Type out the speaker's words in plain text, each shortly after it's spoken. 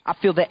I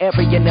feel the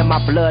area in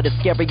my blood is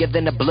scarier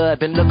than the blood.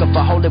 Been looking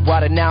for holy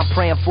water, now I'm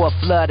praying for a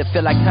flood. It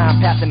feel like time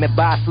passing me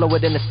by, slower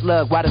than a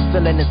slug. Why this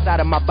feeling inside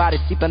of my body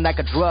seeping like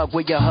a drug?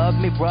 Will you hug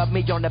me, rub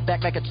me on the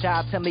back like a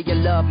child? Tell me you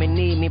love me,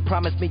 need me,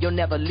 promise me you'll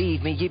never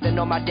leave me. Even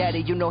though my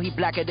daddy, you know he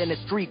blacker than the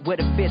street.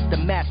 With a fist, the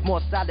match more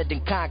solid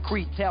than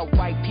concrete. Tell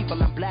white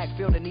people I'm black,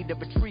 feel the need to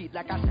retreat.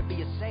 Like I should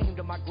be ashamed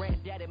of my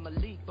granddaddy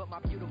Malik. But my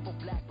beautiful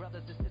black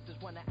brothers and sisters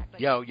wanna act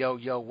like... Yo,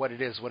 what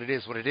it is.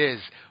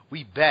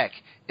 We back.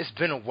 It's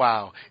been a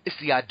while. It's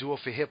the I Do It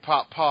for Hip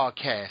Hop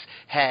podcast.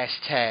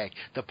 Hashtag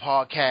the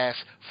podcast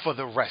for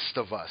the rest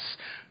of us.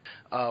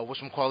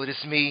 Whatchamacallit,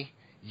 it's me,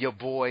 your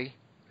boy,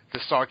 the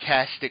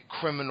sarcastic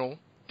criminal,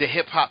 the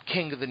hip hop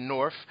king of the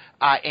north.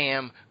 I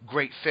am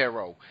Great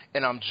Pharaoh,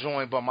 and I'm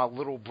joined by my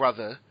little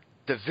brother,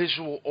 the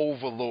visual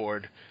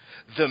overlord,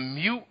 the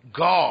mute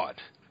god,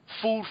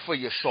 food for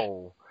your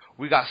soul.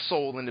 We got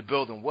Soul in the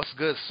building. What's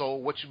good,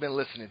 Soul? What you been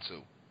listening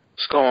to?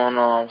 What's going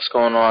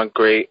on?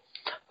 Great.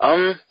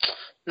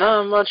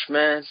 Not much,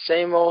 man.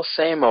 Same old.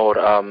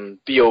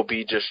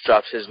 B.O.B. just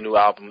dropped his new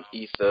album,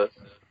 Ether.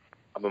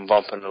 I've been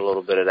bumping a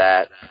little bit of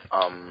that.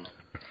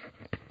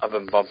 I've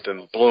been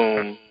bumping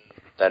Bloom,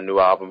 that new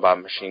album by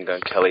Machine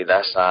Gun Kelly.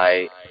 That's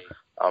alright.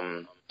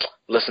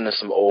 Listening to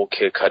some old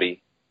Kid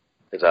Cudi.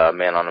 There's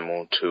Man on the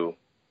Moon 2.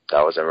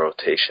 That was in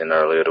rotation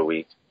earlier the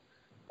week.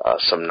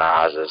 Some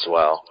Nas as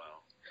well.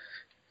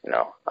 You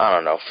know, I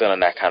don't know, feeling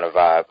that kind of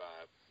vibe.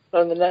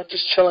 Other than that,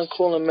 just chilling,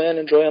 cooling, man,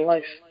 enjoying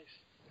life.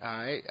 All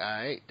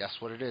right.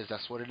 That's what it is.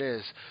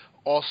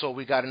 Also,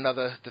 we got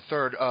the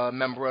third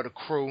member of the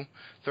crew,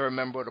 third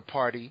member of the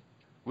party.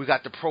 We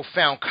got the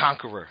Profound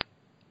Conqueror,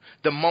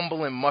 the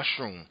Mumbling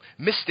Mushroom,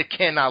 Mr.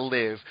 Can I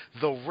Live,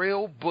 the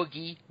real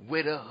Boogie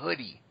with a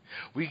hoodie.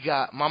 We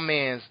got my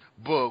man's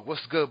Boog.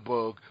 What's good,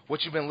 Boog?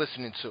 What you been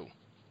listening to?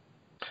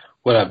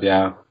 What up,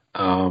 y'all?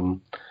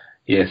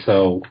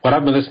 So what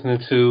I've been listening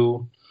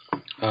to,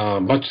 a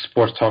bunch of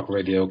sports talk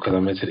radio because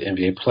I'm into the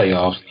NBA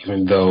playoffs,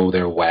 even though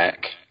they're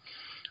whack.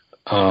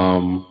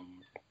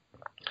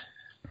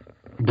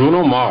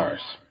 Bruno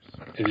Mars.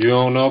 If you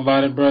don't know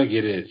about it, bro,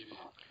 get it.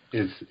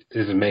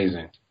 It's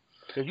amazing.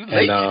 So you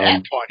late to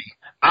that party?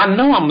 I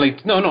know I'm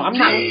late. No, I'm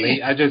not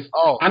late. I've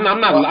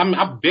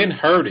been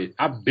heard it.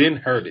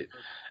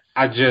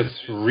 I just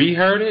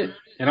reheard it,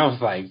 and I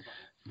was like,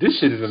 this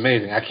shit is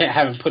amazing. I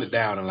haven't put it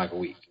down in like a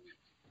week.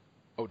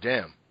 Oh,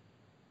 damn.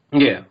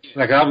 Yeah,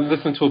 like I was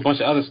listening to a bunch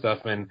of other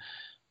stuff, and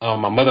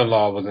my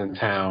mother-in-law was in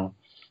town,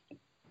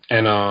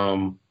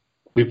 and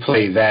we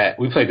played that.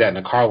 We played that in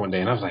the car one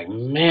day, and I was like,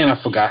 man,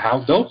 I forgot how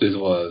dope this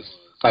was.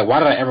 Like, why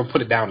did I ever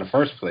put it down in the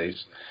first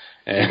place?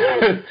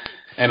 And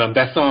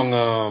that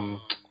song,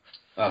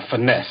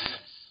 Finesse.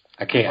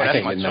 I can't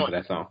get enough of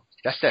that song.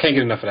 Can't get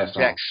enough of that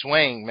song. Jack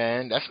Swing,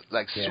 man. That's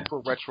like super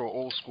retro,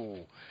 old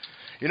school.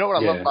 You know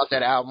what I love about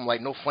that album?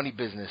 Like, no funny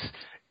business.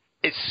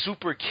 It's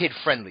super kid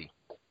friendly.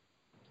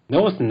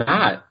 No, it's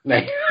not.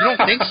 Like, you don't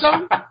think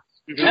so?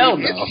 Hell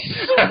no.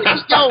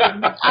 Yo,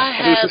 I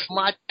have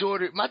my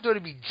daughter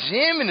be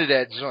jamming to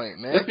that joint,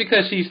 man. That's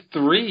because she's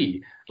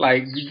 3.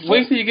 Like,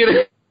 wait till you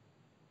get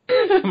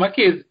it. My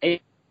kid's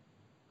 8.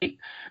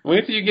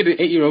 Wait till you get an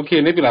 8-year-old kid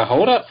and they be like,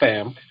 hold up,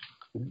 fam.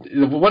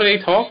 What are they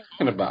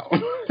talking about?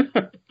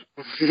 Nah,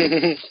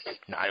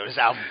 this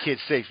album kid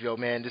safe, yo,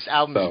 man. This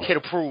album is kid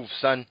approved,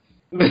 son.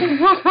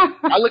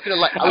 I look at it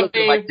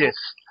like this.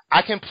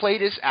 I can play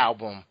this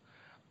album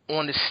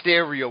on the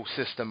stereo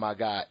system I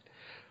got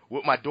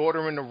with my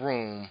daughter in the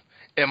room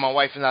and my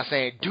wife and I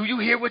saying, do you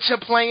hear what you're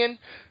playing?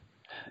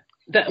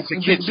 Because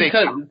she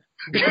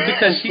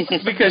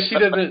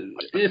doesn't,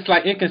 it's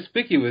like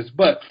inconspicuous.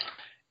 But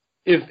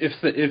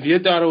if your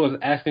daughter was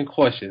asking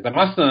questions, like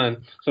my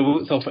son,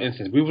 so for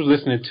instance, we were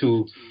listening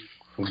to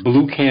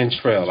Blue Can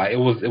Trail, like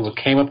it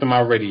came up in my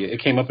radio, it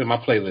came up in my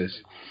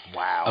playlist.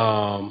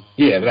 Wow.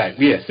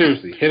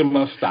 Seriously, Hit 'Em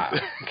Up style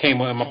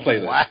came up in my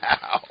playlist.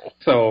 Wow.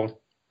 So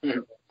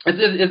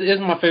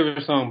it's my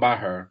favorite song by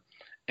her,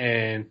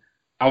 and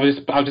I was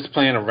just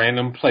playing a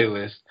random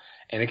playlist,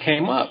 and it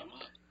came up,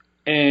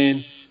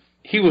 and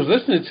he was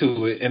listening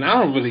to it, and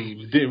I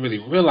didn't really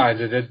realize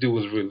that dude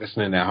was really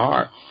listening that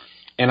hard,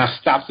 and I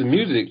stopped the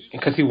music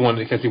because he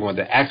wanted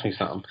to ask me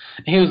something,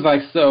 and he was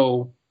like,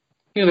 so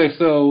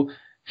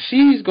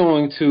she's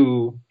like,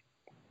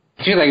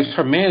 if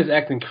her man is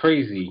acting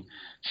crazy,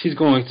 she's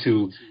going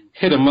to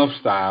hit him up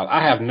style.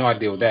 I have no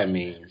idea what that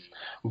means,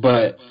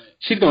 but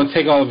she's going to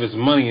take all of his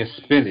money and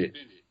spend it.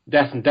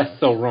 That's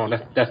so wrong.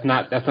 That's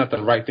not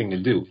the right thing to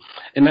do.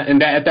 And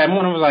at that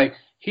moment, I was like,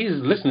 he's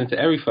listening to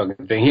every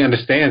fucking thing. He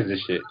understands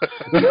this shit.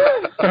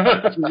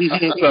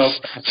 So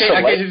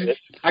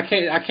I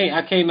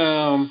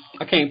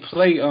can't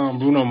play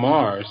Bruno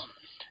Mars,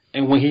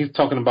 and when he's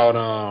talking about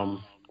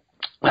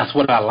that's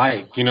what I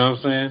like. You know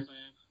what I'm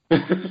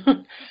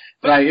saying?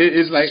 Like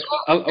it's like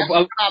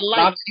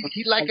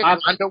he like a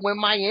condo in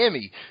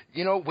Miami.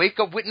 You know, wake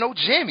up with no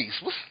jammies.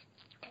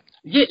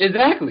 Yeah,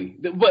 exactly.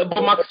 But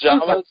my question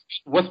is like,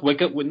 what's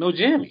wake up with no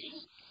jammies?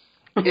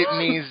 It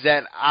means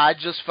that I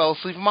just fell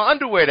asleep in my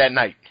underwear that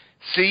night.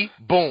 See,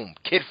 boom,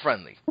 kid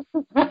friendly.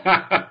 Come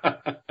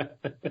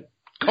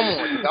on,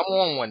 I'm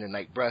on one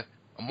tonight, bruh.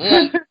 I'm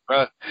on,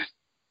 bruh.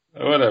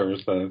 Whatever,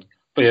 son.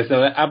 But yeah,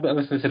 so I've been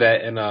listening to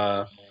that and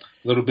a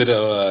little bit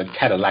of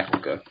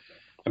Catalactica.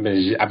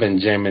 I've been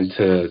jamming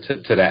to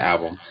that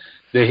album.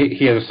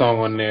 He has a song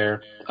on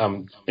there.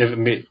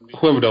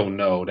 Whoever don't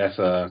know, that's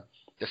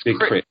Big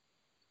Crit.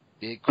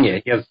 Big Crit. Yeah,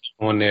 he has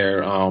on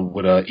there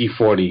with a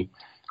E40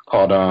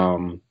 called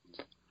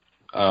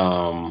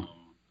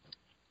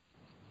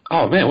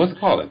oh man, what's it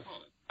called?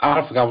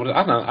 I forgot what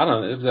I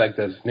don't. It's like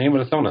the name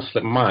of the song that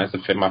slipped my mind.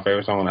 It's my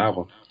favorite song on the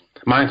album.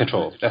 Mind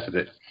Control. That's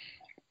it.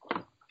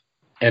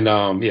 And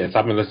yes,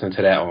 I've been listening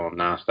to that on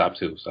nonstop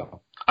too.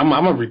 So I'm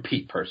a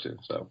repeat person.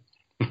 So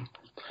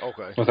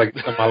okay, once I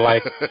get to my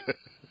life.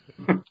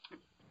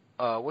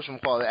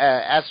 Whatchamacallit?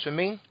 As for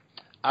me,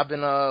 I've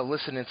been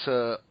listening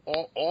to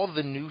all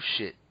the new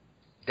shit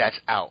that's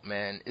out,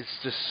 man. It's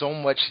just so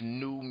much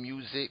new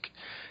music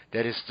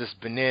that it's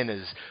just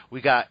bananas.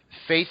 We got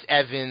Faith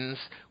Evans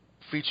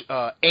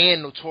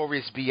and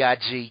Notorious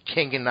B.I.G.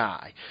 King and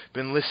I.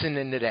 Been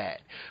listening to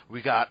that.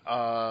 We got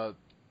the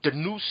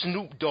new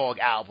Snoop Dogg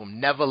album,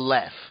 Never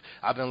Left.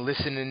 I've been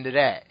listening to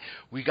that.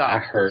 We got I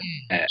heard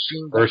that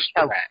first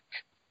track.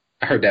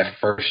 Heard that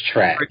first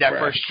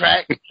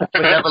track,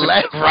 but Never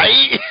Left,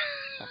 right?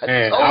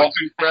 Man, I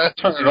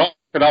turned it off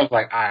because I was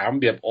like, I'm gonna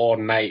be up all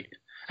night.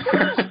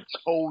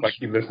 Like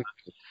you listen.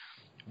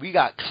 We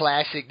got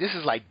classic. This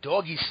is like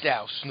Doggy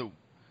Style Snoop.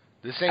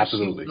 This ain't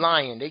Absolutely. Snoop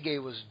Lion. They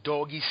gave us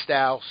Doggy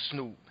Style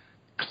Snoop.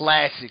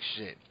 Classic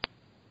shit.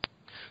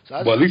 So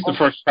at least the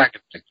first track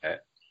is like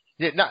that.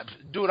 Yeah,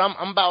 dude,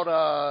 I'm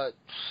about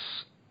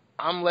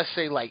I'm let's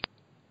say like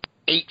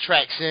 8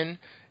 tracks in,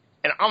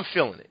 and I'm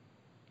feeling it.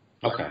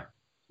 Okay.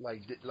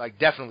 Like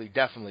definitely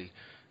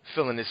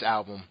feeling this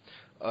album.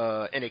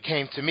 And it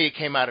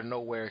came out of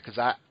nowhere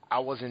because I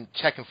wasn't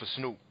checking for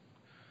Snoop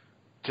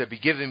to be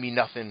giving me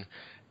nothing,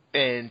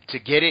 and to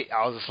get it,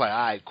 I was just like, all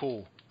right,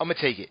 cool, I'm gonna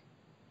take it,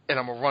 and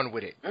I'm gonna run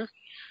with it.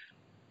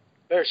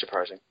 Very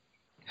surprising.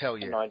 Hell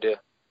yeah. No idea.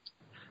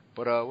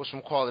 But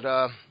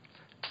whatchamacallit?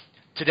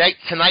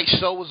 Tonight's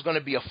show is gonna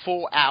be a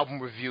full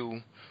album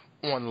review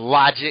on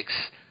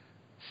Logic's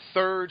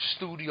 3rd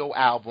studio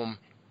album,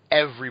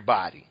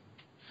 Everybody.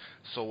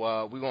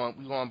 So we're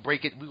gonna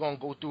break it. We're gonna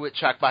go through it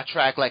track by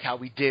track, like how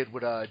we did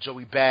with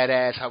Joey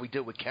Badass, how we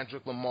did with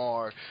Kendrick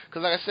Lamar.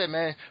 Because like I said,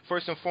 man,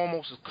 first and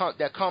foremost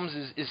that comes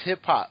is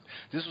hip hop.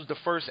 This was the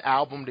first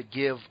album to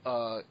give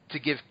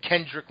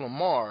Kendrick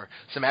Lamar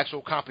some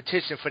actual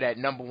competition for that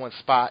 #1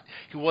 spot.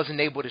 He wasn't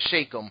able to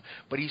shake him,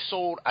 but he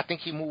sold. I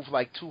think he moved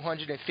like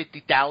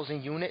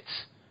 250,000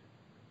 units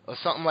or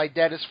something like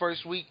that his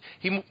first week.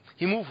 He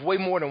moved way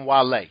more than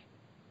Wale.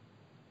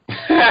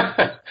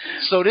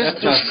 So this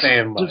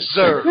dude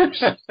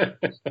deserves.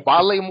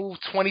 Wale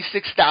moved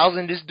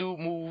 26,000. This dude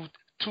moved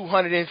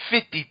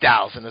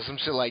 250,000 or some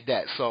shit like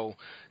that. So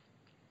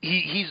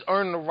he's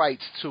earned the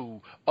rights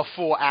to a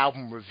full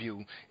album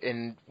review,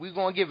 and we're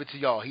gonna give it to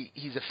y'all.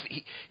 He's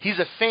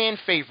a fan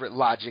favorite.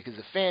 Logic is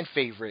a fan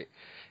favorite.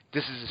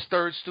 This is his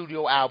 3rd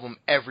studio album,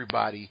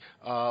 Everybody.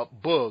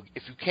 Boog,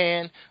 if you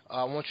can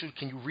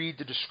you read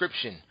the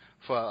description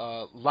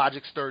for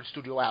Logic's 3rd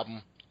studio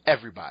album,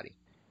 Everybody?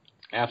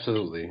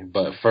 Absolutely,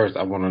 but first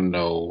I want to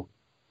know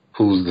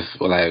who's the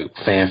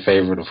fan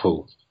favorite of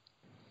who.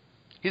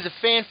 He's a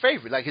fan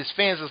favorite. Like his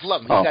fans just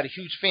love him. He's got a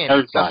huge fan.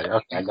 Everybody.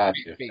 Okay, I got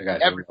you.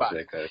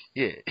 Everybody.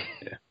 Yeah.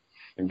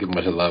 Didn't get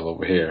much love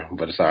over here,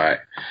 but it's all right.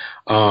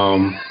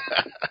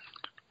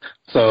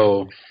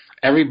 So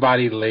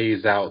Everybody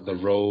lays out the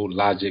road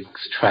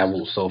Logic's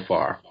traveled so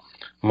far,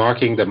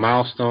 marking the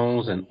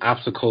milestones and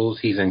obstacles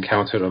he's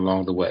encountered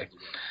along the way.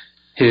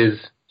 His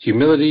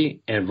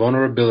humility and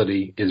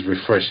vulnerability is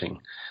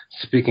refreshing,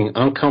 speaking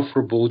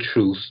uncomfortable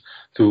truths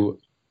through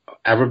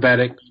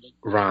acrobatic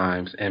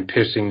rhymes and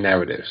piercing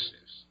narratives.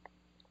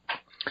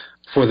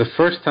 For the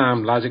first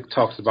time, Logic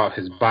talks about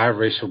his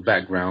biracial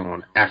background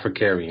on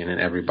Africarian in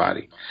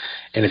Everybody.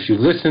 And if you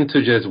listen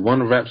to just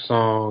one rap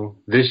song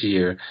this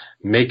year,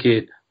 make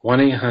it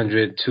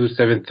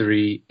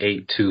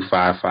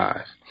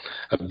 1-800-273-8255.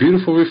 A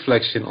beautiful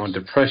reflection on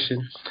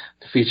depression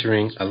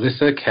featuring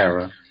Alyssa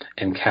Cara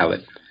and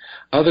Khaled.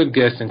 Other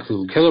guests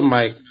include Killer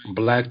Mike,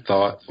 Black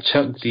Thought,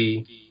 Chuck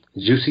D,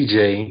 Juicy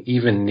J,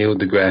 even Neil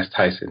deGrasse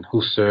Tyson,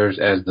 who serves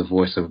as the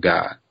voice of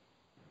God.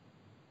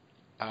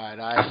 All right,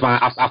 I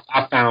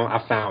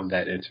found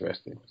that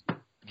interesting.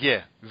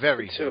 Yeah,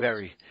 very.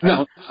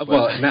 No,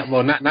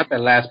 not that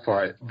last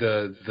part.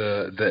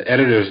 The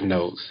editor's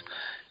notes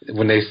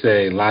when they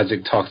say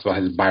Logic talks about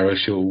his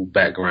biracial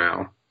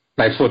background.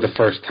 Like, for the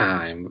first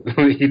time,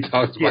 he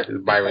talks about his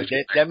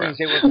biracial that means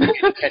they were paying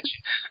attention.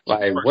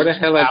 Like, where the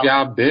hell have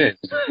y'all been?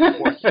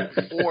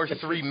 or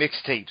 3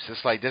 mixtapes.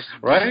 It's like, this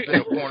right? has been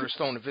a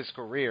cornerstone of his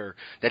career,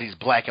 that he's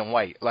black and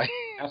white. Like,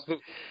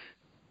 absolutely.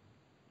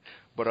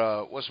 But,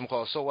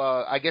 whatchamacallit? So,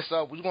 I guess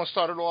we're going to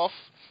start it off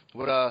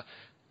with,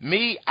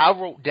 me. I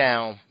wrote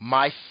down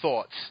my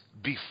thoughts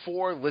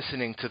before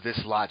listening to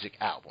this Logic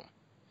album.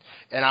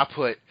 And I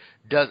put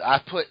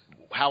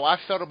how I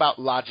felt about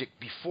Logic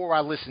before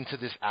I listened to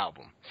this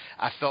album.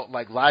 I felt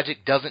like Logic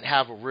doesn't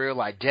have a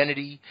real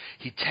identity.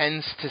 He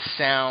tends to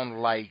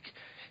sound like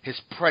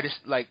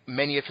like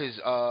many of his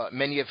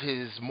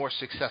more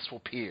successful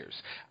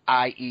peers,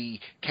 i.e.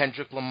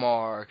 Kendrick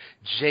Lamar,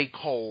 J.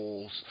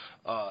 Cole's,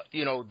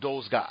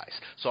 those guys.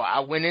 So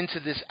I went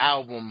into this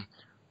album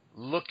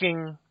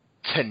looking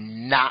to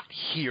not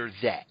hear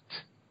that,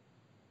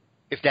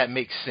 if that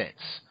makes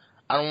sense.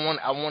 I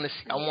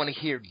want to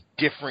hear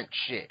different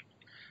shit.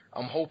 I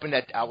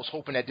was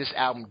hoping that this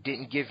album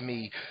didn't give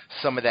me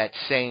some of that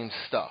same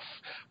stuff.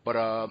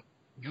 But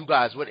you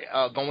guys,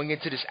 going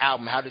into this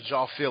album, how did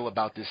y'all feel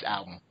about this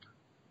album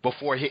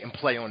before hitting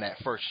play on that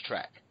first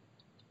track?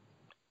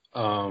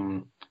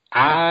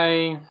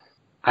 I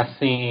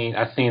seen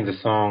the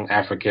song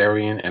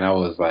Africarian, and I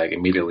was like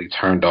immediately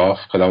turned off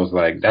because I was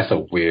like, that's a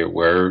weird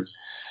word,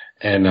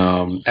 and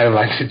I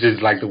like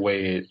just like the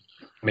way it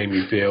made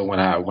me feel when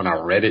I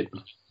read it.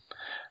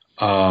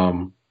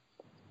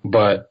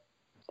 But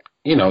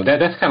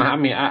that's kind of, I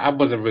mean, I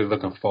wasn't really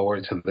looking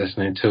forward to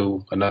listening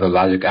to another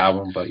Logic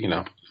album, but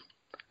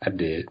I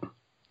did.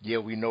 Yeah,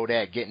 we know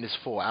that. Getting this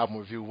full album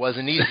review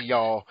wasn't easy,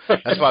 y'all.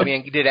 That's why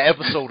we did an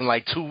episode in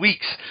like 2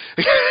 weeks.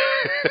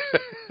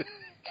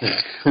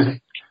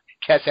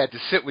 Cats had to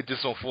sit with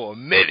this one for a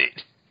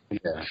minute.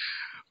 Yeah.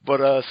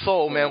 But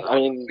Soul, man, I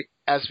mean,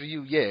 as for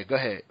you, yeah, go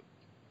ahead.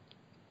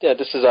 Yeah,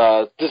 this is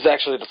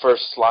actually the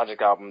first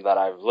Logic album that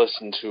I've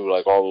listened to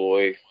like all the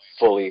way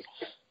fully.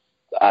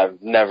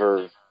 I've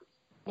never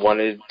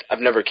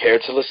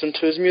cared to listen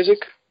to his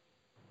music.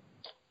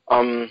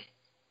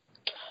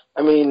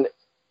 I mean,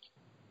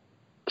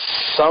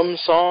 some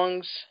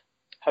songs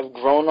have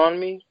grown on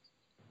me,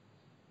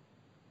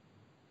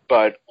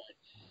 but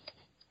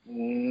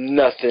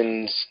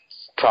nothing's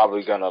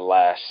probably gonna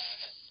last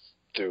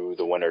through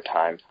the winter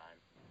time.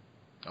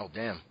 Oh,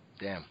 damn.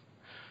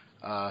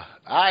 All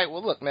right,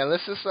 well, look, man,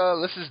 let's just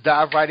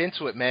dive right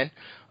into it, man.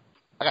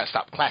 I gotta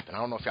stop clapping. I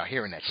don't know if y'all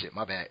hearing that shit.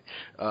 My bad.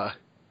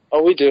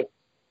 Oh, we do.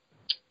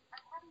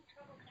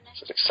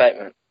 It's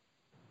excitement.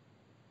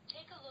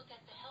 Take a look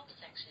at the help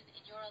section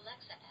in your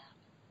Alexa app.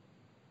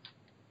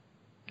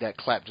 That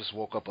clap just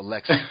woke up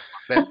Alexa.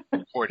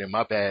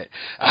 My bad.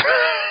 I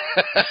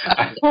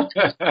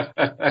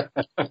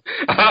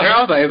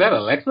was like, is that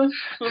Alexa?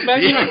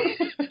 Yeah.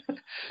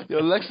 Yo,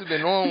 Alexa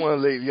been on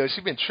one lately. Yo,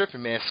 she been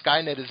tripping, man.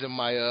 Skynet is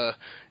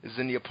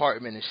in the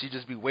apartment, and she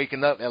just be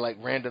waking up at like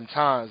random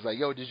times. Like,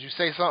 yo, did you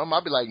say something?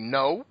 I'll be like,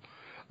 no.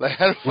 Like,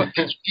 how the fuck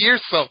did you hear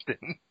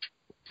something?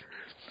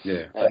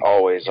 Yeah. Like,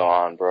 always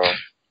on, bro.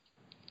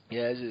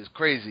 Yeah, it's just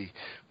crazy.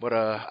 But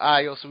all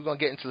right, yo, so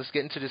let's get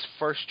into this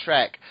first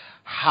track,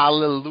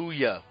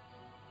 Hallelujah.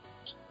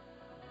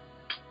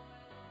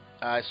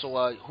 All right,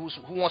 so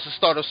who wants to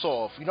start us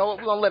off? You know what?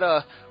 We're gonna let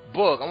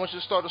Boog. I want you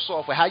to start us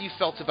off with how you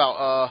felt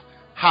about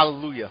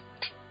Hallelujah.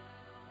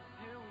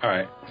 All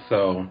right,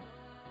 so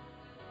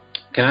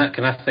can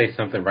I say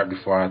something right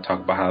before I talk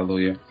about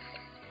Hallelujah?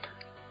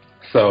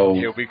 So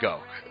here we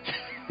go.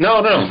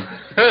 No. No.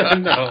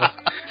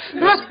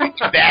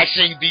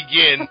 Bashing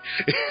begin.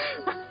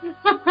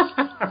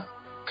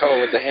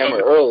 Coming with the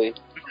hammer early.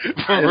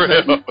 For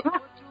real.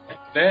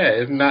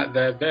 It's not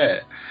that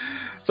bad.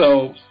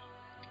 So,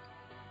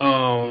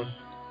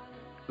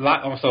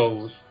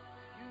 so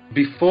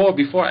before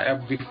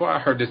I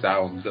heard this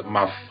album,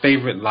 my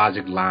favorite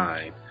Logic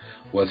line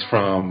was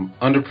from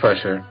Under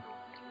Pressure,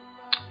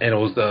 and it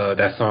was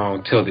that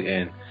song Till the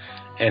End,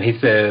 and he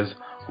says,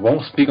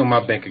 "Won't speak on my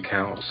bank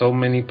account. So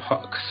many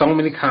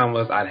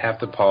commas I'd have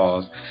to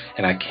pause,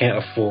 and I can't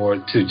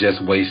afford to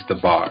just waste the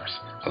bars."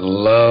 I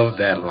love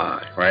that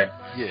line, right?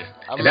 Yeah.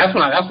 And that's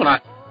when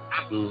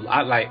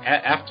I like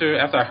after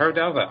I heard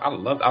that, I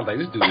was like,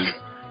 this dude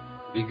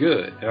be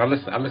good. And I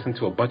listened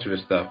to a bunch of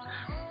his stuff,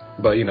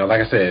 but like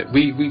I said,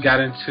 we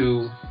got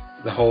into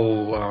the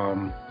whole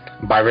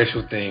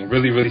biracial thing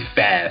really, really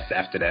fast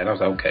after that. And I was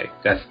like, okay,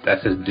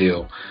 that's his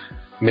deal.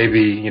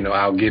 Maybe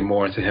I'll get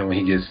more into him when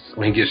he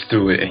gets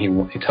through it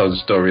and he tells the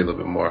story a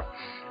little bit more.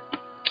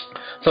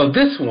 So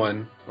this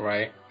one,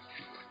 right?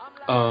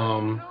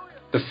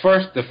 The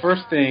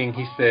first thing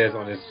he says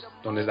on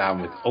this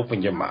album is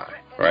open your mind,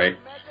 right?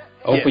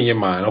 Open your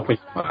mind.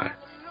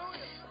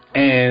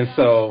 And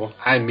so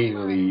I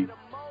immediately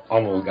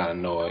almost got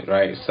annoyed,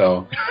 right?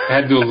 So I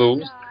had to do a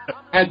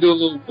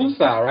little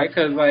woosah, right?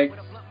 Because like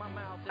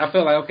I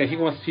feel like, okay, he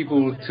wants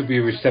people to be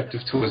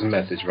receptive to his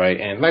message, right?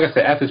 And like I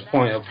said, at this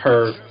point of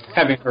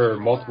having heard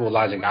multiple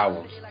Logic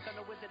albums,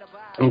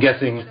 I'm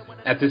guessing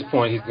at this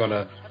point he's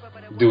gonna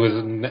do his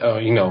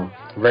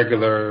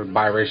regular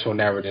biracial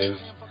narrative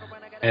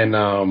and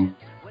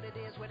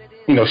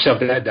shove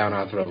that down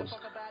our throats.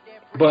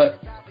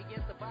 But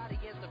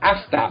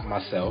I stopped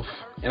myself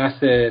and I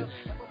said,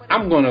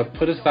 I'm gonna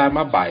put aside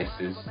my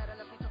biases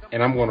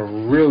and I'm gonna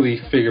really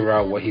figure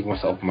out what he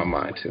wants to open my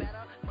mind to.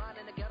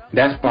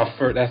 That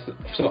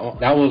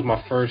was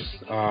my first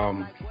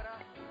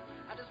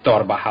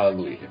thought about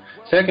Hallelujah.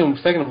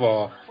 Second of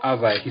all, I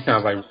was like, he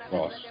sounds like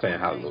Ross saying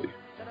Hallelujah.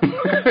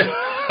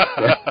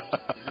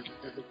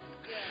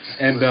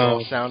 And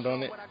sound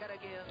on it.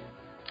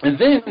 And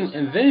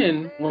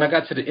then when I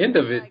got to the end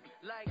of it,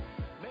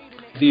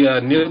 the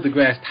Neil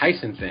deGrasse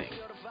Tyson thing.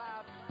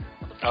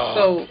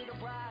 So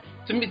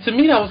to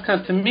me that was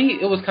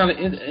it was kind of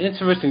an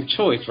interesting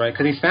choice, right?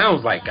 Because he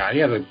sounds like God. He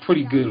has a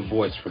pretty good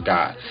voice for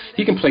God.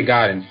 He can play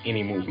God in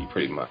any movie,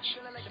 pretty much.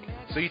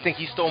 So you think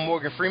he stole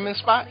Morgan Freeman's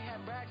spot?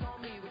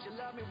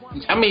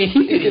 I mean,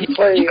 he can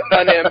play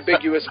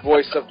unambiguous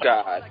voice of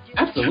God.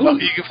 Absolutely. Well,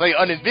 you can play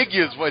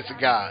unambiguous voice of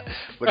God,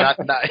 but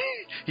not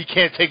he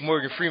can't take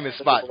Morgan Freeman's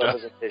spot.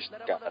 Representation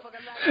of God.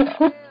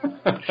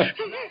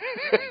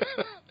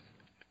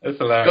 That's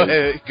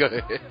hilarious. Go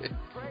ahead.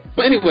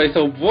 But anyway,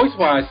 so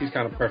voice-wise, he's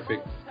kind of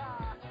perfect.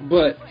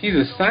 But he's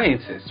a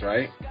scientist,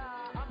 right?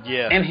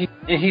 Yeah. And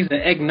he's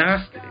an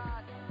agnostic.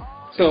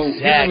 So he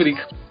doesn't really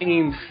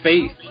claim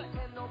faith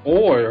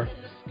or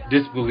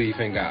disbelief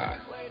in God,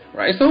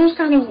 right? So it was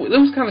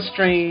kind of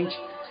strange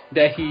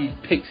that he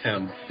picked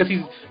him, because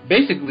he's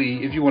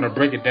basically, if you want to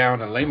break it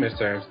down in layman's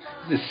terms,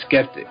 he's a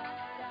skeptic,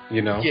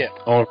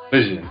 on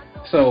religion.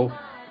 So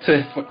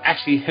for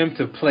actually him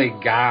to play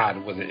God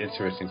was an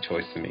interesting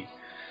choice to me.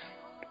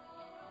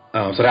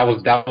 So that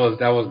was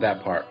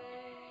that part.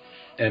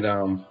 And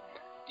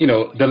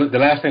the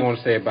last thing I want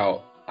to say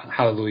about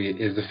Hallelujah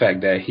is the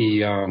fact that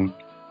he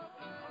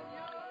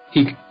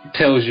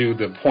tells you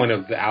the point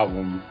of the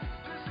album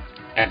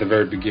at the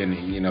very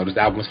beginning. This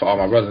album is for all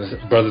my brothers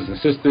and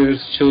sisters,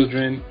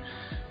 children,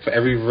 for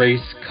every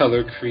race,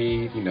 color,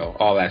 creed,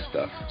 all that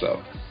stuff.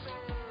 So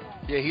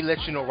yeah, he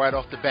lets you know right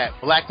off the bat,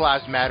 Black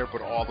Lives Matter,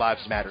 but all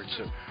lives matter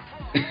too.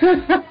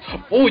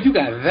 Oh, you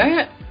got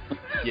that?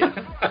 Yeah,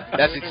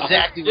 that's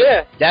exactly.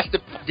 That's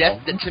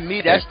to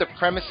me, that's the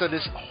premise of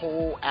this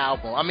whole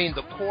album. I mean,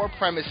 the core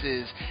premise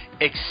is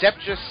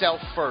accept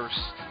yourself first,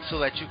 so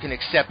that you can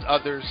accept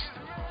others.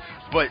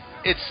 But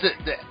it's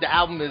the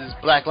album is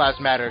Black Lives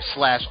Matter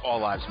 / All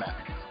Lives Matter.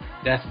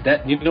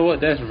 That. You know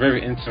what? That's a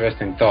very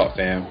interesting thought,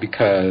 fam.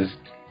 Because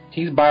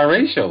he's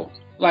biracial.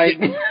 Like,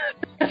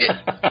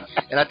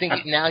 and I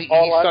think now he's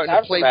starting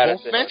to play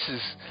both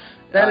fences.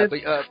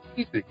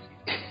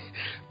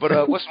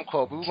 But what's some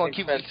call? We're gonna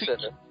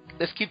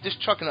let's keep this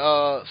trucking.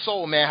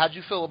 Soul Man, how'd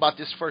you feel about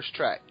this first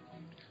track?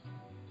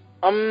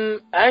 I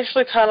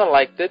actually kind of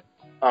liked it.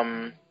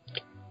 I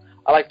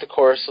like the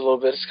chorus a little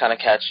bit. It's kind of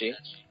catchy.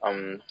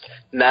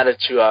 Now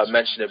that you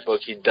mentioned it,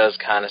 Book, he does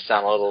kind of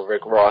sound a little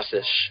Rick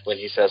Ross-ish when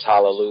he says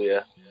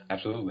Hallelujah.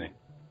 Absolutely.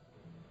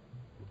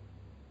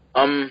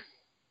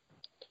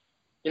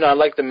 I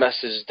like the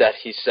message that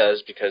he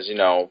says because,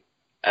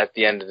 at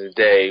the end of the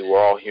day, we're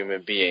all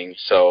human beings,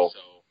 so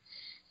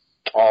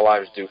all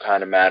lives do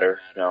kind of matter,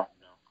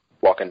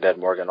 Walking Dead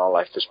Morgan, all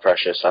life is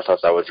precious. I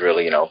thought that was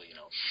really,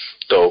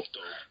 dope.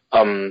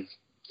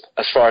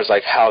 As far as,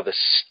 like, how the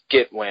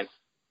skit went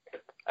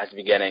at the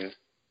beginning,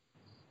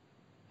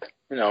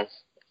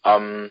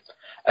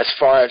 as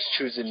far as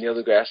choosing Neil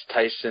deGrasse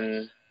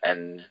Tyson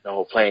and the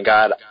whole playing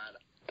God,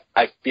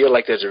 I feel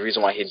like there's a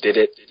reason why he did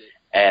it,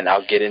 and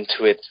I'll get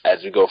into it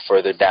as we go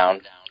further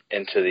down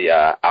into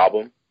the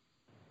album.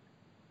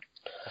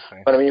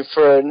 Okay. But, I mean,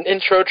 for an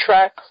intro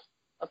track,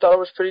 I thought it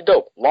was pretty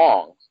dope.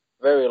 Long,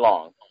 very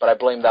long, but I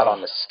blame that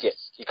on the skit.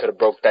 He could have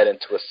broke that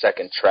into a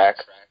second track.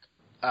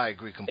 I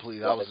agree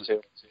completely.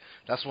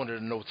 That's one of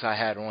the notes I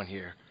had on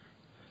here.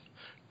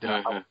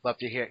 I would love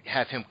to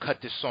have him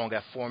cut this song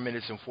at 4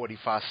 minutes and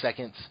 45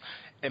 seconds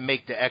and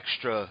make the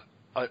extra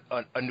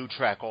a new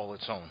track all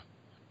its own.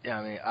 Yeah,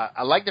 I mean,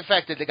 I like the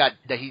fact that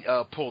he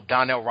pulled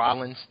Donnell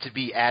Rollins to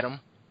be Adam.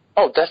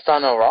 Oh, that's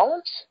Donnell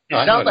Rollins?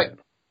 It sounds like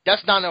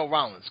that's Donnell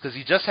Rollins because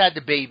he just had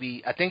the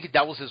baby. I think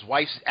that was his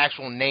wife's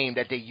actual name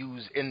that they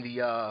use in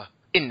the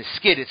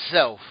skit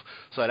itself.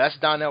 So that's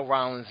Donnell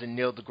Rollins and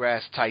Neil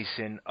deGrasse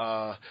Tyson.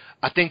 I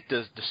think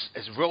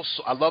it's real.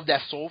 I love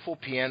that soulful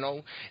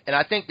piano, and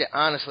I think that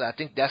honestly,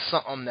 that's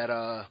something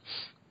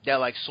that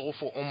like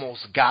soulful,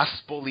 almost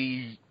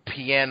gospel-y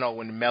piano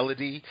and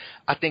melody.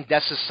 I think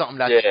that's just something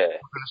that we're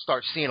gonna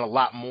start seeing a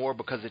lot more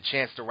because of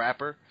Chance the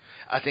Rapper.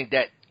 I think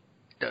that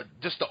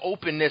just the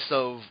openness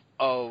of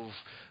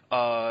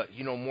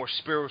more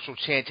spiritual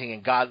chanting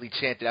and godly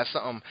chanting. That's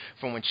something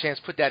from when Chance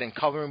put that in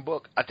Coloring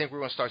Book. I think we're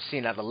going to start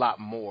seeing that a lot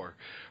more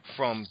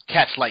from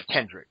cats like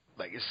Kendrick.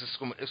 Like it's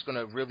going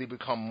to really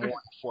become more in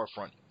the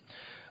forefront.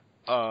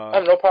 I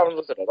have no problem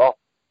with it at all.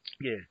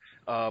 Yeah.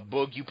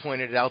 Boog, you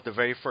pointed it out. The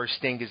very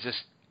first thing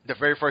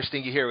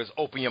you hear is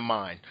open your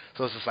mind.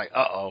 So it's just like,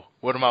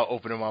 what am I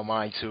opening my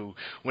mind to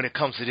when it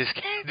comes to this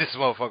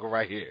motherfucker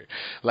right here?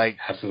 Like,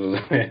 absolutely.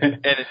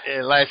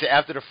 and like I said,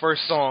 after the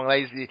first song,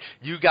 like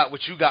you got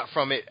what you got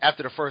from it.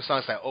 After the first song,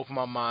 it's like open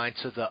my mind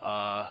to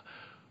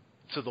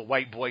the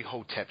white boy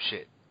Hotep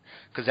shit.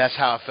 Because that's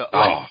how I felt.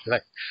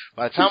 Like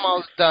by the time I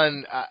was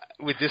done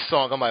with this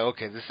song, I'm like,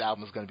 okay, this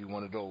album is gonna be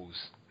one of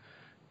those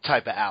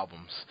type of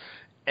albums.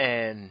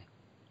 And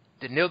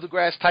the Neil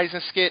deGrasse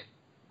Tyson skit.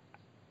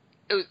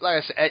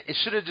 Like I said, it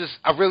should have just.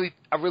 I really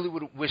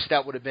would have wished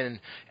that would have been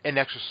an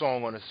extra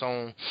song on its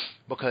own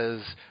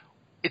because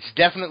it's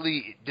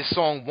definitely this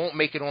song won't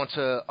make it onto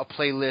a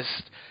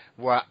playlist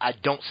where I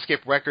don't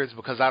skip records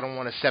because I don't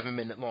want a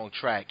 7-minute long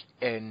track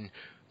and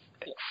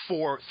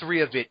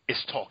 3 of it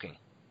is talking.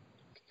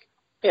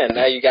 Yeah,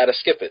 now you gotta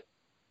skip it.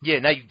 Yeah,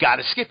 now you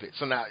gotta skip it.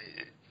 So now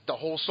the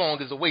whole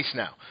song is a waste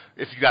now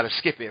if you gotta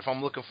skip it. If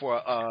I'm looking for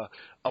a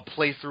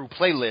playthrough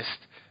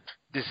playlist,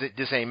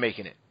 this ain't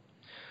making it.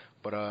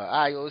 But all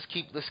right, yo, let's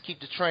keep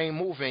the train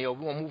moving, yo.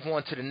 We gonna move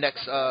on to the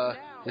next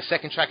the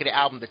second track of the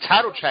album, the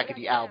title track of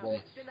the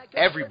album,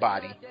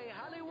 Everybody.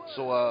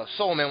 So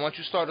Soul Man, why don't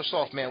you start us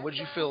off, man? What did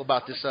you feel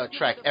about this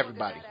track,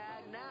 Everybody?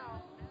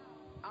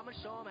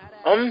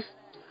 I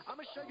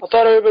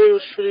thought Everybody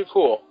was pretty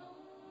cool.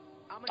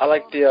 I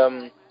like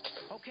the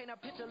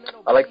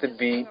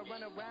beat.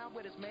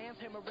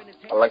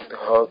 I like the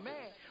hook.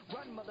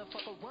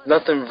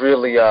 Nothing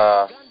really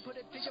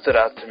stood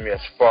out to me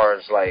as far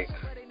as like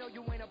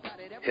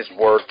his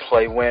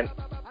wordplay went.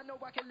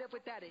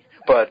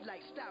 But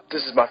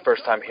this is my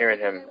first time hearing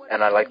him,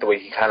 and I like the way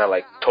he kind of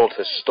like told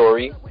his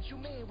story.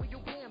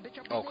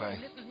 Okay.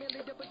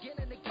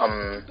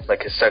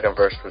 Like his second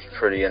verse was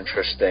pretty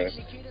interesting.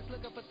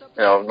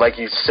 You know, like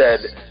you said,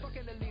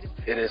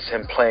 it is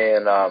him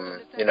playing,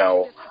 you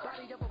know,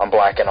 I'm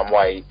black and I'm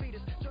white.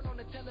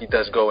 He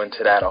does go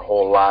into that a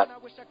whole lot.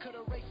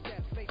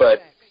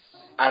 But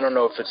I don't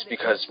know if it's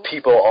because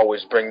people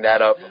always bring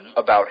that up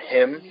about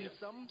him,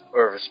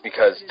 or if it's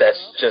because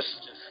that's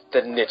just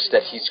the niche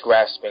that he's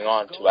grasping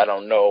onto. I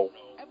don't know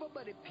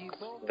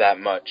that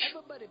much.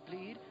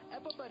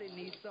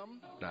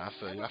 Nah,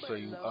 I feel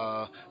you.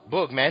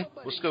 Boog, man,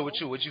 what's good with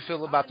you? What'd you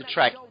feel about the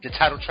track, the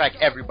title track,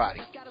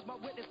 Everybody?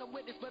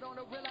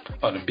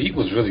 Oh, the beat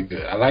was really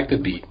good. I like the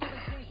beat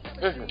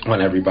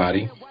on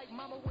Everybody.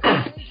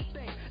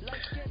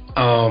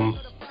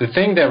 The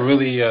thing that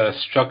really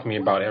struck me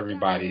about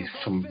Everybody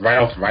from right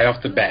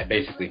off the bat,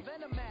 basically,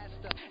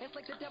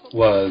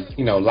 was,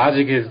 you know,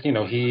 Logic is, you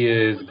know, he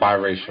is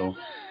biracial,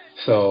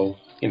 so,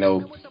 you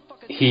know,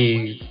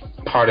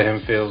 part of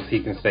him feels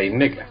he can say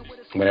nigga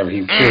whenever he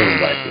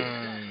feels like it.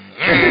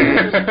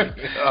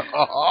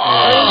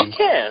 He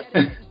can.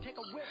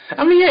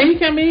 I mean, yeah, he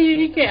can.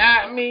 He can.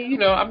 I mean, you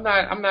know, I'm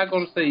not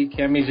going to say he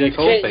can. I mean, J.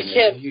 Cole say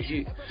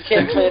you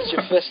can't clench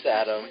your fist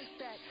at him.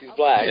 He's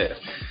black. Yeah.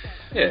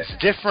 It's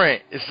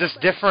different. It's just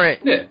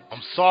different. Yeah.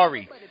 I'm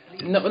sorry.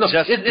 No,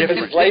 just it's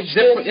different.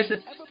 different.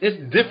 It's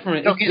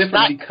different. No, it's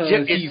different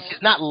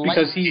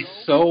because he's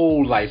so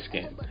light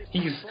skinned.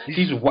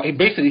 He's white.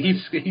 Basically,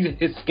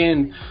 his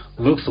skin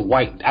looks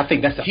white. I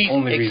think that's the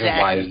only reason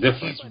why it's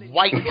different. He's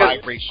white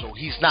biracial.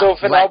 He's not so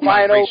black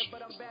biracial.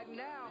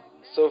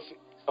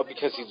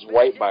 Because he's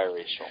white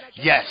biracial.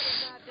 Yes.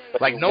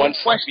 But like no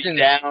question.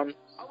 Down.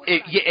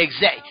 Yeah,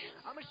 exactly.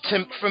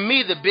 For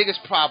me, the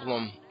biggest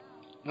problem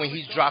when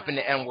he's dropping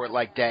the N-word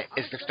like that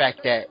is the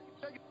fact that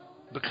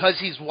because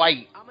he's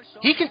white,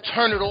 he can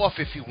turn it off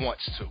if he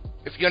wants to.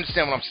 If you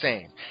understand what I'm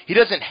saying. He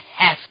doesn't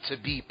have to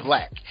be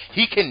black.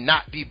 He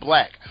cannot be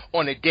black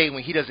on a day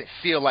when he doesn't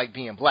feel like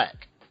being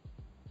black.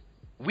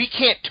 We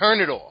can't turn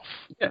it off.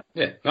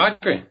 Yeah, no, I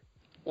agree.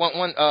 What's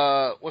wrong?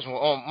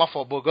 Oh, my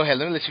fault, Bull. Go ahead.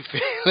 Let me let you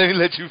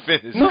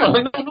finish. No.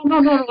 It's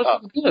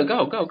good.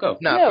 Go.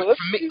 Nah, yeah,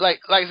 for me, like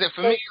I said,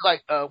 for me,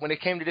 when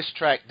it came to this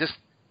track, this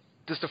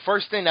the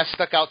first thing that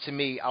stuck out to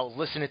me. I was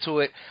listening to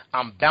it,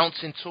 I'm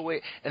bouncing to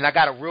it, and I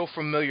got a real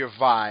familiar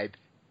vibe.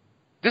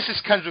 This is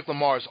Kendrick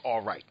Lamar's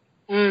 "All Right."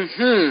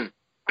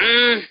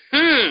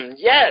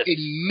 Yes.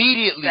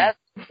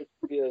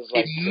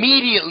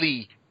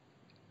 Immediately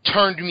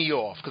turned me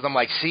off because I'm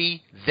like,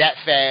 see, that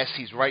fast,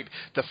 he's right.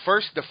 The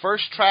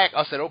first track,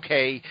 I said,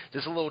 okay,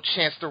 there's a little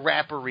Chance the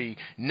Rappery.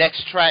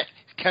 Next track,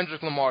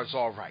 Kendrick Lamar's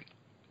 "All Right."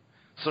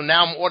 So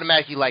now I'm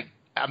automatically like,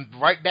 I'm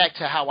right back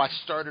to how I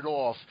started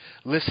off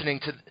listening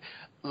to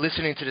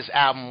this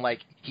album. Like,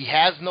 he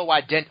has no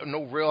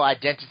real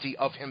identity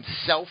of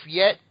himself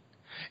yet,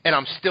 and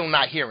I'm still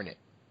not hearing it.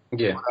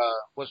 Yeah.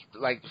 Was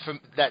like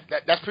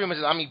that's pretty much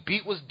it. I mean,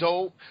 beat was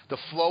dope. The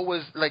flow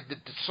was like the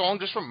song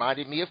just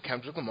reminded me of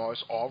Kendrick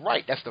Lamar's "All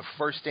Right." That's the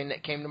first thing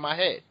that came to my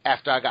head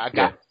after I got.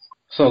 Yeah.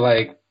 So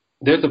like,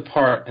 there's a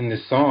part in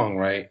this song,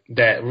 right,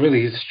 that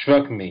really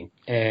struck me,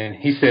 and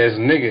he says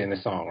 "nigga" in the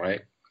song,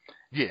 right?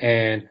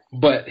 Yeah.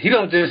 But he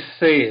don't just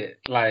say it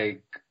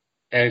like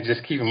and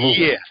just keep it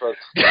moving.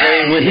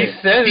 Yeah. When he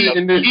says it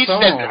in this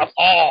song,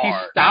 he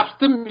stops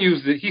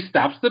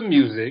the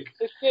music,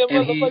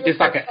 and it's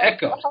like an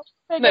echo.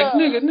 Like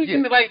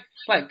nigga,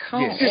 like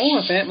come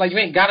on, man. Like you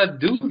ain't gotta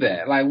do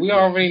that. Like we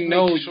already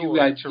know you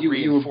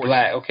were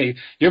black. Okay,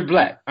 you're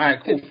black. All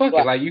right, cool. Fuck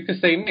it. Like you can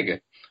say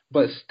nigga,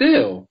 but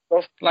still,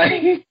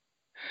 like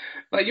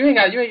you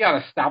ain't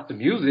gotta stop the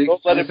music.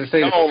 Don't let it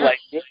be known, like,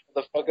 you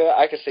motherfucker,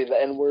 I can say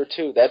the N-word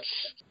too. That's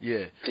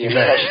the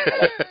impression.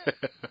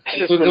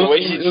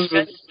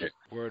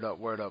 Word up.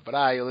 But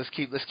all right, let's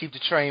keep the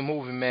train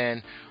moving,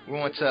 man. We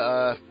want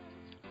to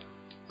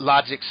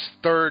Logic's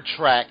third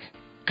track,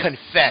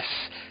 "Confess,"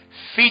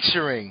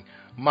 featuring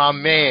my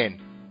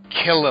man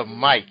Killer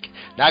Mike.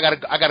 Now I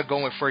gotta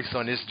go in first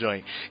on this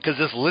joint because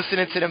just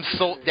listening to them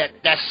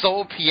that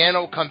soul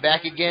piano come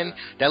back again,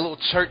 that little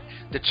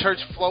church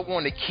flow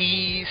on the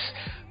keys,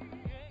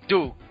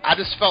 dude, I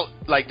just felt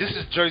like this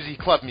is Jersey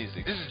club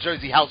music. This is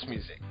Jersey house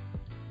music.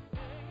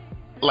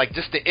 Like,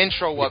 just the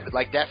intro of it,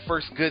 like that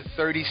first good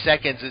 30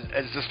 seconds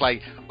is just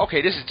like,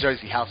 okay, this is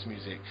Jersey house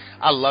music.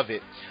 I love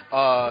it.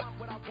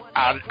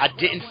 I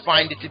didn't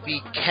find it to be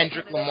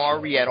Kendrick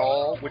Lamar-y at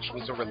all, which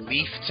was a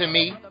relief to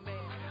me.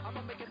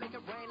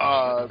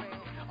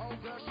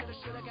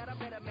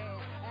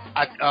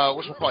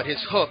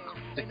 His hook,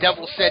 the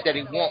devil said that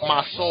he want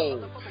my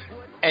soul,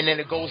 and then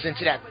it goes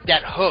into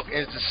that hook,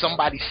 and it's just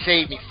somebody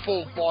save me,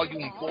 full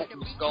volume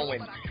vocals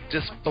going,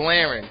 just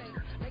blaring,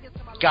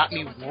 got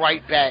me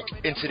right back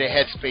into the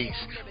headspace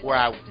where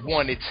I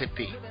wanted to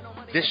be.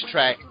 This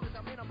track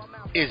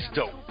is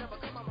dope.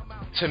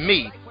 To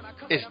me,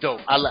 it's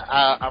dope.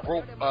 I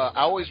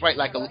always write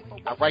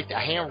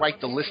I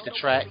handwrite the list of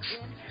tracks,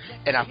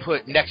 and I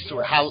put next to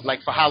it,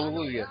 like for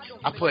Hallelujah,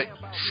 I put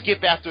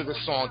skip after the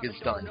song is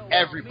done.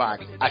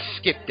 Everybody, I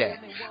skip that.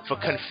 For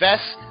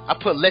Confess, I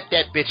put let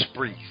that bitch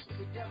breathe.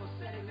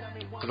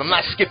 Because I'm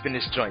not skipping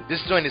this joint.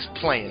 This joint is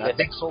playing. I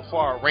think so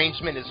far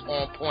arrangement is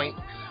on point.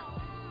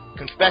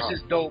 Confess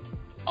is dope.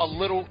 A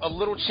little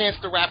Chance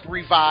the Rapper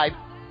revive,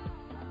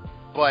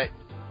 but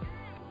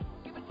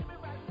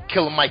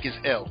Killer Mike is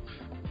ill.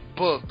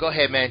 Boog, go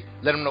ahead, man.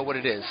 Let him know what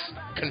it is.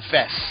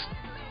 Confess.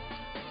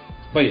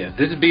 But yeah,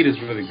 this beat is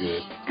really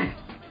good.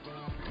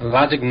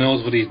 Logic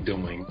knows what he's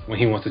doing when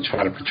he wants to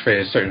try to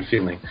portray a certain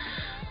feeling.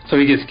 So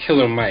he gets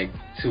Killer Mike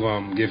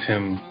to give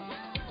him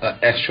an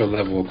extra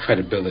level of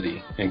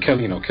credibility. And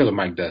Killer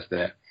Mike does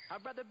that.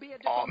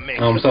 Oh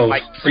man, so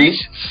Mike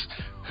preaches.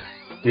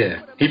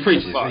 Yeah, he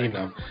preaches,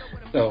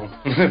 So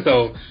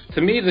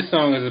to me, this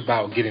song is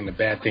about getting the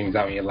bad things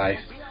out in your life.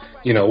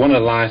 One of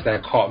the lines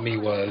that caught me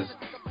was,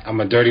 I'm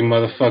a dirty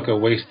motherfucker,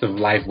 waste of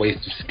life,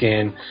 waste of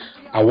skin.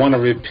 I want to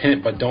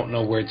repent, but don't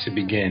know where to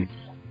begin.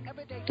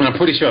 And I'm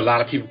pretty sure a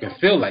lot of people can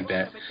feel like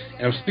that.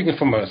 And I'm speaking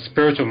from a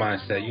spiritual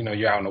mindset.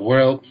 You're out in the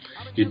world,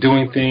 you're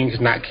doing things,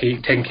 not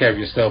taking care of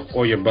yourself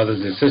or your brothers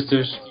and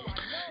sisters.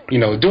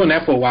 Doing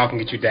that for a while can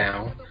get you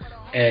down.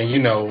 And,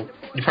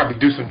 you probably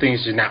do some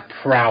things you're not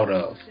proud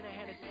of.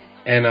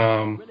 And,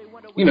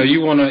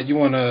 you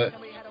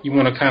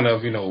wanna kind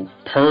of,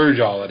 purge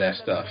all of that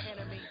stuff.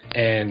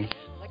 And,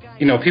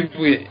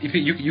 people,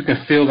 you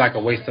can feel like a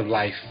waste of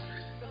life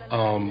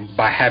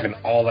by having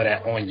all of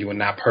that on you and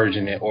not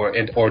purging it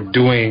or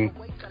doing,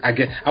 I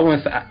guess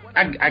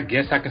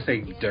I can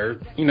say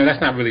dirt.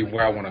 That's not really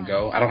where I want to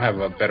go. I don't have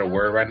a better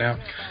word right now.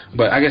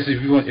 But I guess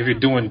if you're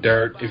doing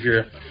dirt, if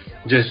you're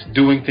just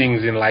doing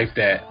things in life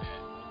that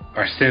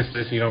are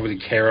senseless, you don't really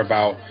care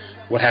about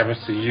what happens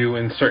to you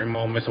in certain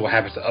moments or what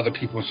happens to other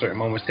people in certain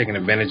moments, taking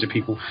advantage of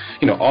people,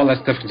 all that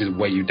stuff can just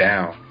weigh you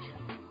down.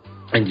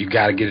 And you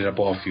got to get it up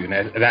off you. And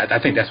I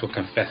think that's what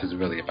Confess is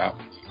really about.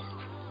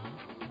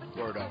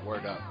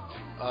 Word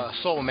up.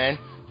 Soul, man,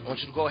 I want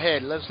you to go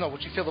ahead and let us know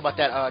what you feel about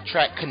that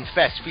track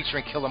Confess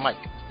featuring Killer Mike.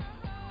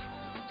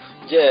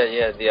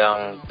 Yeah,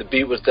 the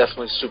beat was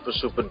definitely super,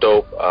 super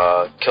dope.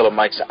 Killer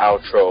Mike's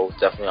outro,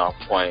 definitely on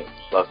point.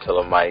 Love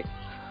Killer Mike.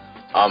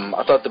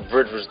 I thought the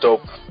bridge was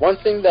dope. One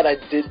thing that I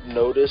did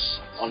notice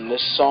on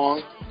this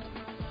song,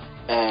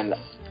 and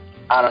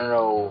I don't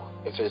know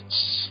if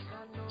it's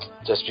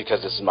just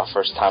because this is my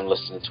first time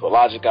listening to a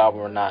Logic album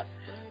or not,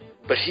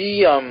 but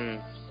he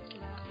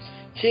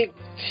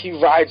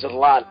rides a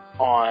lot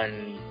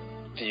on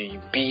the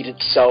beat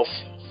itself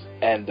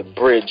and the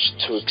bridge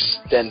to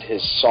extend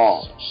his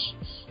songs.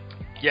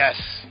 Yes.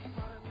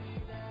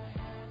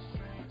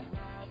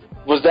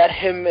 Was that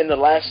him in the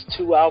last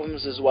two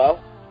albums as well?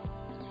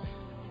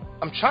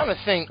 I'm trying to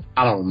think.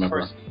 I don't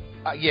remember.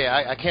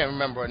 I can't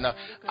remember enough.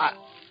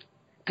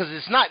 Because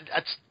it's not.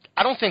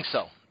 I don't think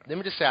so. Let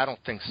me just say I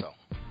don't think so.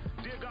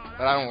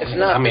 But I don't. It's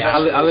not. I mean,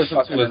 I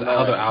listened to his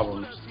other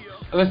albums.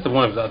 I listened to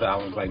one of his other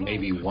albums like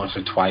maybe once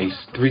or twice,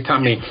 3 times.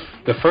 I mean,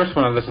 the first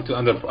one I listened to,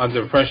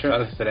 Under Pressure, I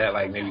listened to that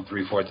like maybe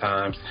 3-4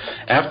 times.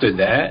 After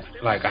that,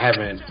 like I've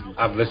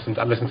listened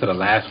to the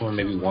last one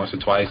maybe once or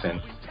twice,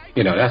 and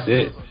that's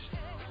it.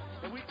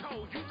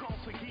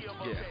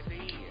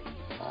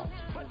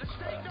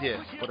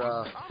 Yeah, but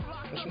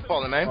what's your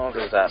calling, man? I'll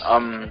agree with that.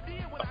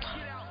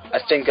 I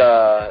think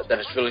that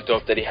it's really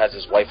dope that he has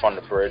his wife on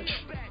the bridge.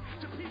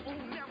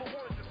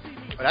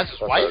 Oh, that's his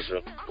wife?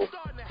 Really cool.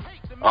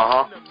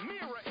 Uh-huh.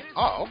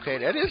 Oh, okay,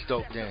 that is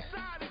dope then.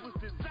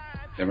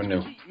 Never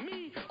knew.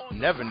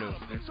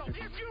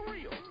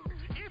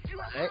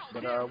 Hey,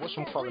 but what's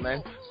your calling,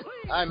 man?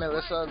 All right, man.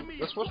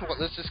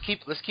 Let's just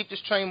keep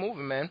this train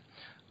moving, man.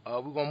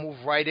 We're gonna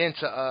move right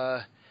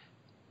into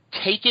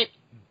Take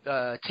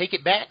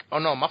It Back. Oh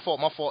no, my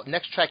fault.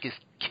 Next track is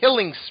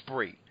Killing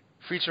Spree,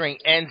 featuring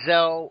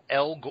Ansel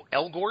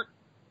Elgort.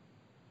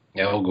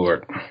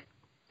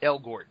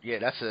 Elgort, yeah,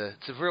 it's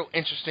a real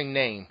interesting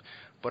name.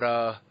 But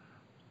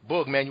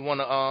Boog, man, you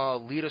wanna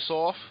lead us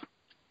off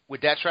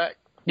with that track?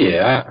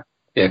 Yeah,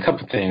 a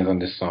couple things on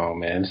this song,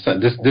 man.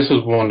 This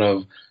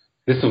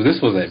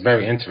was a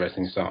very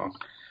interesting song.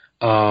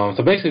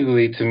 So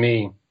basically, to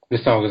me,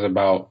 this song is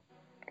about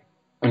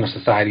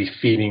society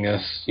feeding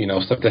us,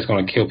 stuff that's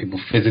going to kill people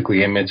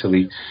physically and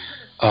mentally.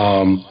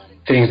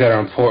 things that are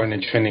important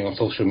and trending on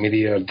social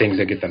media are things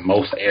that get the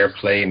most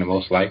airplay and the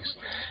most likes.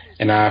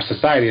 And our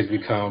society has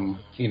become,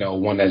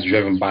 one that's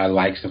driven by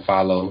likes and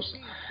follows.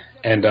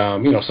 And,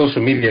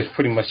 social media has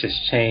pretty much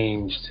just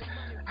changed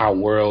our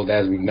world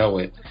as we know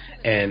it.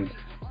 And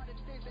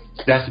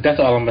that's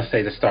all I'm going to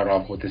say to start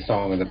off what this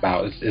song is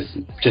about. It's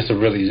just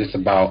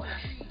about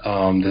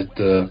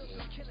the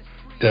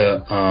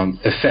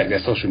effect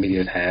that social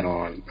media has had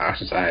on our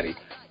society.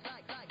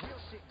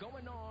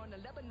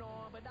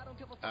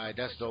 All right,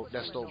 that's dope.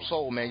 That's dope.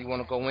 Soul, man, you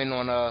want to go in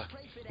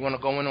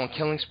on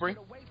Killing Spree?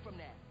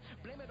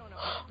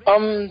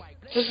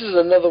 This is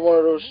another one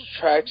of those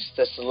tracks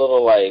that's a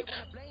little like,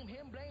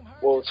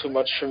 whoa, too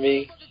much for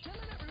me.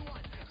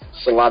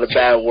 It's a lot of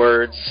bad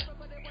words,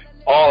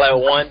 all at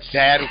once.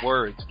 Bad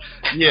words.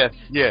 Yeah.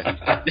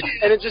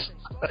 And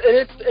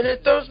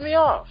it throws me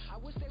off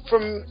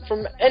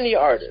from any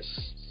artist,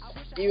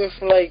 even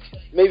from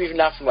maybe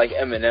not from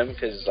Eminem,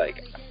 because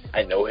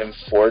I know him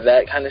for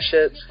that kind of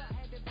shit,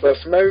 but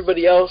from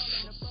everybody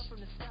else.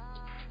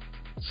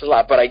 It's a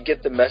lot, but I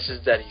get the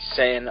message that he's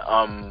saying.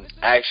 I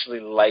actually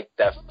like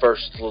that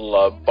first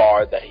little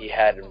bar that he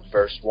had in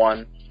verse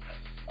 1.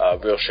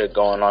 Real shit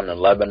going on in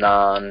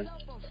Lebanon.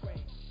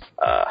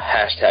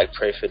 Hashtag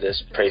pray for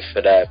this, pray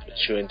for that. But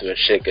you ain't doing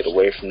shit, get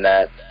away from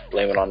that.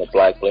 Blame it on the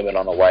black, blame it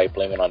on the white,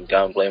 blame it on the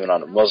gun, blame it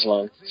on the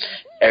Muslim.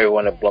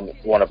 Everyone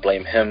want to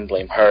blame him,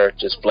 blame her,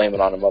 just blame it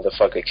on the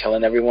motherfucker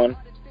killing everyone.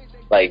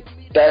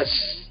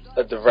 That's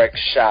a direct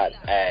shot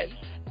at,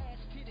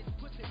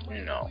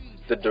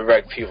 the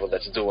direct people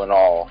that's doing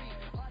all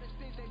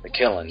the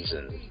killings,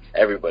 and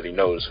everybody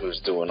knows who's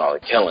doing all the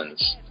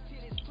killings.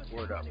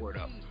 Word up.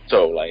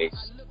 So,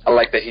 I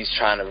like that he's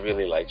trying to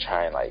really,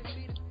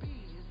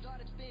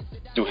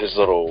 do his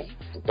little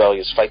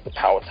rebellious fight the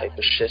power type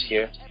of shit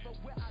here.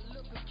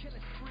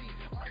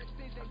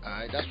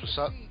 Alright, that's what's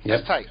up.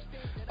 Yep. That's tight.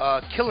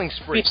 Killing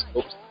Spree.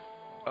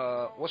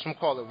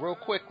 Whatchamacallit, real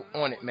quick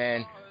on it,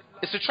 man.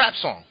 It's a trap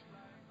song.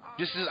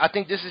 I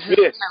think this is his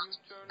attempt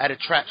at a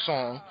trap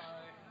song.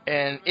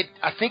 And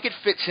I think it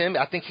fits him.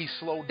 I think he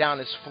slowed down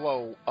his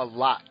flow a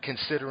lot,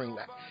 considering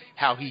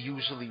how he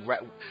usually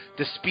rap,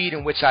 the speed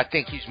in which I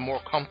think he's more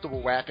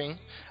comfortable rapping.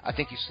 I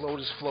think he slowed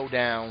his flow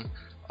down.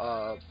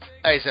 Like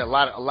I said, a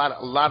lot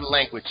of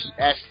language.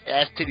 Ass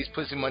titties,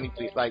 pussy, money.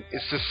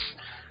 It's just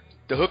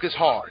the hook is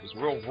hard. It's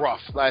real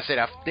rough. Like I said,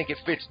 I think it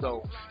fits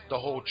though the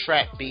whole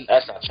track beat.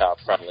 That's not child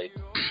friendly.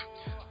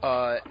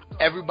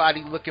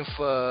 Everybody looking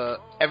for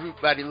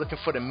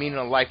the meaning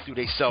of life through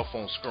their cell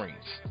phone screens.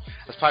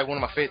 That's probably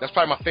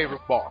my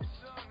favorite bar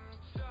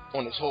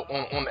on this whole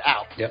on the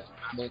album. Yep.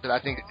 Because I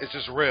think it's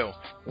just real.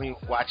 When you're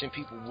watching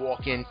people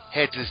walking,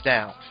 heads is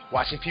down.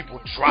 Watching people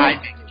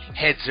driving,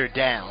 heads are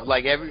down.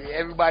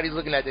 Everybody's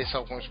looking at their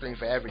cell phone screen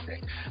for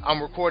everything.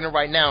 I'm recording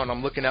right now, and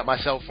I'm looking at my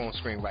cell phone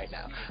screen right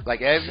now.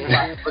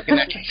 Everybody's looking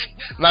at it.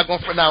 I'm not going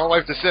for now. My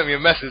wife just sent me a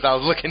message. I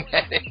was looking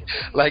at it.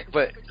 Like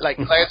I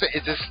said,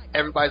 it's just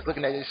everybody's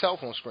looking at their cell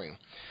phone screen.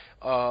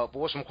 But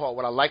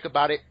what I like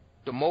about it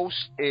the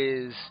most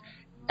is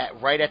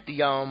right at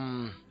the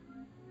end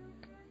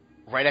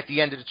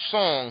of the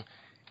song.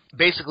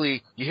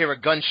 Basically, you hear a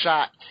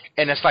gunshot,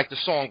 and it's like the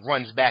song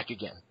runs back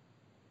again.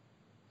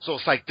 So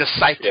it's like the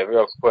cycle. Yeah,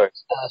 real quick.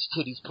 Ass,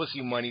 titties,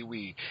 pussy, money,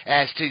 weed.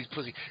 Ass, titties,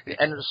 pussy.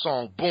 The end of the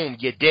song, boom,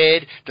 you're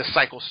dead. The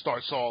cycle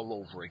starts all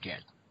over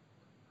again.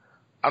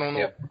 I don't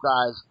know if you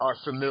guys are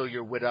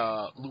familiar with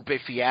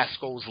Lupe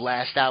Fiasco's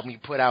last album he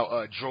put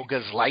out,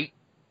 Droga's Light.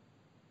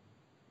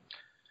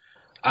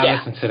 I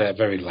listened to that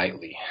very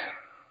lightly.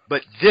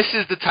 But this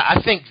is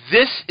I think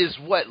this is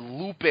what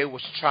Lupe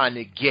was trying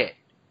to get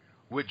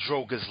with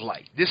Droga's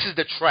Light. This is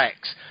the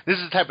tracks. This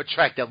is the type of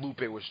track that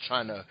Lupe was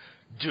trying to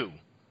do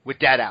with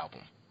that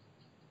album.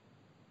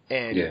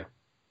 And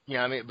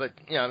but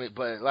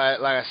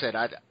like I said,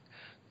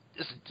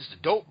 this is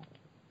a dope.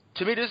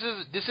 To me, this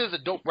is a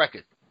dope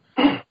record.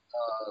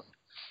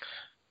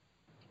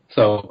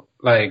 So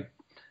I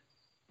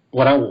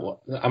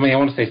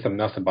want to say something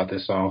else about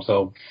this song.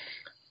 So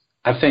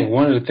I think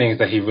one of the things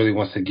that he really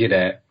wants to get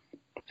at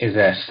is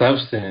that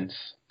substance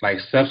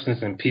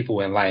and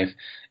people in life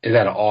is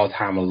at an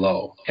all-time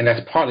low. And that's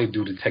partly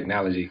due to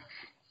technology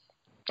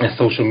and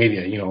social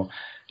media.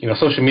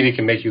 Social media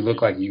can make you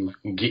look like you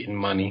getting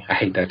money. I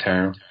hate that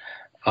term.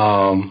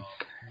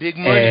 Big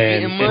money,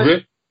 getting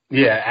money?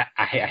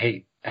 I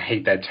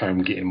hate that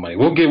term, getting money.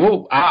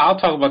 I'll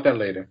talk about that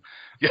later.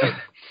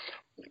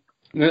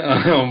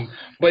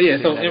 But yeah,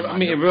 so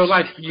in real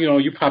life,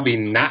 you're probably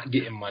not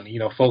getting money.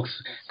 Folks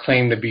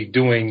claim to be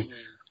doing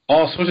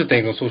all sorts of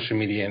things on social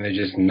media, and they're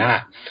just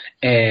not.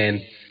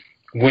 And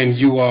when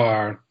you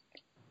are,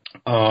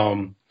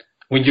 when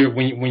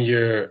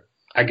you're,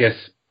 I guess,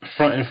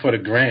 fronting for the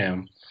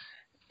gram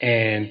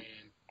and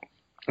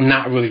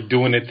not really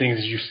doing the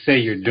things you say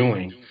you're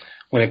doing,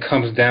 when it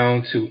comes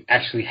down to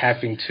actually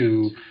having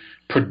to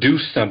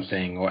produce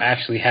something or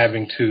actually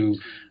having to,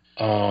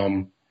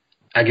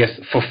 I guess,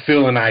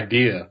 fulfill an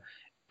idea,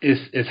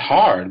 it's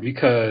hard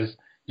because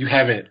you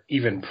haven't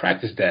even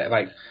practiced that.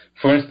 Like,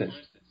 for instance,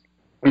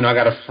 I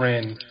got a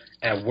friend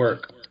at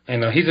work,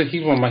 and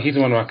he's one of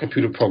my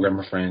computer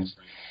programmer friends,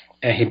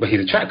 but he's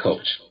a track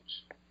coach,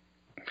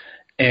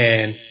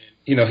 and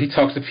he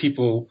talks to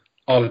people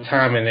all the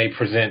time, and they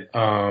present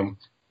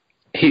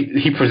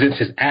he presents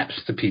his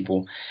apps to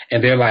people,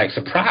 and they're like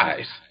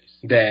surprised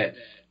that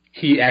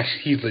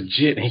he's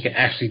legit and he can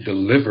actually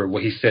deliver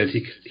what he says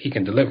he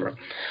can deliver.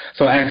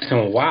 So I asked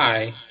him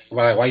why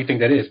you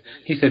think that is.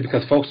 He said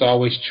because folks are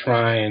always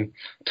trying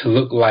to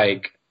look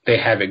like they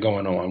have it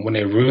going on when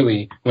they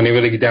really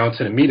get down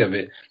to the meat of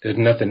it. There's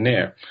nothing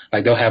there.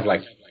 Like they'll have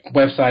like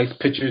websites,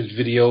 pictures,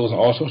 videos, and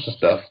all sorts of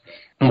stuff.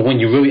 And when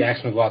you really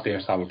ask them to go out there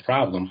and solve a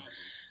problem,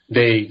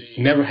 they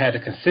never had the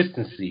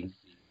consistency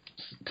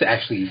to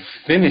actually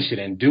finish it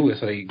and do it.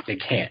 So they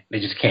can't.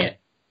 They just can't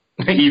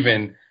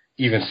even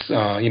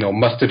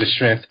muster the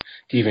strength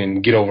to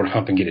even get over the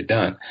hump and get it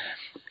done.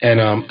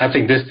 And I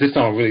think this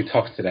song really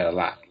talks to that a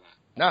lot.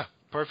 Nah,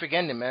 perfect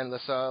ending, man.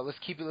 Let's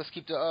keep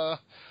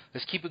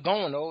it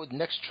going. Though the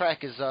next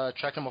track is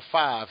track number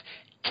 5,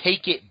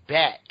 "Take It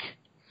Back."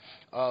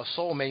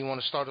 Soul Man, you want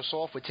to start us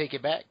off with "Take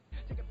It Back"?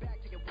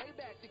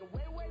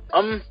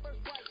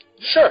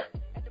 Sure.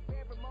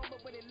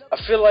 I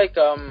feel like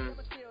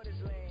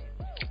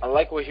I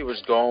like where he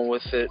was going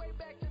with it.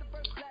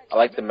 I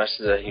like the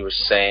message that he was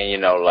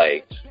saying,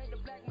 like,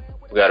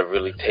 we got to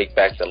really take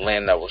back the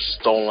land that was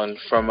stolen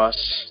from us,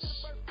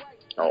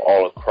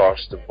 all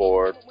across the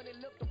board.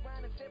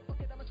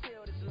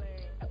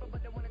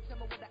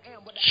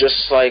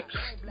 Just like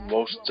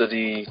most of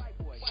the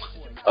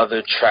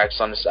other tracks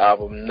on this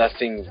album,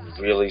 nothing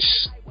really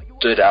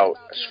stood out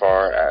as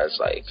far as,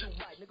 like,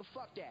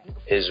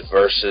 his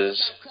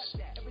verses.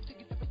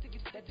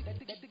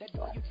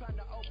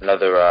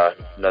 Another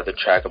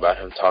track about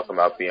him talking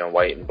about being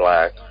white and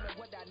black.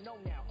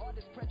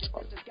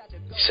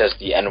 He says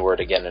the N-word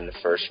again in the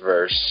first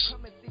verse.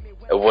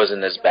 It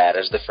wasn't as bad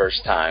as the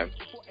first time.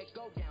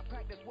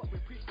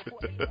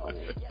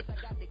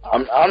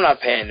 I'm not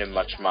paying him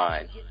much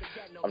mind.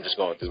 I'm just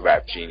going through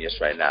Rap Genius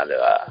right now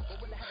to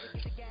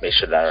make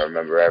sure that I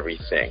remember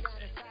everything.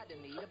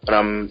 But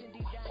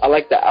I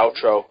like the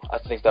outro. I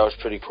think that was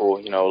pretty cool.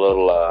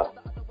 A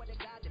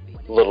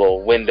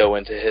little window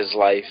into his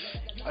life.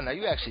 Oh, now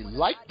you actually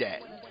like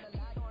that.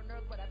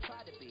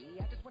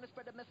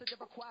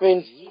 I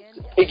mean,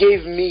 it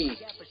gave me,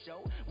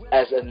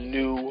 as a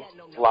new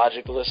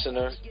Logic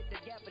listener,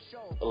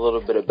 a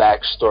little bit of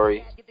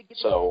backstory.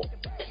 So,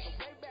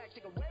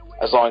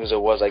 as long as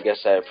it was, I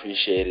guess I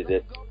appreciated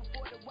it.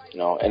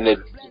 And it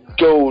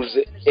goes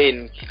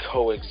in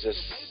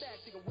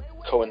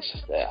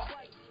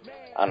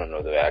I don't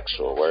know the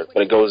actual word,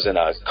 but it goes in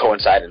a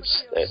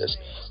coincidence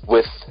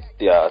with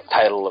the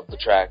title of the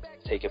track,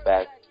 "Take It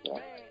Back."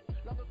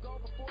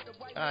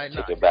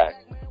 Take it back.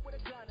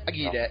 I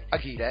give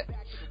you that.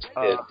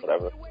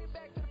 Whatever.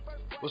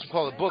 What's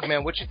call it, Book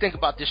Man? What you think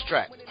about this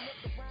track?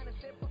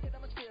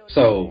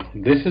 So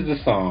this is the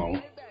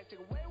song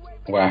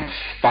where I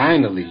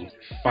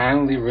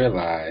finally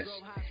realized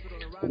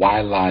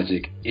why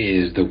Logic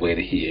is the way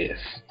that he is.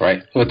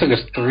 Right? So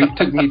it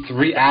took me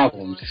 3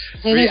 albums.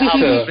 3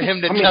 albums for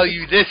him to tell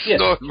you this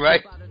story,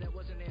 right?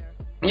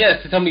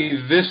 Yes, to tell me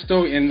this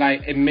story, and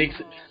like it makes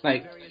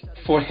like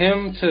for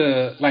him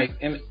to like,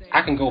 and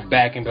I can go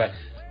back and be like,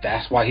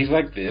 that's why he's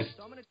like this.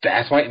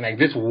 That's why, like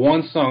this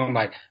one song,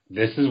 like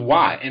this is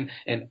why,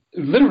 and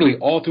literally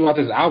all throughout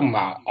this album,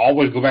 I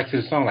always go back to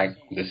the song, like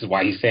this is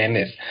why he's saying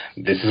this.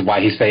 This is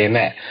why he's saying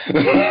that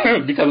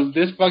because of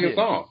this fucking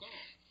song.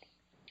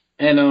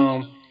 And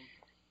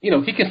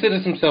he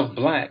considers himself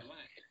black,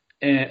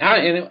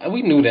 and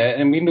we knew that,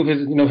 and we knew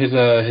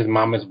his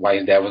mom is white,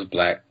 his dad was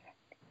black.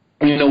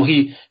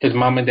 His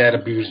mom and dad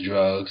abused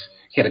drugs.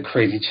 He had a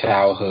crazy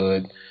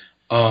childhood.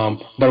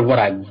 But what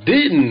I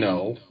didn't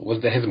know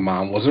was that his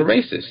mom was a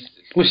racist,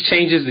 which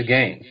changes the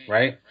game,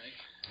 right?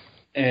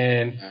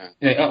 And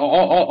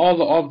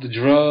all of the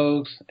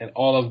drugs and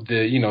all of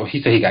the,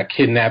 he said he got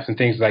kidnapped and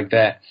things like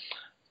that,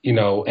 and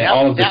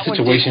all of the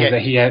situations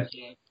that he had,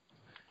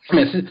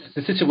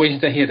 the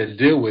situations that he had to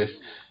deal with,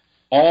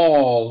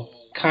 all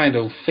kind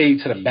of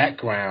fade to the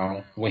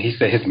background when he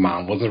said his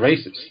mom was a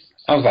racist.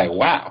 I was like,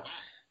 wow.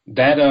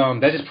 That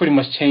just pretty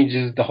much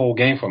changes the whole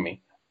game for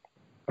me,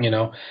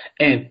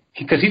 and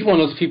because he's one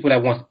of those people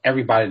that wants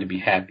everybody to be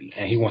happy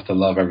and he wants to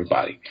love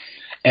everybody,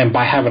 and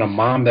by having a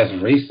mom that's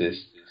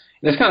racist,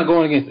 that's kind of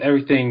going against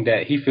everything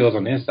that he feels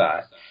on the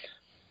inside.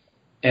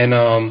 And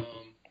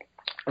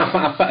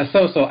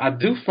so I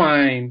do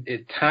find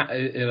it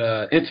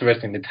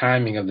interesting, the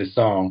timing of this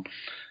song,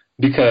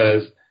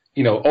 because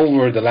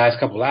over the last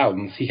couple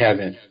albums he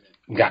hasn't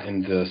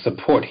gotten the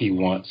support he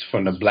wants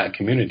from the black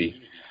community,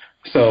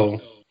 so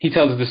he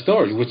tells us the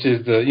story, which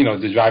is the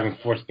driving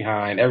force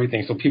behind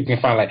everything, so people can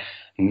find like,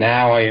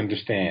 now I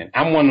understand.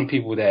 I'm one of the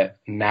people that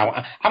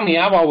now,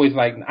 I've always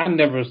I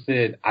never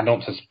said I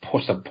don't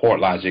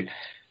support Logic.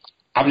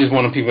 I'm just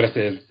one of the people that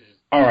says,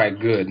 all right,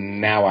 good,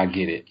 now I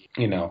get it,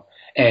 and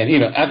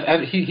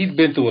he's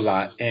been through a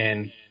lot,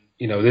 and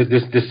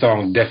this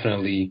song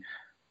definitely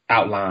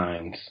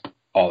outlines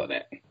all of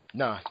that.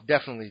 No,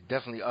 definitely.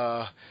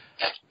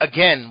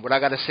 Again, what I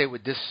gotta say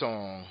with this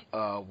song,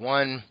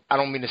 one, I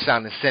don't mean to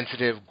sound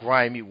insensitive,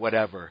 grimy,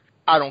 whatever.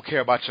 I don't care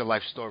about your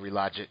life story,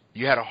 Logic.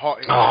 You had a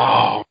hard.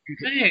 Oh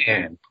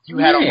man, You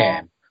had a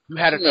man. You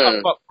had a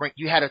tough upbringing.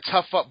 You had a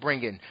tough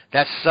upbringing.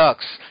 That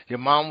sucks. Your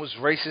mom was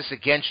racist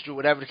against you,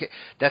 whatever.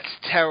 That's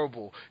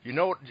terrible. You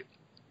know,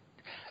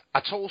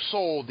 I told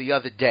Soul the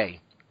other day.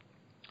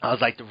 I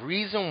was like, the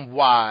reason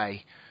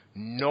why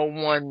no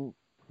one,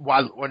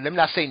 or let me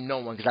not say no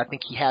one, because I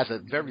think he has a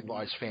very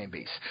large fan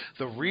base.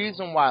 The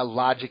reason why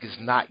Logic is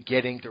not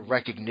getting the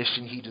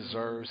recognition he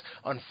deserves,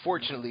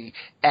 unfortunately,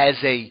 as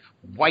a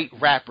white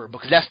rapper,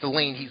 because that's the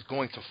lane he's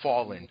going to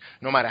fall in.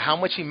 No matter how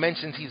much he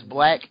mentions he's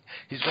black,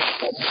 he's going to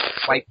fall in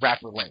the white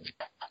rapper lane.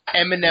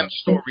 Eminem's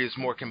story is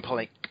more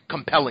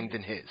compelling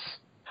than his.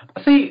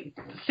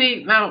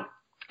 See, now,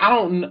 I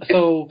don't,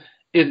 so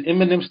is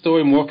Eminem's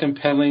story more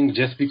compelling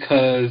just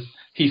because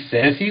he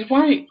says he's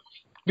white?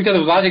 Because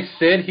if Logic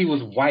said he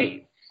was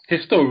white,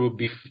 his story would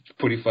be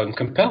pretty fucking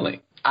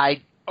compelling.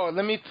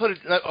 Let me put it.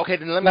 Okay,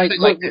 then let me say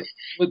it like this: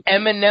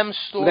 Eminem's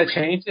story would that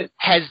change it?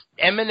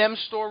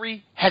 Eminem's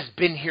story has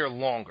been here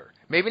longer.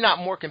 Maybe not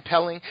more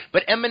compelling,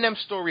 but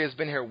Eminem's story has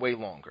been here way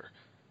longer.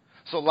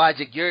 So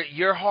Logic,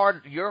 you're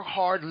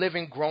hard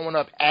living growing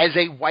up as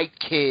a white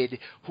kid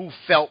who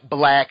felt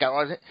black.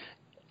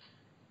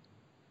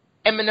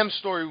 Eminem's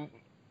story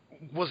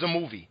was a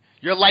movie.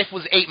 Your life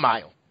was 8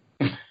 Mile.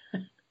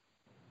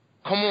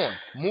 Come on,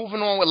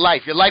 moving on with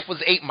life. Your life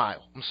was 8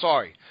 Mile. I'm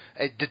sorry,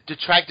 the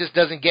track just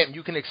doesn't get.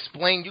 You can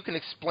explain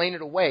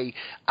it away.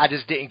 I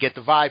just didn't get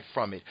the vibe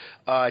from it.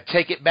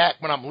 Take It Back.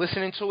 When I'm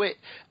listening to it,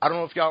 I don't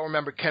know if y'all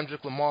remember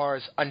Kendrick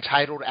Lamar's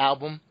Untitled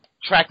album.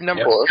 Track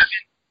number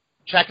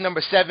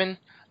 7,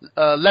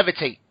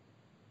 Levitate.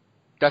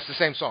 That's the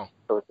same song.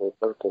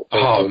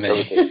 Oh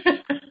man.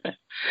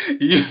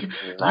 You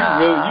really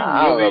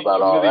I don't know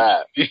about all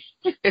that.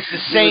 It's the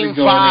same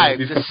vibe.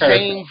 It's the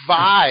same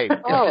vibe.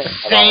 It's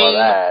the same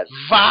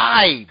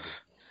vibe.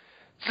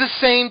 It's the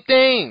same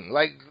thing.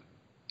 Like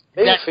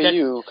maybe for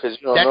you, because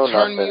you don't know nothing. That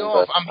turned me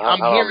off.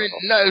 I'm hearing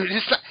no.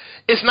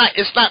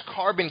 It's not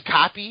carbon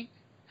copy,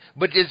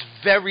 but it's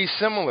very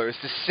similar.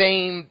 It's the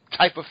same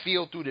type of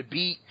feel through the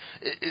beat.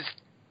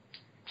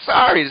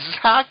 Sorry, this is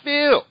how I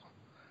feel.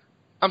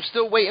 I'm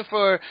still waiting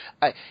for.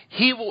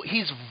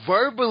 He's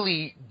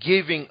verbally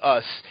giving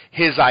us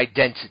his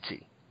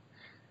identity.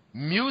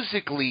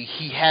 Musically,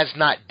 he has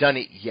not done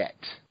it yet.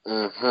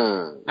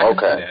 Mm-hmm.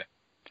 Okay.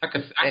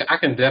 I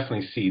can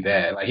definitely see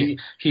that. Like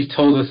he's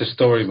told us a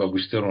story, but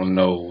we still don't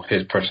know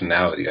his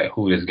personality, like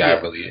who this guy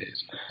really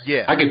is.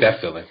 Yeah, I get that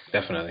feeling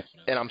definitely.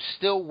 And I'm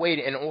still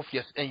waiting.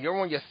 And you're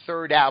on your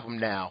third album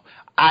now.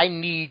 I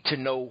need to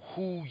know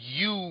who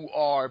you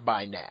are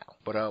by now.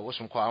 But what's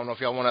some call? I don't know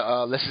if y'all want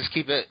to. Let's just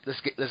keep it.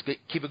 Let's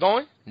keep it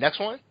going. Next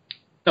one.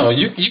 No,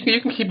 you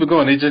can keep it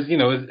going. It just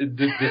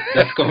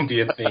that's going to be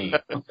a theme.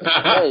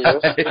 Hey, yo,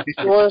 what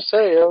you want to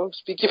say, yo?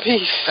 Speak your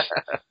piece.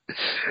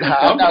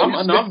 I'm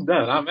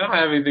done. I don't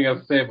have anything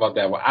else to say about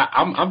that one.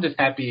 I'm just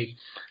happy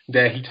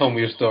that he told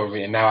me a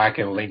story, and now I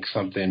can link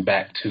something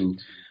back to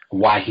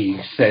why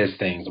he says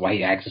things, why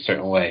he acts a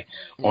certain way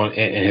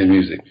in his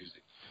music.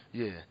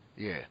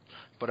 Yeah.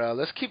 But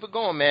let's keep it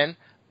going, man.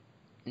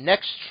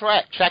 Next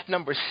track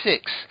number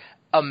 6,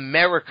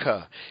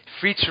 America,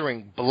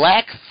 featuring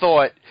Black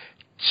Thought,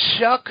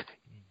 Chuck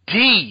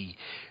D,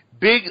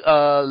 Big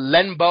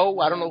Lenbo,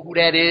 I don't know who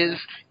that is,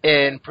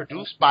 and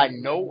produced by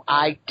No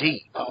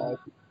ID.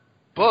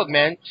 Bug,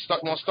 man,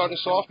 want to start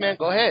us off, man?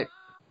 Go ahead.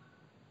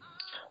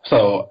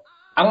 So,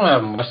 I don't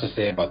have much to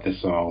say about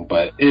this song,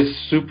 but it's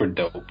super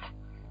dope,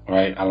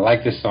 right? I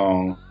like this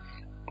song.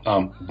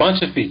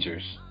 Bunch of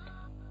features.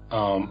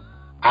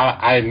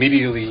 I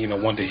immediately,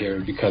 wanted to hear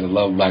it because I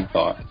love Black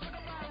Thought.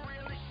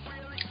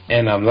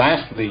 And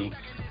lastly,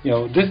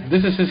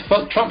 this is his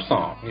fuck Trump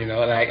song.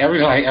 Like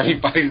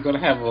everybody's gonna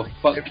have a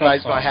fuck Trump song.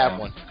 Everybody's gonna have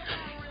one.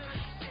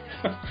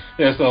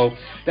 Yeah, so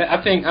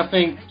I think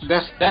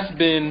that's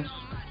been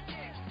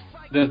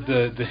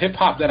the hip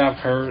hop that I've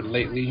heard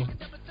lately.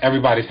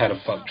 Everybody's had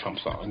a fuck Trump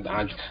song.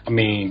 I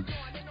mean,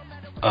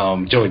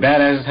 Joey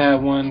Badass has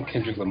had one.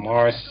 Kendrick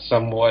Lamar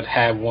somewhat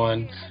had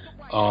one.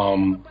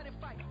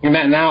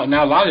 And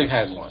now Logic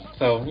has one.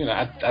 So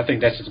I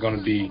think that's just going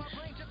to be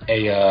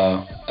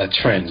a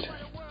trend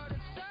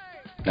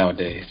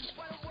nowadays.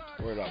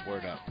 Word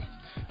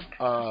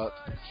up.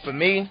 For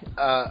me,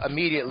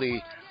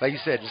 immediately, like you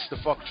said, it's the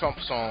fuck Trump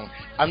song.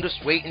 I'm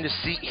just waiting to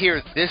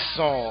hear this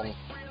song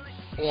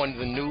on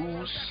the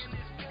news,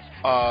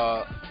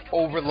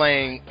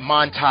 overlaying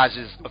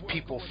montages of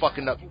people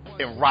fucking up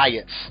in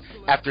riots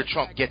after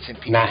Trump gets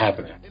impeached. Not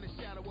happening.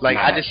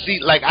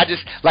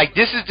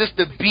 This is just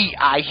the beat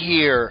I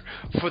hear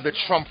for the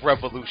Trump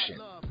revolution.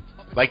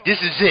 Like, this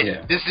is it.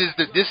 Yeah.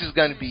 This is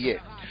gonna be it.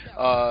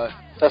 But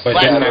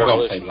they're not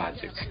gonna play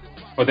Logic.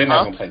 But they're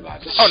not gonna play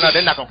Logic. Oh no,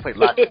 they're not gonna play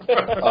Logic.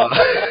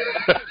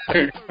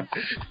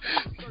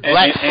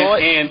 Black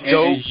Thought,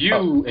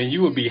 and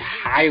you would be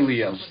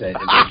highly upset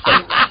if they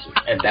played Logic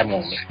at that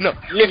moment. No,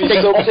 You'd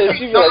be so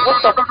pissed. You'd be like,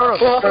 what the fuck?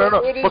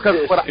 no. What is Because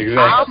this? what Exactly.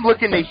 I'm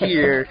looking to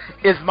hear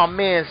is my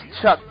man's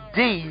Chuck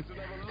D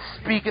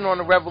speaking on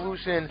the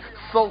revolution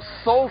so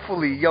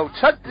soulfully. Yo,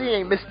 Chuck D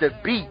ain't missed a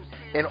beat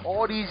in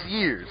all these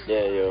years.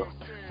 Yeah, yo.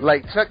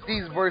 Like, Chuck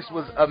D's verse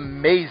was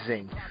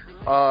amazing.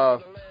 I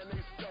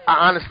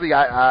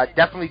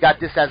definitely got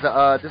this as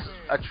a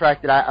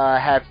track that I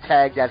have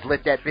tagged as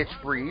Let That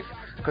Bitch Breathe,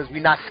 because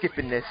we're not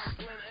skipping this.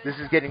 This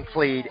is getting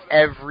played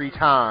every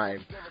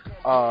time.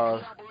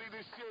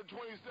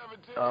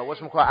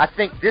 Whatchamacallit? I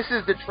think this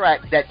is the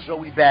track that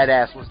Joey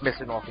Badass was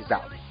missing off his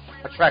album.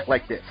 A track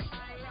like this.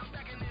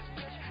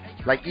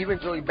 Like, even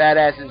Joey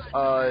Badass's,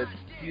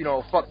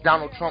 fuck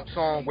Donald Trump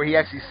song where he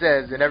actually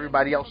says and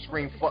everybody else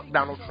scream fuck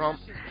Donald Trump.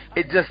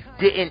 It just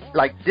didn't,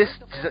 like, this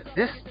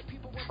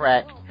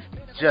track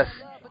just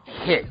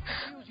hits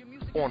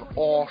on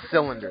all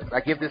cylinders.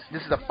 I give this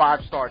is a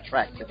 5-star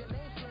track to me.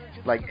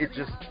 Like, it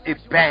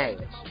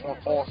bangs on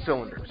all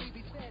cylinders.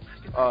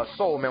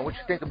 Soul, man, what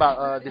you think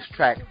about this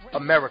track,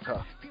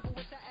 America?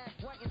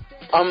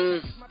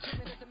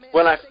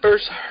 When I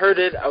first heard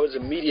it, I was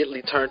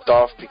immediately turned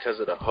off because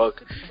of the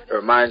hook. It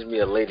reminds me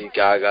of Lady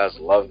Gaga's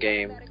Love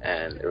Game,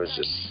 and it was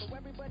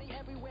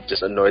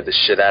just annoyed the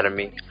shit out of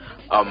me.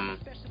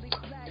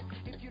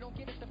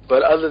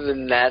 But other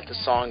than that, the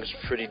song is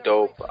pretty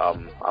dope.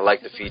 I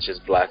like the features.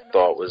 Black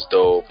Thought was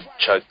dope.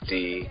 Chuck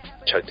D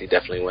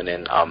definitely went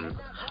in.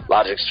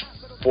 Logic's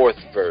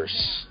 4th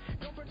verse,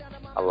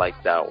 I like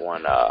that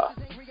one.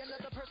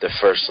 The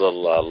first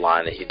little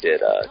line that he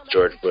did,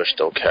 George Bush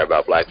don't care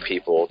about black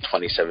people,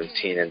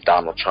 2017, and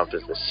Donald Trump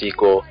is the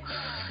sequel.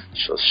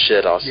 So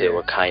shit, I'll say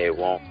what Kanye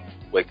won't.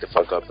 Wake the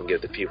fuck up and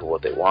give the people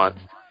what they want.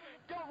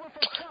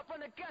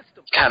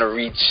 Kind of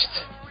reached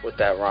with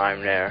that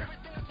rhyme there.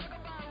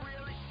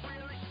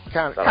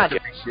 Kind of,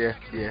 yeah.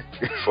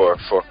 for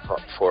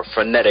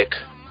frenetic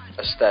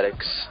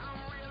aesthetics,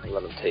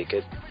 let him take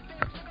it.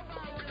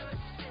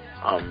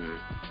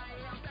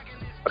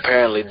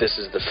 Apparently, this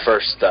is the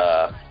first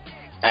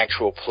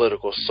actual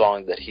political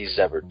song that he's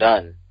ever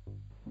done.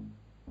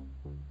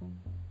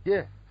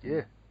 Yeah.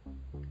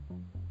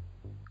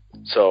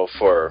 So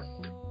for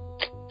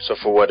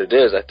what it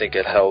is, I think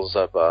it holds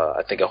up.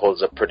 I think it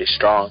holds up pretty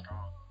strong.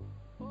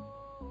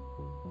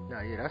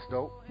 Nah, yeah, that's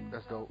dope.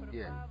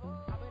 Yeah,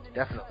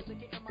 definitely.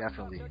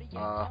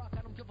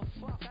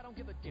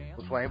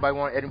 Which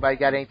one? Anybody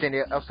got anything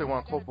else they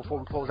want to quote before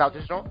we close out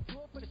this joint?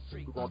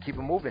 We're gonna keep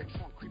it moving.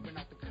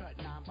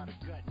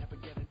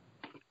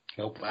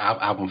 Nope.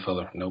 Album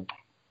filler. Nope.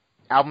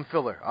 Album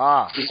filler.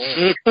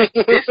 This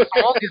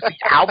song is the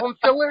album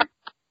filler?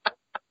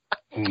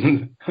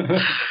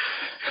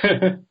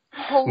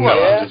 Hold on.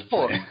 I'm just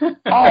playing.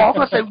 I'm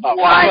gonna say what?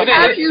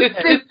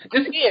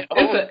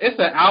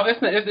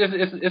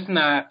 It's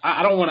not.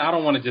 I don't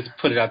want to just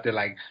put it out there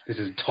like this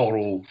is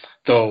total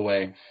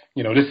throwaway.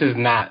 This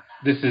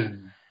is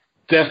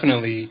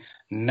definitely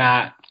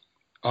not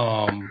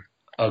a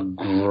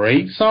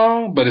great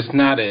song, but it's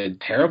not a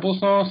terrible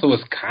song, so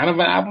it's kind of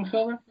an album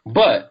filler.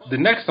 But the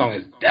next song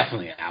is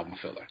definitely an album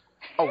filler.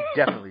 Oh,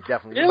 definitely.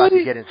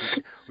 Really?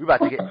 We're about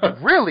to get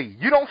really?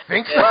 You don't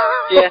think so?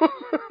 Yeah.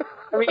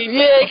 I mean,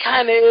 yeah, it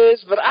kind of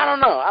is, but I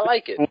don't know. I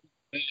like it.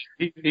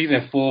 He's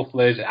in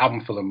full-fledged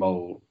album filler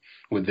mode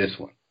with this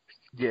one.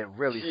 Yeah,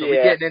 really. So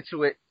we're getting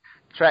into it.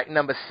 Track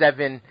number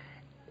 7,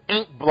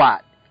 Ink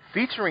Blot,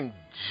 featuring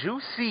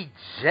Juicy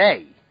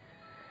J.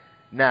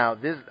 Now,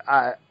 this,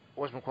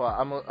 whatchamacallit?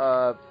 I'm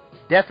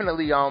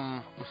definitely,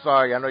 I'm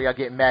sorry, I know y'all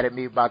getting mad at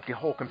me about the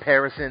whole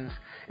comparisons.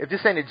 If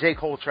this ain't a J.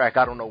 Cole track,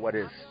 I don't know what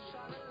is.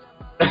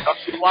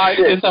 Why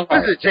this is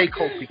a J.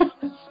 Cole beat.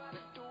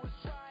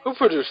 Who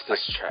produced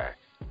this track?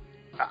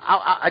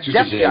 I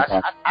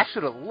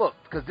should have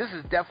looked, because this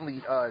is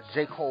definitely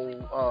J. Cole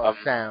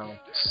sound.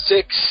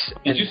 6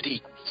 and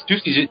Deep.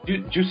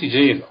 Juicy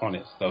J is on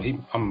it, so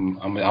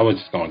I was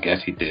just gonna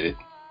guess he did it.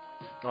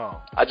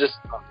 Oh,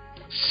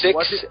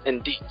 6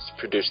 and Deep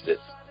produced it.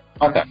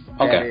 Okay.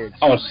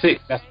 Oh,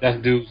 6. That's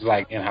dude's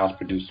like in-house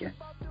producer.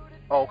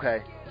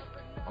 Okay.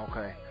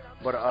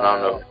 But I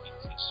don't know.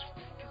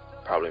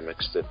 Probably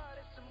mixed it.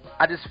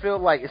 I just feel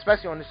like,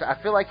 especially on this, I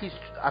feel like he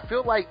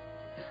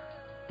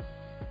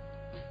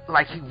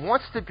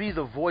wants to be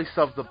the voice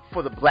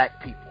for the black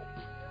people.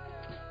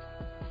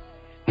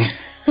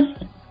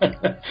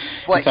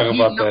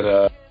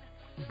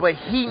 But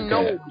he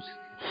knows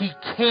he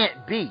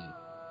can't be,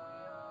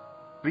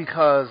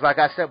 because, like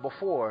I said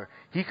before,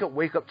 he could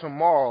wake up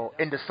tomorrow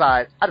and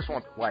decide, I just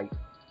want the white,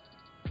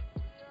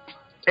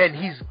 and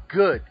he's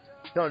good.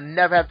 He'll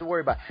never have to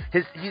worry about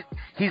it.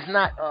 He's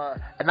not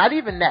not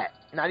even that.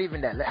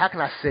 How can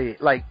I say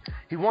it? Like,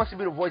 he wants to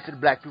be the voice of the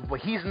black people, but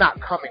he's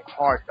not coming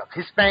hard enough.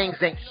 His fangs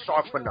ain't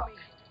sharp enough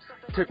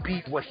to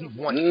be what he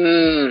wants.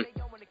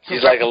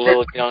 He's like a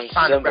little young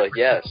Simba,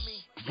 yes.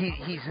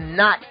 He's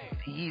not.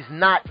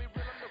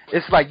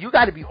 It's like you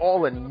got to be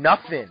all or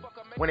nothing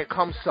when it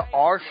comes to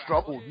our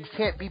struggle. You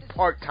can't be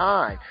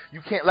part-time. You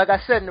can't, like I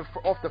said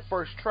off the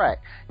first track,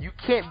 you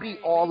can't be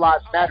all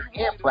lives matter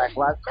and Black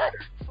Lives Matter.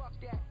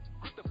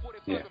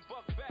 Yeah. You know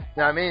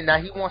what I mean? Now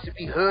he wants to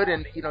be hood,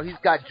 and he's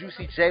got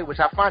Juicy J, which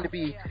I find to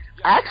be,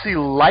 I actually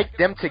like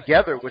them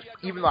together, which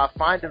even though I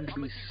find them to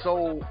be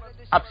so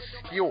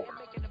obscure.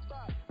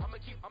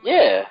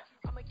 Yeah.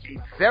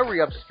 Very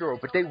obscure,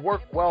 but they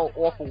work well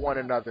off of one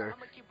another.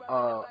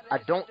 I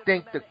don't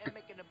think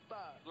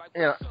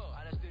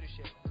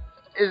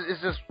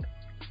it's just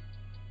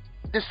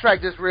this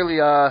track just really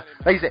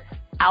like you said,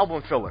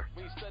 album filler.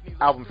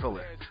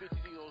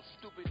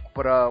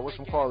 But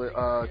whatchamacallit,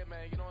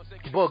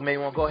 Boog, man, you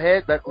want to go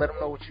ahead? Let them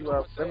know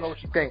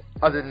what you think.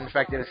 Other than the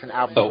fact that it's an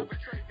album. So,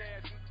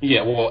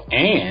 yeah, well,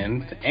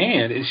 and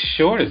it's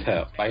short as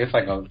hell. Like it's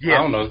like I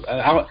don't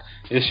know,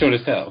 it's short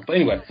as hell. But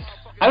anyway,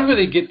 I didn't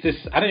really get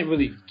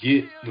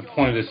the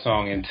point of this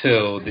song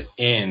until the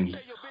end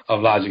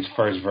of Logic's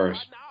first verse,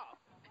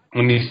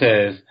 when he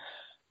says,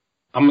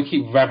 "I'm gonna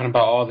keep rapping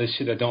about all this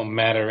shit that don't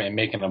matter and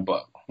making a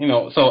buck."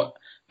 So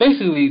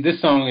basically, this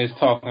song is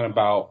talking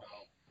about,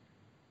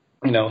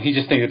 he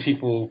just thinks that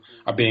people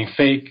are being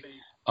fake,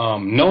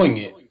 knowing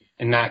it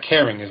and not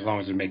caring as long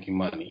as they're making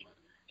money.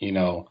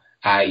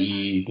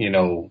 I.e.,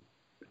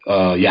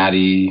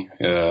 Yachty,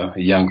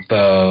 Young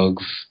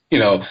Thugs.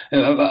 And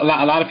a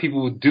lot of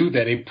people do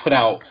that. They put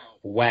out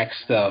whack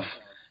stuff,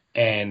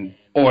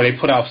 or they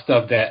put out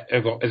stuff that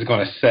is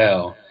going to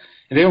sell.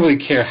 And they don't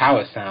really care how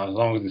it sounds as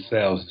long as it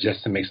sells,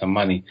 just to make some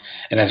money.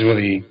 And that's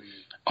really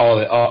all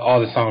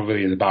the song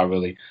really is about,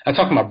 really. I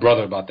talk to my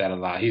brother about that a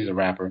lot. He's a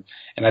rapper.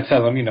 And I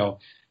tell him,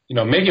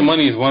 making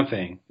money is one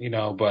thing,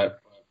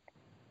 but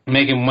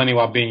making money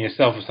while being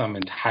yourself is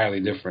something entirely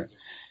different.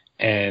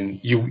 And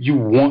you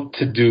want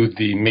to do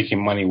the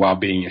making money while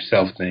being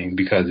yourself thing,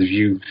 because if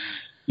you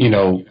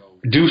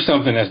do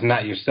something that's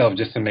not yourself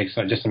just to make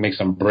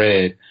some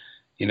bread,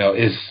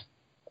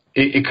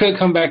 it could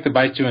come back to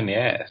bite you in the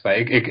ass.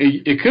 Like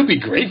it could be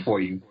great for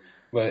you,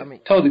 but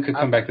totally could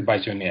come back to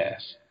bite you in the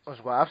ass.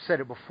 Well, I've said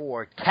it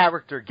before.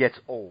 Character gets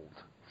old.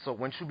 So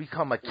once you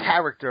become a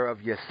character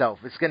of yourself,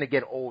 it's gonna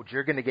get old.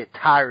 You're gonna get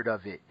tired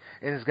of it,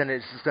 and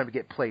it's just gonna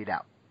get played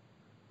out.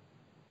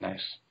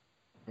 Nice.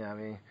 You know what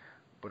I mean?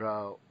 But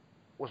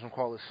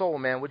whatchamacallit, Soul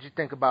Man, what'd you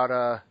think about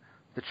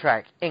the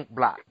track Ink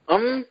Block?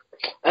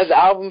 As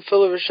album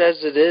fillerish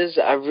as it is,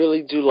 I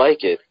really do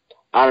like it.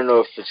 I don't know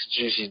if it's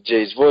Juicy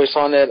J's voice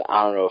on it.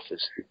 I don't know if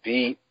it's the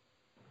beat.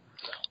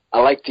 I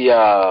like the,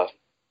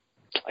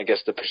 I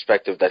guess the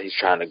perspective that he's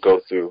trying to go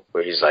through,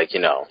 where he's like,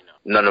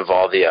 none of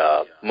all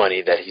the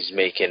money that he's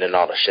making and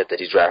all the shit that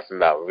he's rapping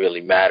about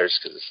really matters,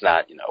 because it's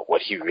not,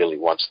 what he really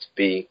wants to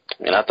be.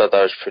 And I thought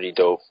that was pretty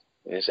dope.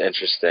 It's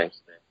interesting.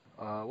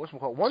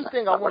 One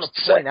thing I want to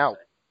point out.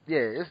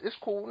 Yeah, it's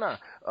cool.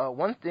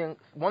 One thing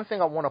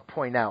I want to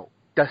point out.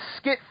 The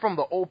skit from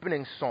the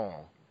opening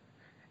song.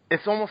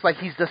 It's almost like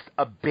he's just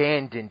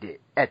abandoned it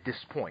at this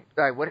point.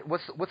 Like,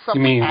 what's up?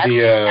 You mean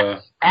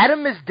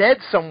Adam is dead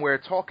somewhere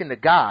talking to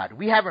God.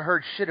 We haven't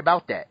heard shit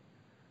about that,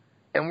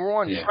 and we're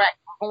on track.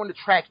 We're going to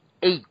track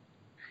 8,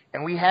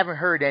 and we haven't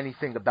heard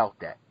anything about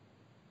that.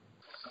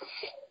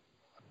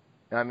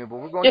 I mean, but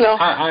we're going.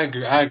 I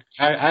agree.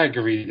 I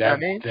agree that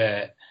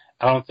that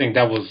I don't think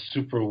that was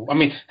super. I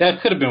mean,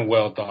 that could have been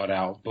well thought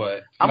out,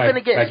 but I'm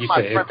gonna get like you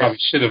said,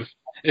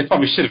 it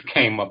probably should have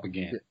came up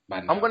again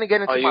by now. I'm going to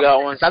get into you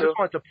got one too? I just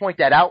wanted to point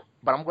that out,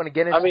 but I'm going to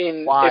get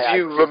into why. If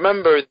you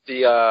remember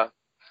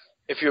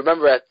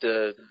at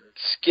the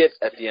skit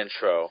at the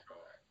intro,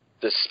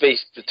 the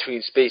space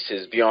between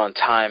spaces beyond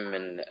time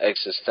and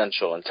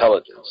existential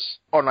intelligence.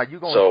 Oh no,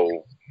 you're going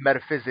to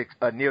metaphysics,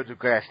 Neil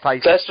deGrasse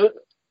Tyson.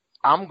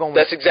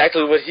 That's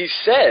exactly what he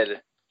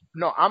said.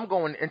 No, I'm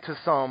going into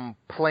some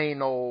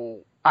plain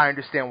old. I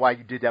understand why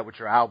you did that with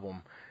your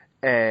album,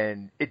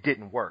 and it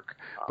didn't work.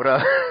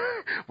 But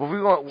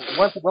we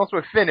once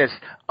we're finished,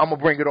 I'm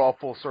gonna bring it all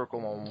full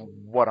circle on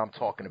what I'm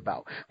talking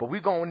about. But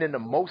we're going into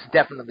most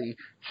definitely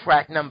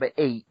track number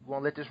 8. We're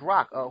gonna let this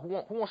rock.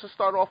 Who wants to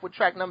start off with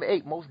track number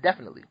 8? Most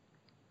definitely.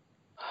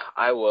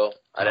 I will.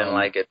 I didn't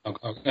like it.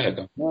 Okay.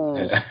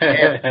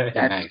 That's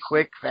nice.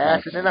 Quick,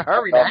 fast, and in a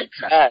hurry.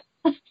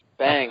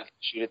 Bang!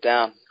 Shoot it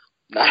down.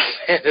 Not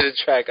a fan of the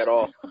track at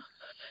all.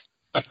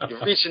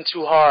 You're reaching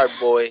too hard,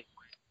 boy.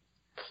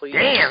 Please.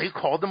 Damn, he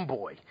called him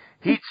boy.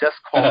 He just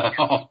called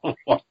him.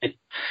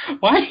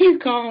 Why you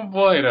call him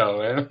boy, though,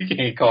 man? You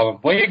can't call him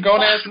boy. You're a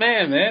grown-ass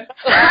man.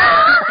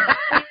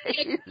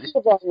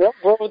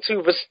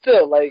 But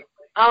still, like,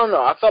 I don't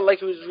know. I felt like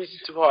he was reaching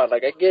too hard.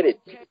 Like, I get it.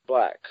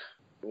 Black.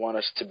 You want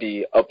us to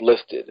be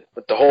uplifted.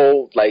 But the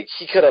whole, like,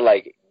 he could have,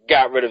 like,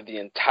 got rid of the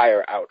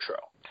entire outro.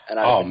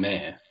 And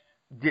man.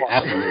 Yeah.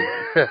 Absolutely.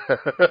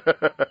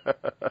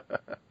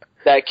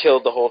 That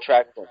killed the whole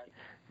track for me.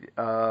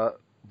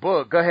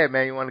 Boog, go ahead,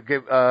 man. You want to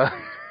give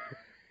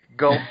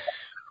go?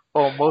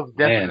 Most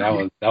definitely.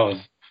 Man, that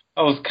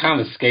was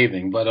kind of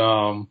scathing, but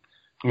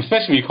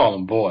especially when you call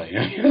him boy.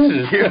 For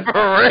real.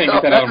 Can't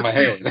get that out of my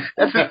head.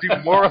 That's just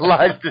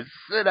demoralized the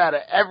shit out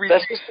of everything.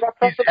 That's just what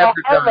I felt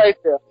about right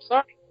there. I'm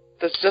sorry.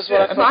 That's just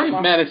what I I thought.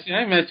 ain't mad at you.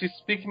 I ain't mad at you.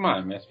 Speak your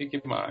mind, man. Speak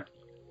your mind.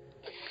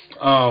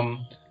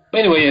 But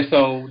anyway, yeah.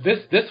 So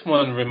this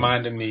one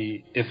reminded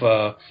me if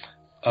the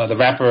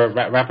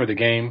rapper the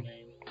game.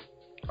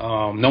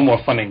 No More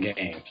Fun and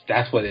Games.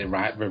 That's what it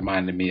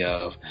reminded me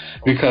of,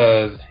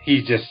 because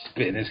he's just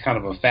spitting. It's kind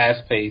of a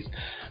fast paced,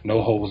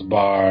 no holds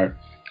barred.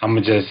 I'm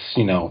just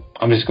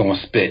gonna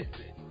spit.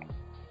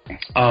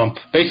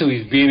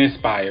 Basically, being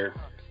inspired,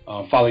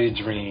 follow your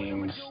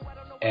dreams,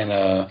 and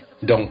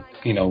don't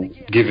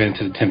give in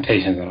to the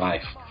temptations in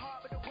life.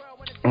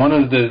 One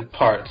of the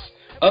parts,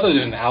 other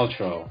than the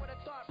outro,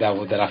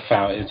 that I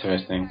found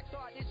interesting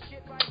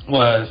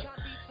was,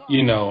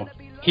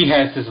 he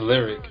has this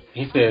lyric.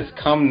 He says,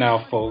 "Come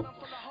now, folk.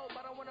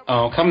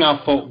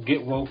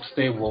 Get woke,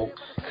 stay woke,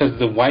 because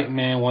the white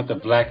man want the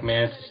black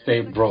man to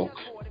stay broke."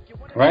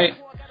 Right?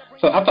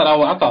 So I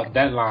thought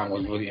that line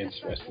was really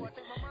interesting,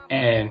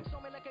 and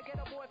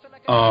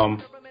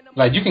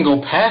like you can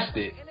go past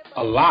it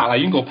a lot.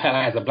 Like you can go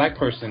past, as a black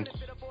person,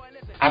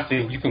 I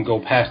think you can go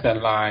past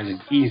that line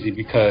just easy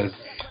because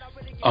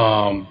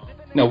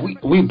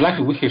we black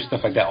people, we hear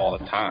stuff like that all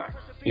the time.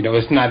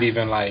 It's not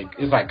even like,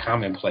 it's like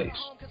commonplace.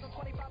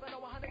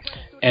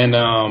 And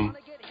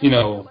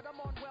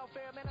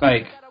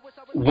like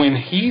when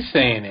he's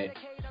saying it,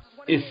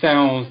 it's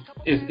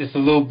a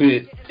little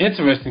bit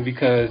interesting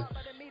because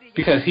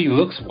he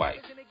looks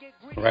white,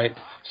 right?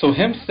 So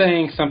him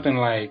saying something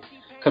like,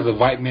 "Because the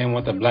white man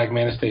want the black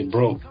man to stay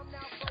broke,"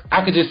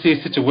 I could just see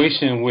a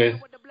situation with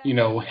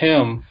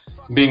him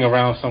being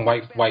around some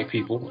white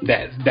people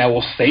that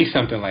will say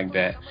something like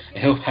that,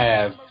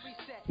 and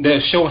they'll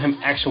show him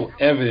actual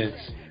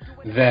evidence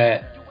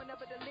that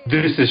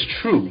this is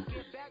true.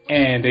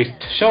 And they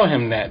show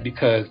him that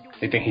because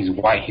they think he's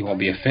white, he won't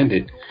be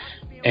offended.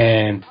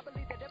 And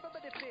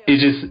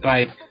it's just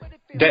like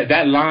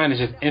that line is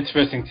just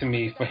interesting to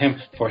me for him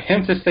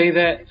to say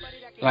that.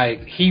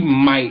 Like, he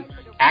might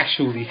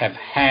actually have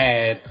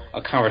had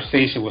a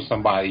conversation with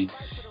somebody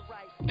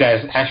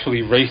that's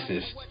actually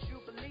racist,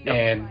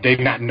 and they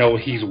not know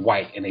he's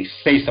white, and they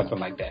say something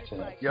like that to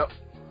him. Yep.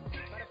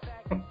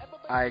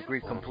 I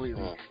agree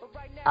completely.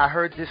 I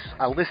heard this.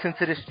 I listened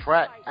to this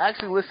track. I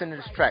actually listened to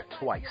this track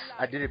twice.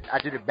 I did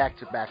it back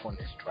to back on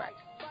this track.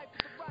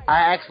 I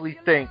actually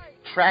think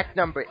track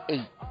number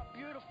 8,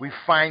 we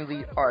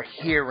finally are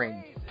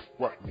hearing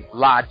what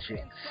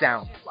Logic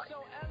sounds like.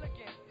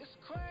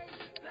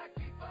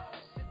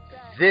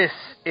 This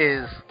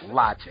is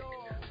Logic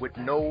with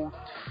no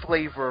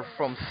flavor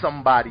from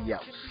somebody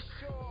else.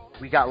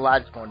 We got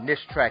Logic on this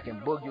track,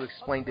 and Boog, you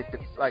explained it,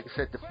 like I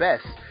said, the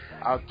best.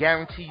 I'll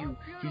guarantee you,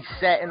 he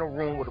sat in a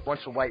room with a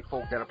bunch of white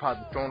folk that are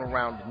probably thrown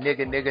around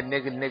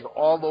nigga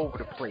all over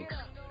the place,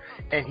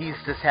 and he's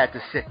just had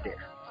to sit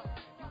there.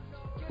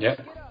 Yep.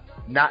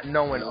 Not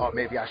knowing, oh,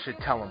 maybe I should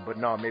tell him, but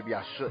no, maybe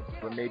I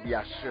shouldn't, but maybe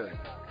I should.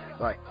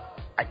 Like,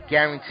 I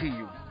guarantee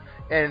you.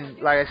 And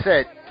like I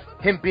said,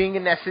 him being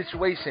in that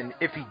situation,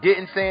 if he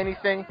didn't say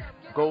anything,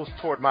 goes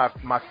toward my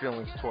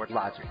feelings toward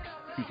Logic.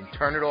 He can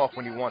turn it off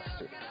when he wants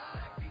to.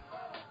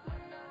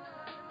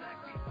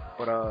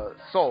 But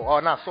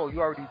Soul,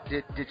 you already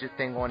did your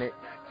thing on it.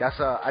 That's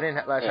I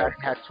didn't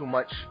have too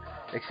much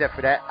except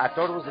for that. I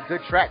thought it was a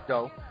good track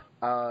though.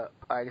 Like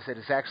I said,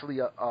 it's actually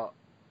a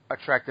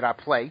track that I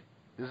play.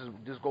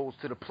 This goes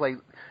to the play,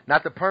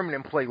 not the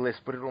permanent playlist,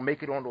 but it'll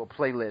make it onto a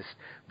playlist.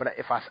 But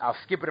I'll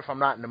skip it if I'm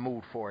not in the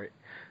mood for it,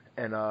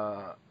 and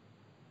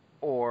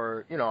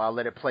or I'll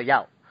let it play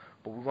out.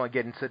 But we're gonna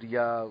get into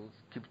the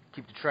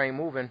keep the train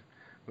moving.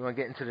 We're gonna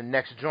get into the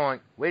next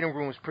joint. Waiting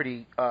room is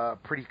pretty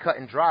cut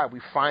and dry. We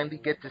finally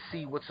get to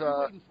see what's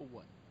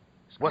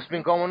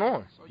been going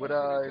on. With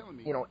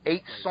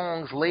 8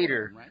 songs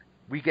later,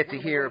 we get to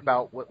hear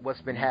about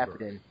what's been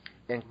happening.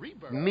 And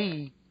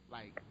me,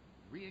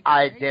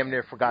 I damn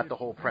near forgot the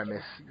whole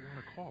premise,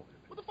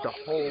 the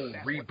whole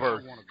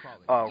rebirth,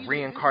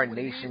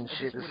 reincarnation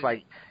shit. It's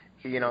like,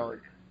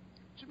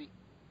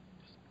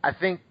 I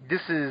think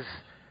this is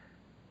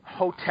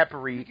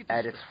Hotepery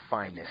at its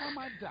finest.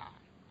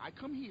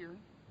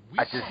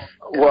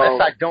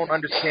 Unless I don't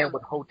understand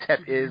what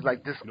Hotep is,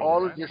 like this,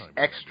 all of this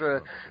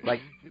extra,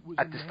 like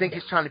I just think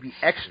he's trying to be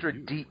extra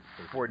deep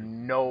for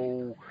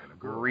no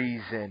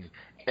reason,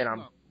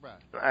 and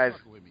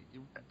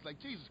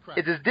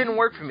it just didn't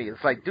work for me.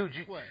 It's like, dude,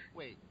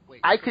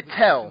 I could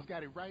tell,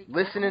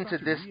 listening to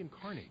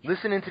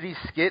these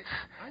skits,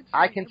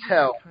 I can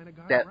tell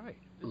that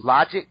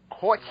Logic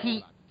caught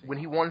heat when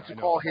he wanted to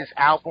call his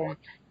album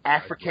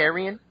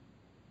Africarian.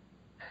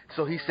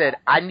 So he said,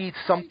 I need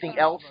something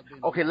else.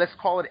 Okay, let's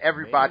call it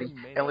Everybody,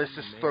 and let's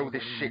just throw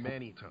this shit.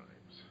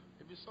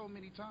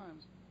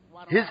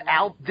 This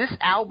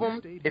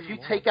album, if you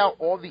take out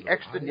all the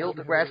extra Neil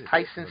deGrasse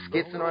Tyson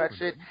skits and all that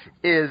shit,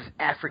 is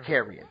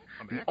Africarian.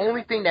 The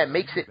only thing that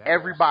makes it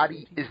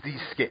Everybody is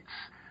these skits.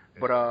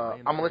 But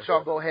I'm gonna let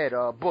y'all go ahead.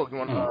 Boog, you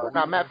want?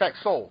 Matter of fact,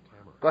 Soul,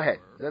 go ahead.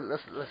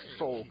 Let's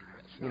Soul,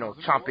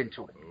 chomp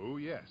into it. Oh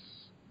yes,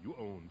 you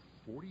own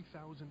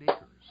 40,000 acres.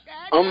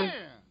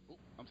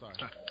 I'm sorry.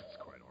 That's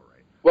quite all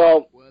right.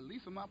 Well, at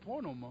least I'm not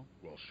poor no more.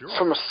 Well, sure.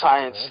 from a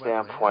science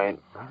standpoint,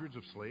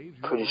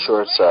 pretty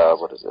sure it's,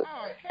 what is it?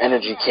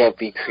 Energy can't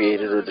be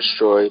created or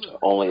destroyed,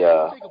 only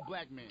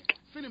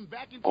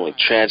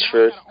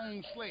transferred.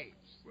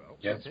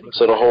 Yes.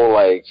 So the whole,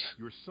 like,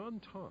 Your son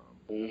Tom.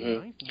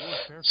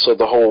 so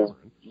the whole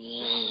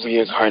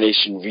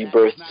reincarnation,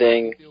 rebirth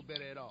thing,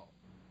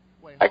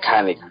 I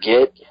kind of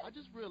get. I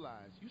just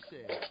realized you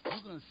said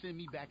you're gonna send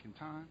me back in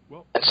time.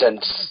 Well, And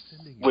since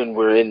when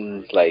we're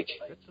in, like,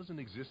 that doesn't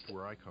exist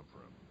where I come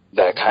from.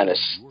 that kind of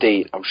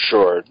state, I'm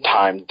sure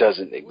time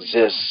doesn't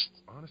exist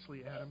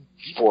Honestly, Adam,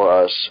 for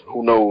us.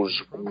 Who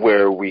knows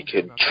where we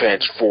could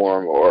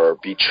transform or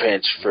be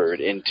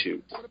transferred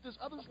into, But if there's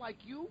others like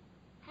you,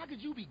 how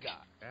could you be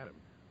God? Adam,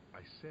 I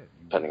said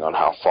you depending on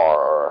how far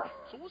or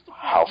So what's the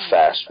how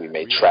fast we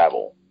may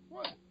travel. a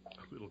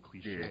little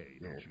cliche. Yeah,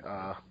 don't you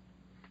yeah. think?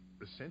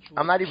 Essentially,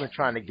 I'm not even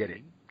trying to get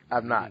it.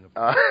 I'm not.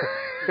 We're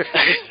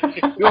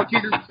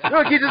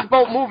gonna keep this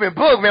boat moving.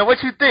 Boog, man,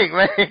 what you think,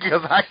 man?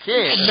 Because I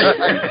can't.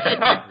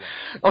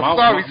 I'm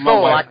sorry,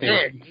 soul, I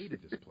can't.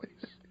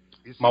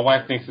 My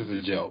wife thinks it's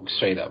a joke,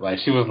 straight up. Like,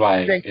 she was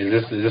like,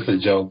 "Is this a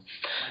joke?"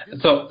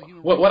 So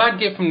what I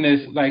get from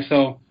this, like,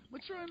 so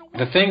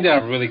the thing that I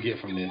really get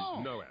from this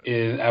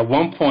is at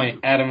one point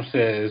Adam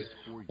says,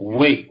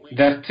 "Wait,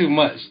 that's too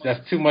much.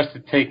 That's too much to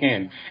take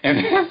in,"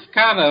 and that's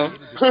kind of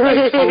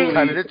like totally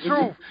Kind of the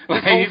truth.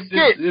 Like,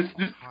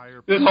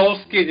 this whole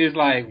skit is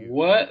like,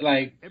 what?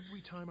 Like,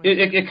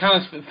 it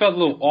kind of felt a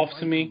little off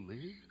to me.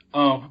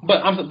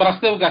 But I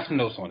still got some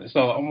notes on it,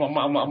 so I'm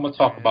gonna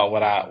talk about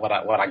what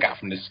I got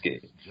from this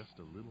skit.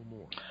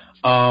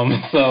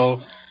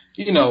 So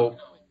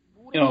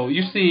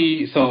you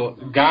see, so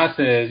God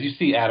says, you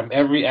see, Adam,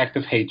 every act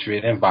of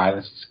hatred and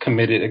violence is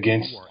committed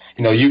against,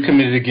 you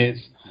committed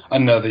against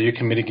another, you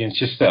committed against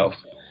yourself.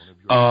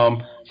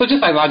 So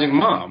just like Logic's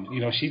mom,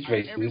 she's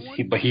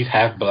racist, but he's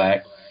half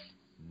black,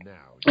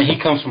 and he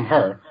comes from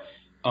her.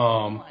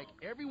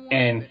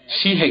 And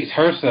she hates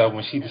herself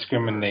when she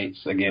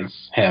discriminates against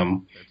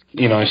him,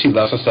 and she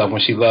loves herself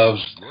when she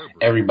loves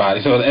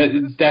everybody. So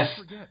that's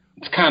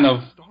kind of,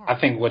 I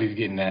think, what he's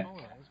getting at.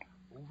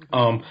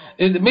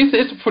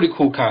 It's a pretty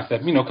cool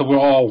concept, because we're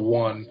all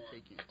one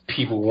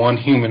people, one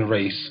human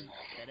race.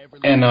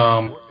 And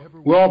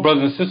we're all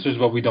brothers and sisters,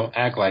 but we don't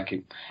act like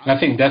it. And I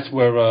think that's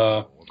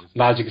where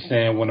Logic is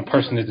saying when a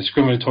person is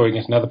discriminatory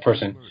against another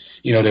person,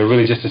 they're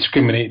really just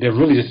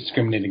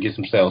discriminating against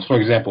themselves. For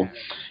example,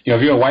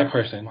 if you're a white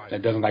person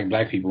that doesn't like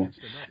black people,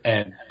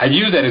 and I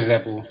use that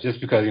example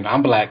just because,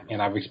 I'm black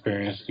and I've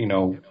experienced,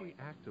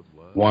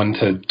 1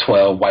 to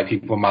 12 white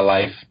people in my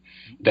life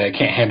that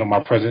can't handle my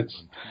presence.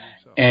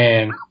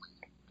 And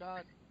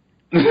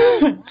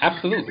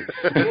absolutely.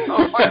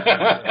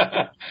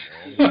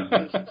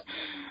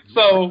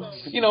 So,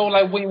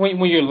 like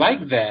when you're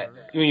like that,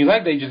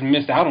 you just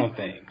miss out on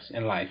things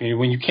in life.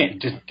 When you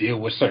can't just deal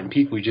with certain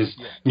people, you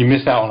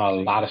miss out on a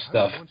lot of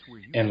stuff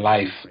in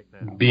life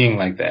being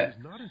like that.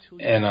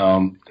 And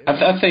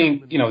I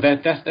think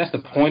that's the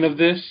point of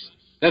this.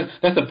 That's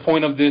the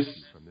point of this.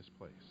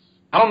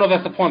 I don't know if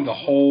that's the point of the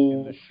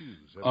whole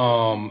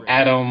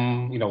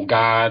Adam,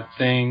 God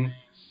thing,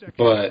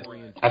 but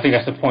I think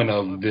that's the point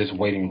of this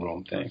waiting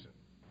room thing.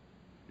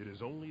 It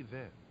is only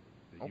then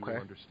that you will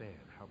understand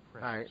how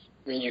precious. All right.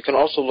 I mean, you can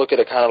also look at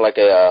it kind of like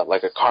a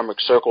karmic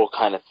circle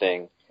kind of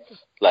thing.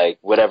 Like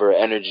whatever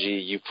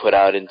energy you put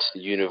out into the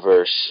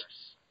universe,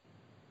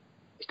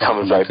 it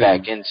comes right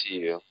back into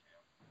you.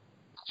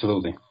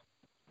 Absolutely.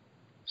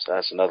 So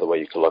that's another way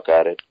you can look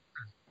at it.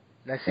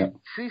 Now,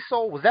 see,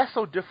 Soul, was that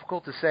so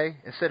difficult to say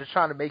instead of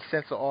trying to make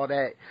sense of all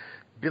that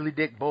Billy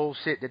Dick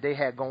bullshit that they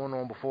had going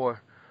on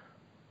before?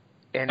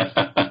 And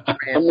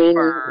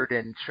transferred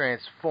and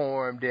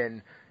transformed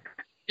and...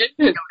 It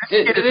is,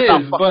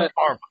 but...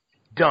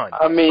 Done.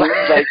 I mean,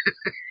 like,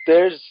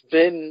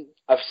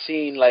 I've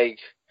seen, like,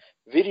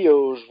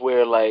 videos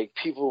where, like,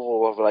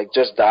 people have, like,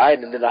 just died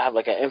and then I have,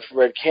 like, an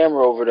infrared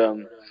camera over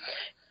them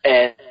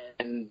and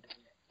an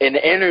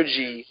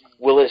energy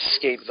will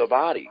escape the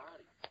body.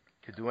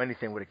 Could do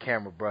anything with a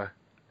camera, bruh.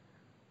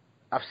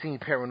 I've seen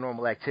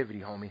Paranormal Activity,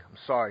 homie. I'm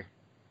sorry.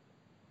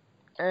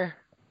 I've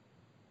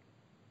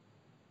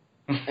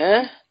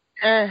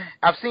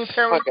seen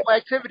Paranormal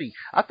Activity.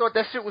 I thought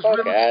that shit was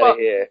real as fuck.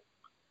 Here.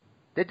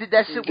 They did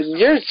that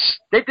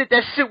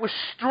shit with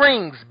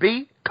strings,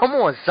 B. Come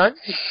on, son.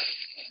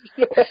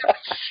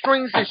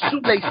 Strings and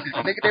shoelaces,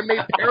 nigga. They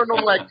made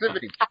Paranormal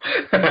Activity.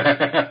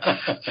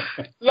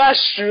 Not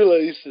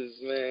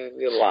shoelaces, man.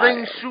 You're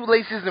lying. Strings,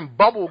 shoelaces, and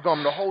bubble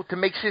gum to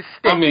make shit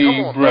stick. I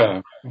mean, Come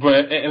on,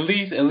 but at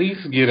least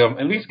give them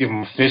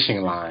a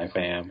fishing line,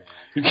 fam.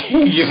 You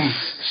can't give them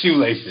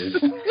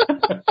shoelaces.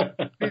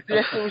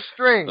 That shit was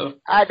strings.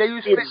 They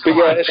use fishing big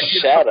line. ass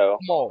shadow.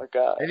 Small. Oh my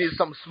God. They needed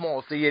something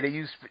small, so yeah, they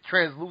use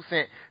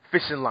translucent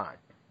fishing line.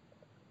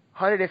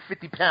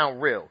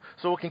 150-pound reel,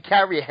 so it can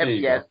carry a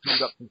heavy ass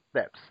dude up some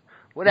steps.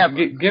 Whatever.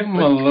 Give them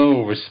a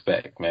little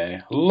respect,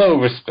 man. A little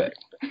respect.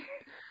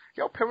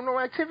 Yo,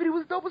 Paranormal Activity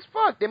was dope as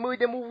fuck. They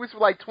movie was for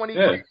like 20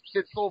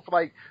 shit sold for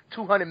like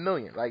 $200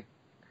 million. Like,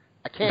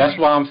 I can't. That's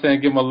why I'm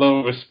saying give them a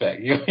little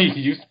respect.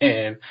 You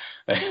saying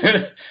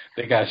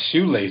they got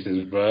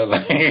shoelaces, bro?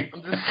 Like I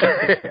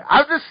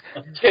just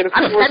had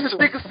to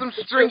think of some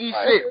stringy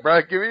shit,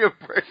 bro. Give me a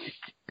break.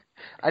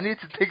 I need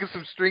to think of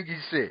some stringy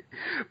shit.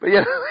 But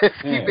yeah,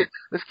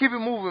 let's keep it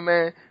moving,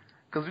 man.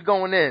 Because we're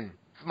going in.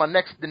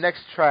 It's the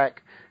next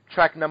track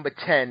number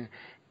 10,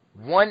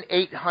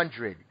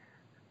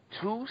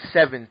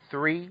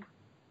 1-800-273-8255.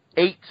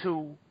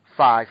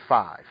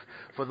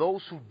 For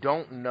those who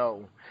don't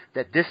know,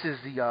 that this is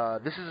a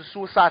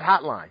suicide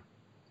hotline.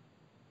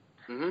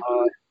 Mm-hmm.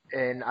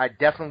 And I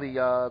definitely,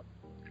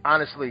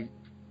 honestly,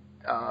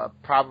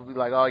 probably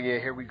like, oh yeah,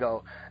 here we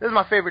go. This is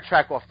my favorite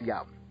track off the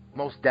album,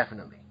 most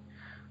definitely.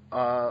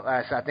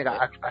 I think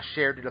I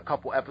shared it a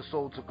couple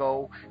episodes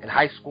ago. In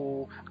high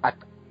school, I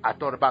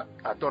thought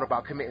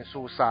about committing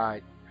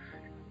suicide,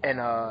 and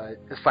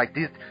it's like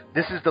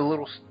this is the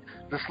little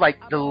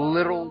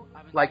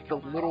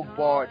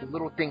bar, the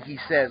little thing he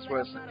says,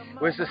 where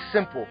it's just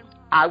simple.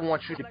 I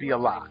want you to be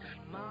alive.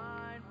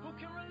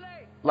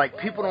 Like,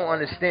 people don't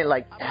understand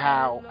like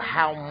how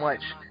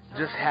much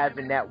just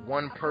having that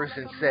one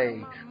person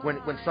say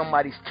when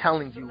somebody's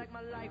telling you,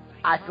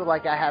 I feel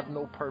like I have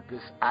no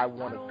purpose, I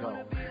want to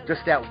go.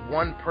 Just that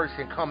one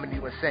person coming to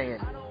you and saying,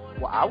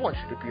 well, I want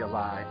you to be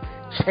alive.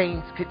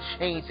 Could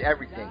change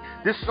everything.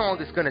 This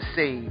song is gonna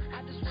save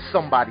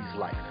somebody's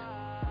life.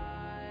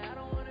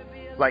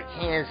 Like,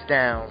 hands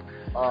down.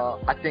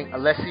 I think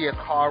Alessia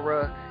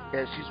Cara,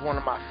 she's one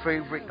of my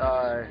favorite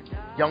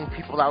young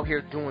people out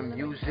here doing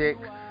music.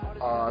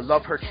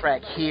 Love her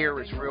track Here.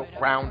 It's real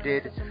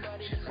grounded.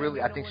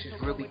 I think she's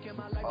really,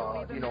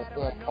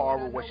 on par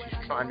with what she's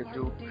trying to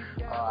do.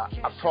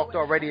 I've talked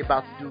already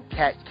about the dude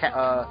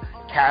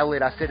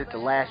Khaled. I said it the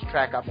last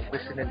track. I've been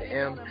listening to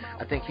him.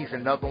 I think he's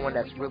another one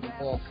that's really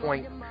on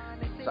point.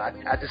 So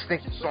I just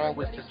think the song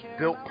was just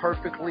built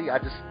perfectly. I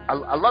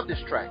love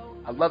this track.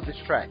 I love this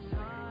track.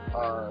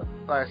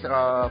 Like I said,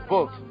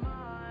 Boog,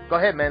 go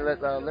ahead, man.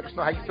 Let us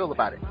know how you feel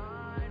about it.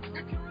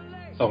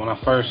 So when I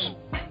first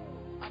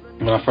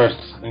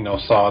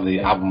saw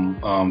the album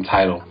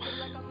title,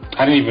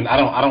 I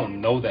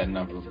don't know that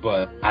number,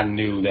 but I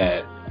knew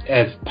that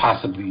as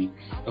possibly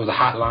it was a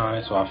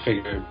hotline, so I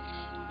figured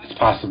it's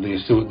possibly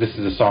this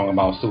is a song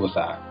about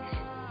suicide.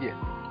 Yeah.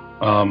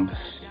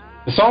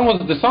 The song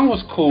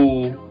was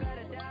cool.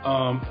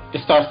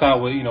 It starts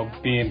out with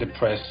being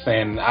depressed,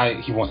 saying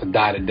he wants to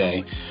die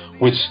today,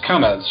 which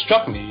kind of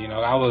struck me.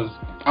 I was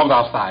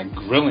outside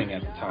grilling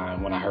at the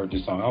time when I heard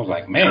this song. I was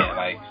like, man,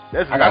 I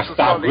gotta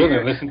stop grilling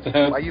and listen to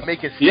him. Why you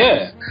make it?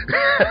 Yeah,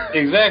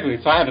 exactly.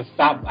 So I had to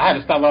stop what I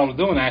was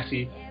doing and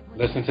actually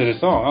listen to this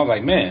song. I was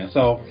like, man.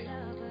 So,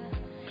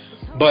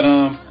 but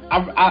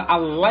I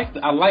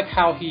like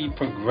how he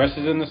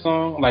progresses in the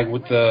song, like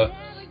with the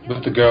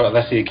girl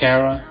Alessia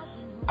Cara.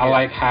 I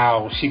like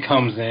how she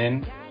comes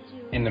in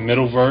the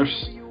middle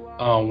verse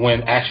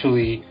when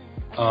actually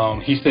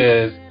he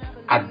says,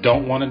 I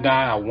don't want to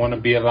die, I want to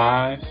be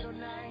alive.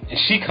 And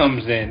she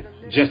comes in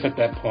just at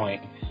that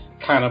point,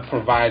 kind of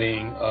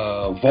providing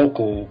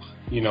vocal,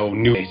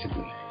 new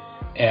basically.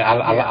 And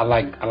I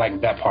like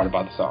that part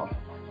about the song.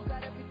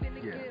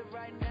 Yeah.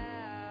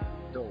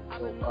 So,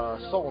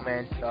 Soul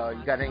Man,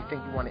 you got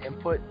anything you want to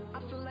input?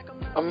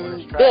 I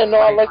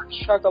like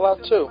this track a lot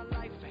too.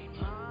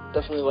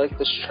 Definitely like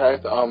this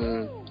track.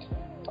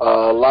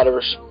 A lot of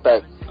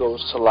respect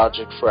goes to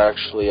Logic for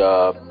actually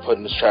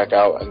putting this track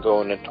out and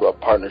going into a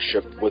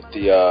partnership with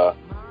the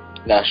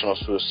National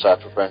Suicide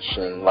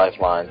Prevention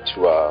Lifeline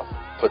to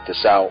put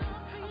this out.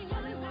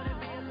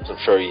 So I'm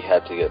sure he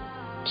had to get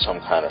some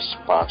kind of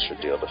sponsor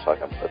deal to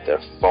fucking put their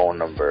phone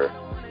number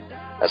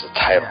as a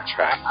title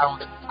track. I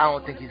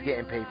don't think he's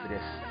getting paid for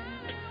this.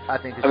 I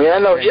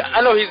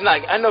know he's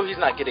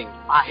not getting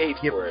paid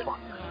for it,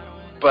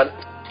 but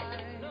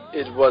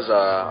it was.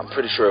 I'm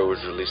pretty sure it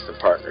was released in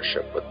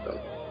partnership with them.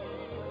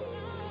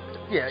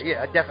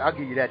 Yeah, I'll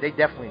give you that. They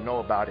definitely know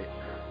about it.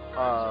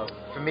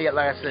 For me,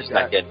 like I said, he's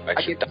not getting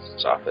extra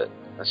dollars off it.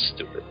 That's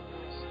stupid.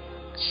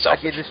 I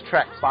give this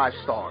track 5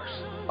 stars,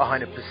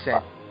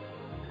 100%.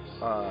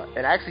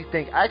 And I actually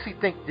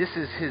think this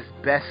is his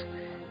best.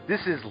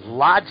 This is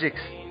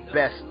Logic's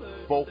best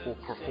vocal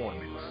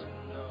performance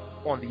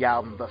on the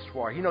album thus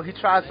far. He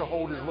tries to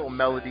hold his little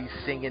melody,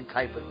 singing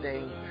type of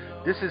thing.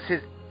 This is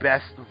his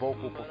best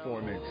vocal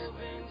performance.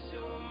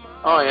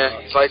 Oh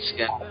yeah, he's light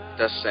skinned.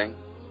 Does sing.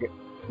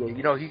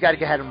 Yeah, you got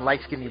to have him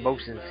light skinned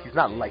emotions. He's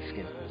not light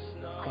skinned.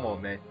 Come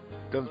on, man.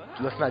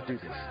 Let's not do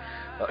this.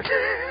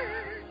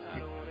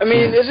 I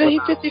mean, isn't he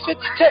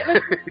 50-50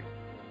 technically?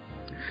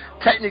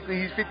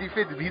 Technically, he's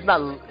 50-50, but he's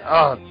not.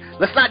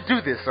 Let's not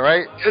do this, all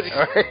right?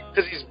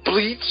 Because he's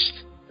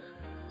bleached.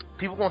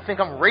 People gonna think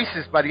I'm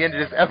racist by the end of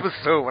this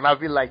episode when I'll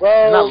be like,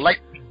 well, he's not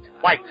like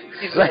white.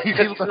 He's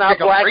not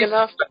black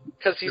enough.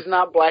 Because he's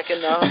not black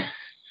enough.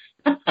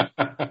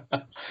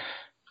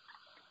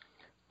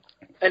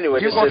 Anyway,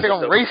 people gonna think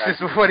I'm racist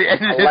before the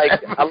end of this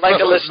episode. I like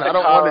Alessia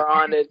Cara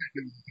on it.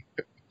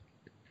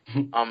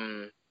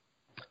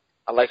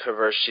 I like her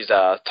verse. She's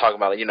talking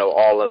about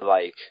all of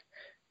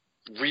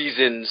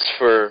reasons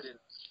for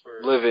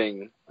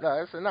living. No,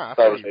 I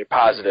That was very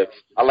positive.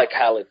 I like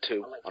Khaled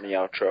too on the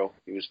outro.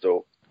 He was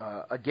dope.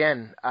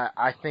 Again,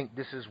 I think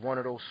this is one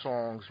of those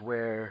songs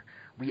where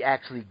we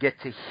actually get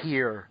to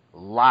hear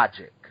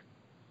Logic.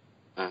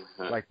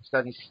 Mm-hmm. Like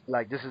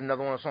this is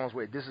another one of those songs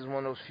where this is one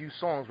of those few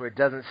songs where it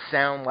doesn't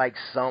sound like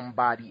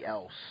somebody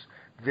else.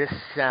 This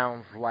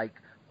sounds like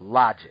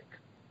Logic,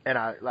 and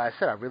like I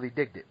said, I really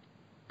digged it.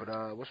 But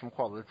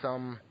whatchamacallit?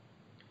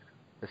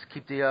 Let's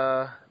keep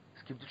the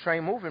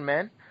train moving,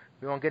 man.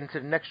 We're gonna get into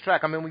the next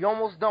track. I mean, we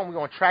almost done. We're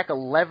on track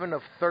 11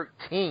 of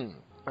 13.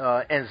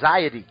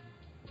 Anxiety,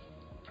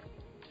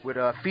 with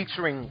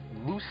featuring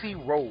Lucy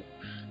Rose.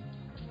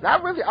 Now,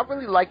 I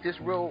really like this.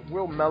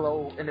 Real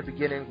mellow in the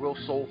beginning, real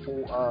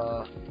soulful.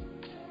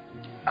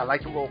 I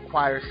like the little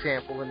choir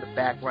sample in the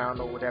background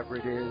or whatever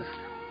it is.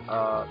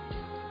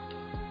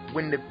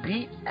 When the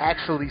beat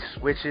actually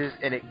switches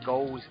and it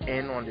goes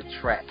in on the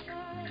track,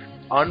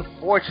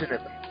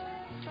 unfortunately,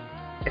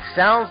 it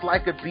sounds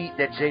like a beat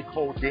that J.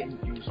 Cole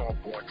didn't use on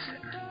Born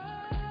Sinner.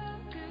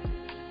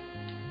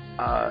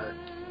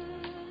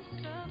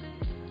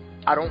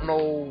 I don't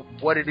know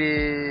what it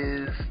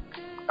is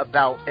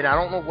about, and I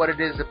don't know what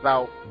it is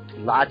about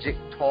Logic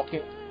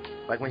talking.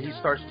 Like when he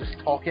starts just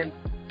talking,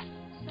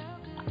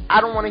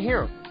 I don't want to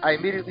hear him. I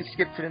immediately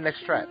skip to the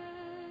next track.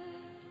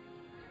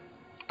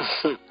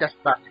 That's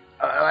about it.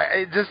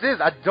 It just is.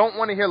 I don't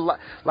want to hear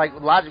like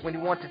Logic when he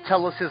wants to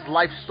tell us his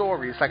life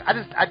story. It's like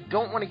I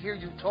don't want to hear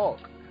you talk.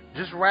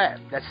 Just rap.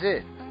 That's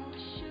it.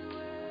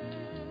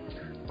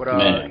 But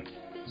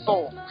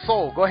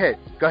Soul, go ahead.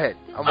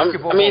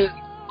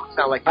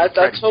 Sound like I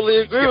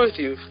totally agree with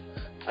you.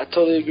 I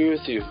totally agree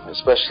with you,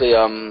 especially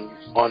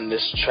on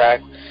this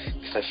track,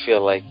 because I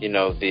feel like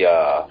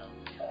the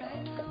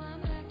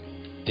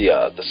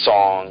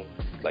song,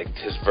 like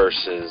his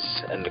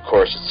verses and the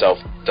chorus itself,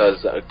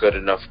 does a good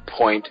enough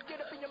point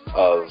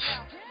of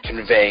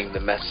conveying the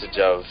message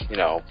of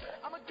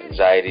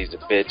anxiety's a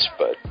bitch,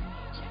 but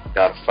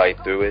gotta fight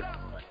through it.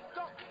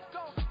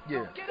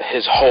 Yeah.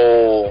 His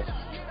whole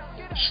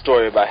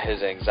story about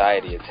his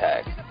anxiety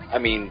attack. I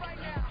mean,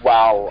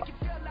 while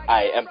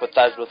I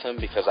empathize with him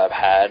because I've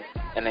had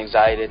an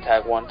anxiety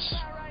attack once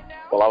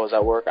while I was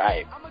at work, I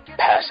ain't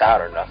passed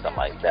out or nothing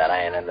like that.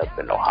 I ain't ended up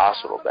in no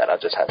hospital bed. I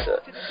just had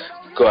to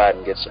go out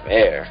and get some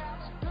air.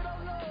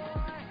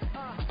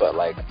 But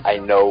like, I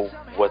know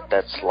what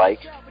that's like.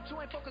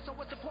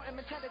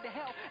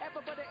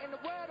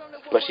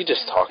 But he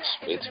just talks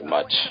way too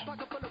much.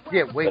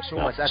 Yeah, way too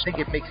much. I think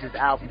it makes his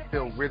album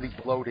feel really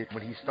bloated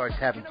when he starts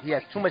he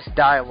has too much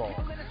dialogue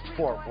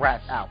for a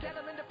rap album.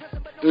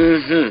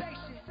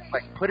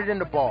 Like, put it in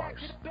the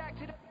bars.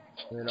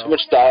 Too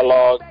much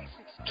dialogue,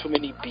 too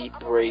many beat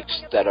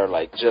breaks that are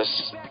like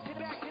just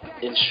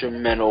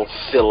instrumental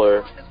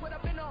filler.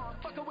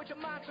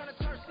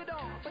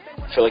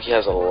 I feel like he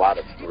has a lot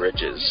of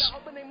bridges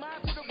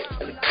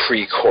and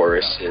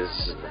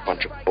pre-choruses and a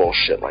bunch of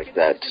bullshit like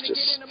that to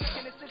just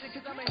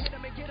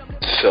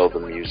fill the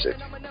music.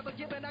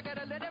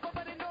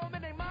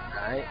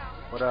 Alright,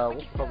 but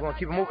we're gonna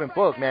keep it moving.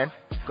 Boog, man,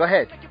 go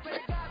ahead,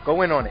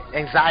 go in on it.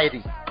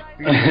 Anxiety.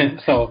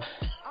 So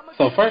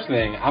first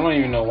thing, I don't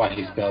even know why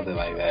he spelled it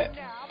like that.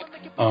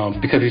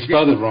 Because he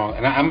spelled it wrong,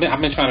 and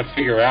I've been trying to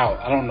figure out.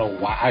 I don't know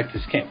why. I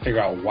just can't figure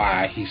out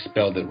why he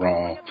spelled it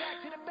wrong.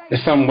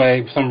 There's some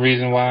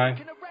reason why.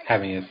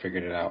 Haven't yet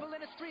figured it out.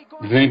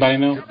 Does anybody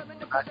know?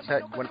 I just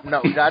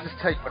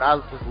tell you, when I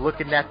was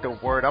looking at the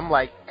word, I'm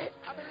like,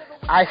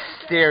 I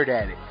stared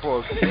at it for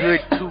a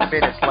good 2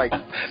 minutes. Like,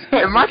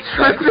 am I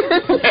tripping?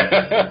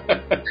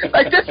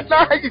 Like, that's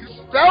not how you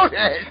spell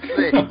that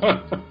thing.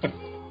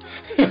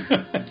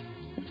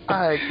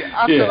 I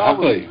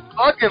was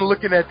fucking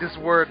looking at this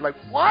word like,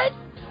 what?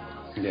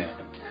 Yeah,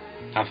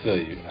 I feel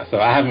you. So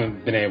I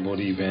haven't been able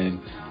to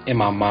even, in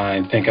my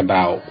mind, think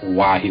about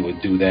why he would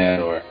do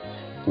that or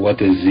what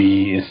the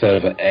Z instead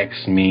of an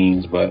X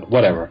means, but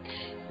whatever.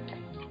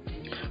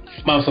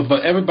 But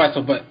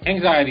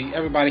anxiety,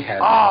 everybody has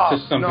it to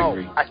some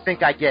degree. I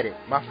think I get it.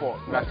 My fault.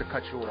 Not to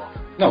cut you off.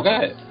 No, go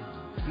ahead.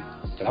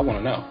 I want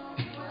to know.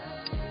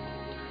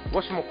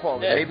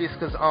 Whatchamacallit? Yeah. Maybe it's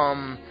because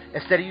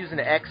instead of using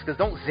the X, because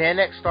don't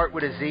Xanax start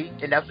with a Z,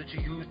 and that's what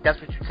you use.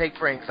 That's what you take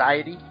for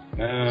anxiety.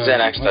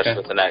 Xanax starts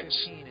with an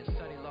X.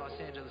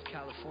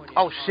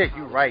 Oh shit,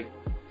 you're right.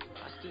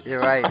 You're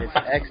right. It's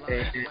X.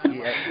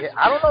 Yeah.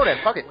 I don't know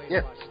that. Fuck it.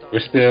 Yeah. We're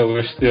still.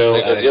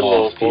 Because your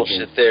little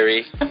bullshit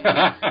theory.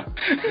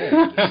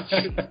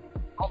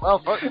 Oh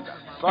well. Fuck.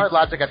 Sorry,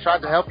 Logic. I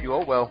tried to help you.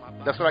 Oh well.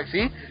 That's what I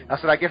see.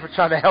 That's what I get for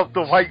trying to help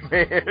the white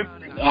man.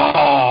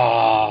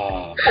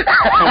 Oh,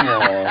 come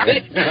on.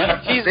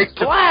 He's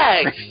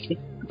black.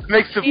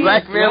 Makes the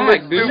black man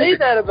look stupid. Say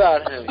that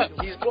about him.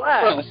 He's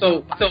black.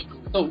 So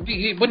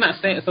we're not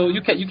saying. So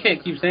you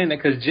can't keep saying that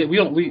because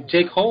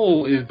J.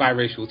 Cole is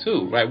biracial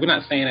too, right? We're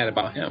not saying that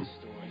about him.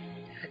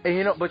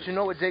 And but you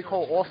know what J.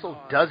 Cole also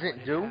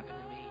doesn't do?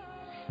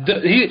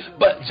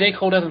 But J.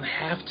 Cole doesn't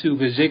have to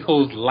because J.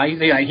 Cole's light.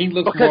 Like, he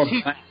looks more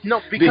black.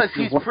 No, because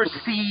he's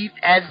perceived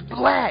as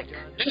black.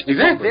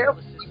 Exactly. So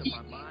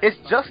it's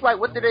just like,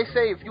 what did they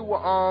say? If you were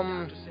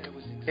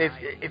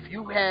if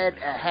you had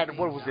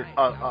what was it,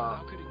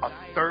 a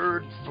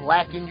third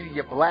black in you,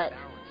 you're black.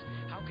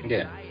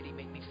 Yeah.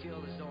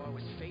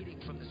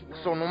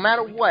 So no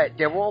matter what,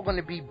 they're all going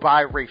to be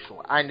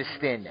biracial. I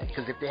understand that,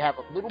 because if they have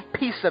a little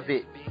piece of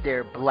it,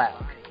 they're black.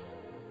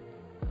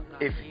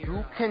 If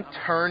you can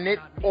turn it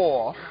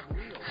off,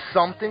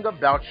 something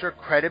about your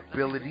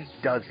credibility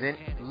doesn't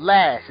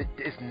last.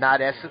 It's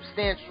not as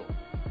substantial.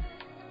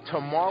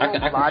 Tomorrow,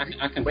 Logic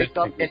can wake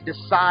up and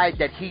decide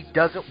that he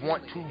doesn't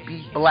want to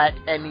be black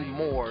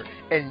anymore,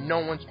 and no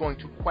one's going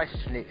to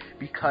question it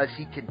because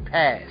he can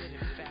pass.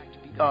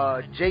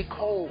 J.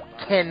 Cole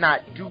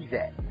cannot do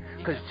that,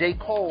 because J.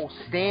 Cole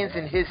stands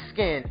in his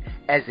skin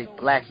as a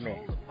black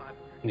man.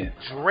 Yeah.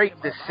 Drake,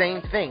 the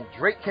same thing.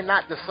 Drake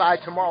cannot decide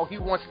tomorrow he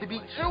wants to be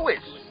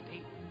Jewish.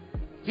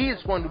 He is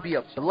going to be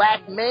a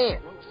black man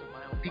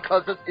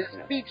because of his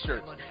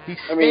features. He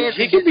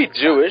can be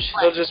Jewish.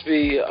 He'll just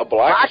be a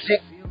black.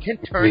 Logic can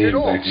turn it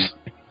off.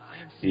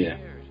 Yeah.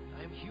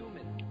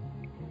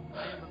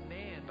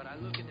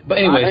 But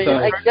anyway,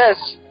 I guess.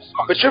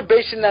 But you're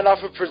basing that off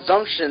a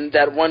presumption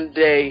that one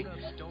day,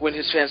 when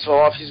his fans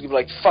fall off, he's gonna be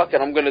like, "Fuck it,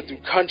 I'm gonna do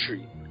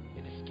country."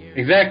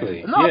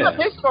 Exactly. No, I'm not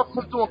basing it off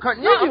him doing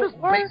country. I'm just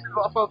basing it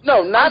off of...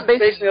 No, not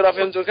basing it off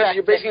him doing country.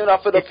 You're basing it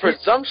off of the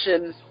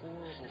presumption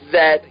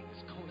that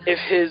if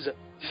his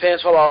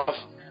fans fall off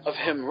of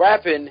him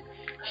rapping,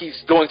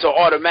 he's going to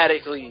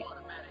automatically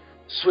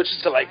switch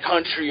to like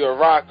country or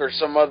rock or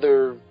some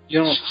other... You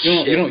don't trust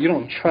him. You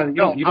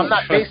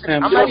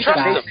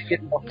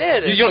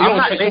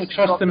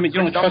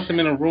don't trust him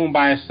in a room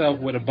by himself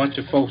with a bunch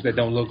of folks that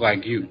don't look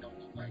like you.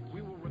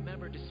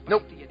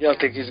 Nope. You don't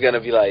think he's gonna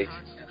be like...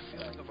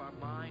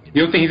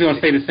 You don't think he's going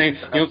to say the same?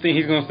 You don't think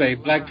he's going to say,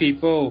 black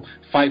people,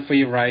 fight for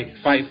your right,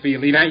 fight for your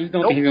lead? You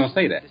don't think he's going to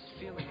say that?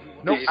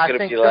 Nope, I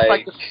think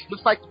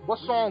just like what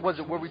song was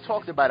it where we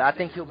talked about it? I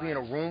think he'll be in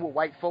a room with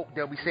white folk,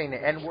 they'll be saying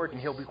the N-word, and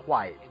he'll be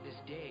quiet.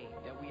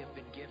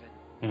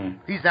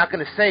 He's not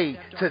going to say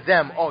to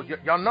them, "Oh,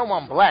 y'all know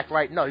I'm black,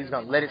 right?" No, he's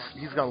going to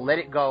let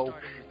it go,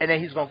 and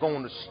then he's going to go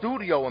in the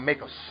studio and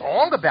make a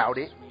song about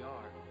it.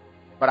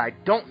 But I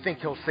don't think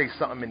he'll say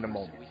something in the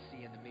moment.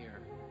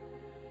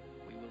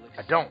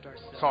 I don't.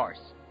 Sorry.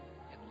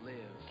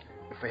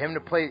 For him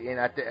to play,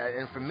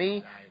 and for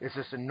me, it's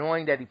just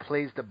annoying that he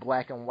plays the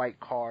black and white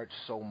card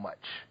so much.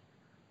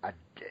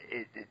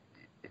 It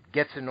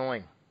gets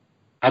annoying.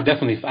 I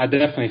definitely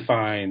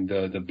find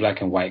the black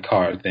and white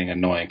card thing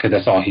annoying because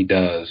that's all he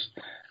does.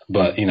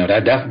 But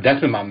that's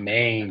been my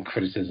main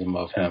criticism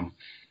of him,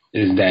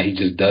 is that he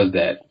just does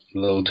that a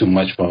little too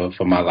much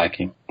for my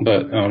liking.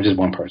 But I'm just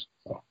one person,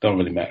 so it don't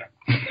really matter.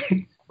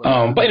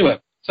 But anyway,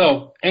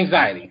 so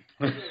anxiety.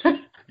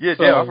 Yeah,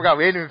 damn, I forgot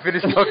we ain't even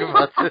finished talking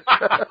about this.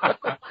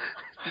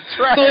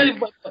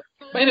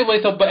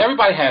 But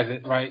everybody has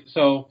it, right?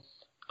 So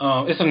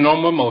it's a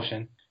normal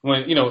emotion.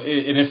 When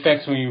it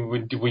affects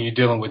when you're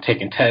dealing with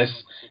taking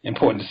tests,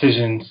 important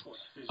decisions.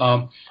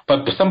 But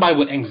for somebody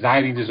with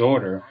anxiety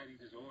disorder,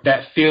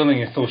 that feeling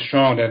is so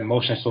strong, that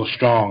emotion is so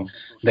strong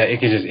that it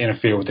can just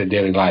interfere with their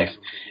daily life.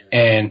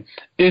 And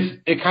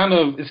it's kind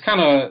of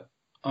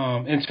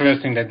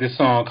interesting that this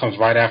song comes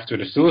right after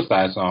the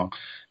suicide song.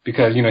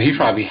 Because, he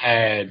probably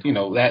had,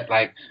 that,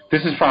 like,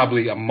 this is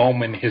probably a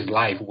moment in his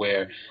life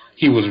where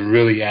he was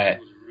really at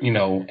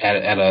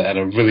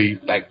a really,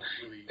 like,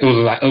 it was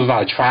a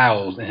lot of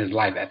trials in his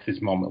life at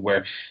this moment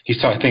where he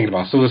started thinking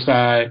about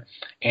suicide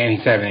and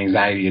he's having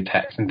anxiety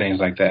attacks and things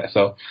like that.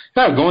 So he's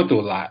probably going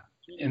through a lot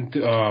in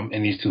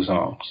these two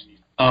songs.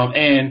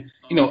 And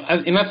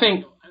I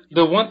think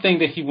the one thing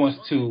that he wants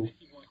to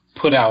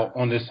put out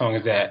on this song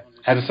is that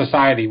as a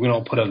society, we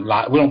don't put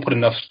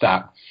enough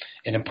stock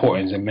and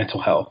importance in mental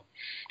health.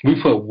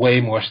 We put way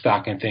more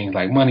stock in things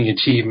like money,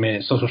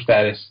 achievement, social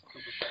status.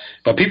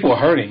 But people are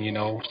hurting,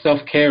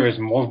 Self-care is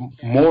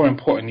more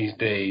important these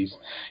days,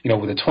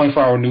 with the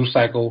 24-hour news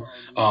cycle,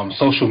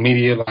 social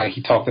media, like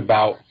he talked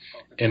about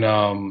in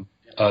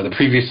the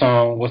previous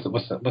song. What's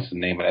the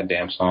name of that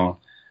damn song?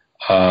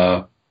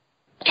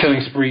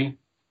 Killing Spree.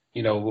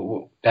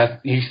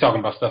 He's talking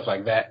about stuff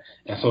like that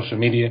and social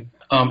media.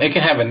 It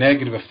can have a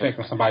negative effect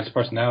on somebody's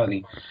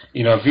personality.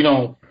 If you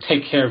don't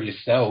take care of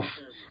yourself,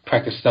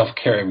 practice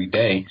self-care every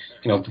day,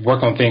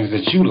 work on things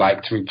that you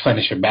like to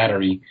replenish your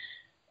battery,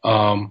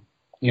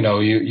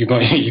 you're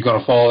going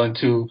to fall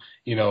into,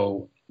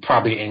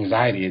 probably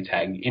anxiety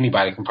attack.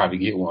 Anybody can probably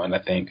get one, I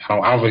think. I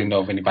don't really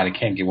know if anybody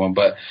can get one,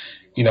 but,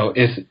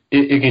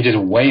 it can just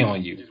weigh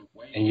on you.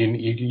 And you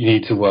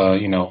need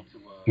to,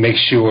 make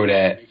sure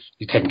that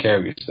you're taking care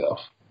of yourself.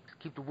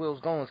 Keep the wheels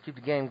going. Let's keep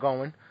the game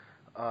going.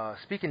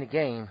 Speaking of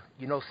game,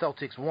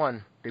 Celtics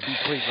won. They beat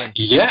Cleveland.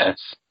 Yes.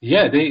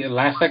 Yeah, they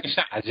last second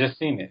shot. I just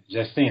seen it.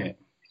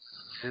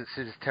 This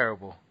is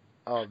terrible.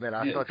 Oh, man,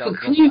 I thought that was...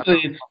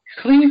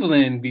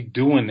 Cleveland be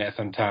doing that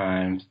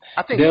sometimes.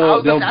 I think they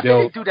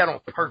do that on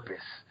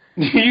purpose.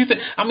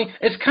 I mean,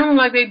 it's kind of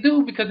like they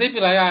do because they be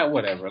like, all right,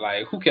 whatever.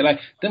 Like, who can? Like,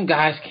 them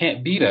guys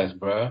can't beat us,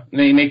 bro.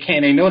 They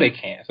can't. They know they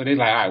can't. So they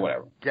like, all right,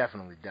 whatever.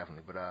 Definitely.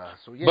 But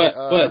so yeah.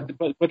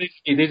 But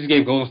they just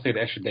gave Golden State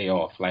an extra day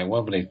off. Like,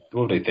 what were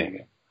they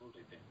thinking?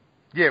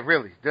 Yeah,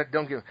 really.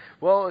 Don't give.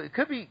 Well, it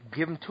could be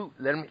give them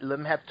let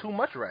them have too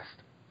much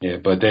rest. Yeah,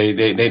 but they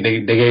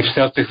gave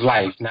Celtics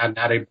life. Now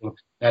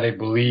they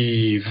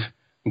believe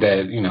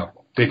that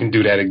they can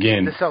do that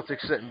again. The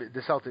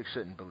Celtics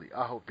shouldn't believe.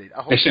 I hope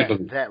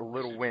that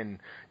little win.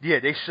 Yeah,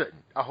 they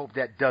shouldn't. I hope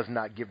that does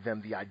not give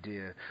them the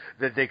idea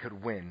that they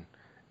could win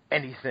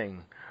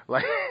anything,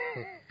 like,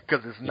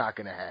 because it's not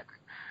gonna happen.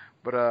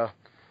 But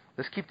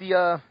let's keep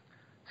the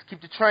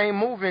train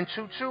moving.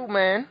 Choo choo,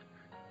 man.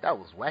 That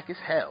was whack as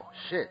hell.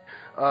 Shit.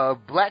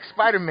 Black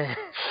Spider-Man.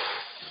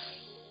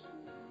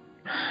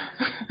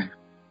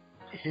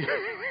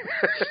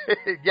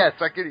 Yes,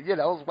 I get it. Yeah,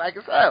 that was whack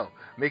as hell.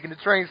 Making the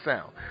train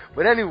sound.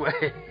 But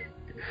anyway,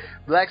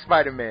 Black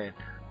Spider-Man.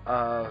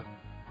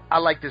 I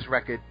like this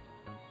record.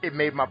 It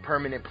made my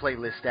permanent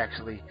playlist,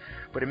 actually.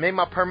 But it made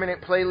my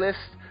permanent playlist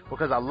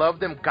because I love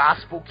them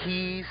gospel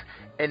keys.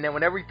 And then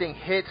when everything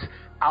hits,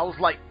 I was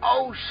like,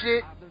 oh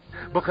shit.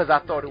 Because I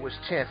thought it was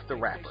Chance the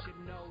Rapper.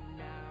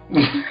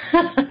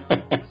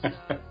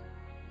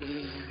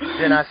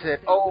 Then I said,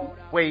 oh,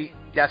 wait,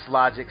 that's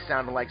Logic,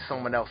 sounding like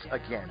someone else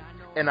again.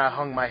 And I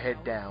hung my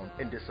head down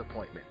in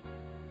disappointment.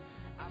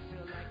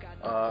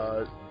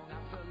 I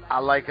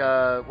like,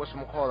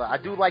 whatchamacallit? I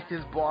do like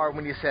this bar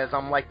when he says,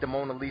 I'm like the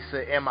Mona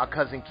Lisa and my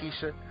cousin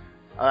Keisha.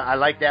 I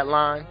like that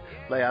line.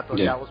 Like, I thought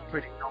that was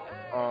pretty dope.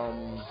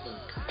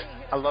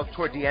 I love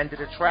toward the end of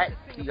the track,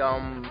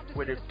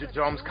 where the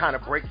drums kind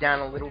of break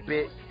down a little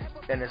bit.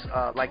 And it's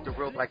like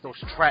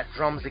those trap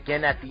drums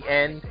again at the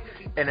end,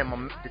 and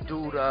then the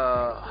dude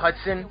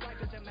Hudson,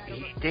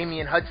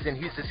 Damian Hudson,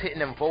 he's just hitting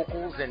them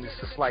vocals, and it's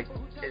just like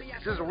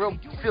this is a real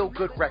feel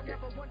good record.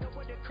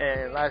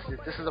 And like I said,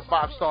 this is a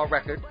 5-star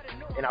record,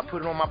 and I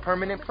put it on my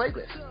permanent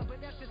playlist.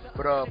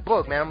 But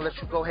Boog, man, I'm gonna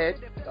let you go ahead.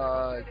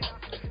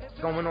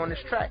 Going on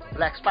this track,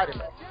 Black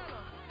Spider-Man.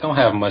 Don't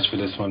have much for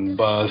this one,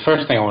 but the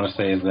first thing I want to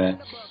say is that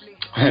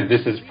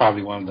this is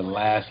probably one of the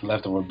last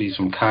leftover beats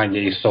from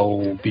Kanye's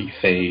soul beat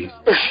phase,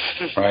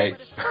 right?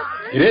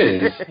 It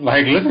is.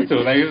 Like, listen to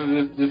it.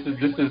 Like, this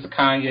is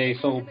Kanye's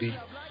soul beat,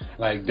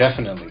 like,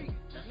 definitely.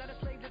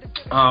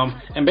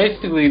 And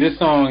basically, this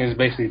song is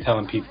basically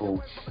telling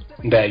people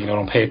that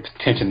don't pay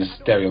attention to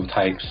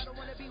stereotypes.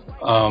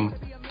 And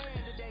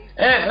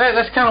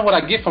that's kind of what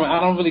I get from it. I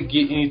don't really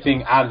get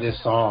anything out of this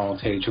song,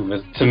 to tell you the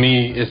truth. To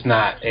me, it's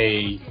not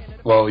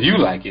you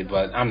like it,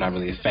 but I'm not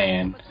really a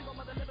fan.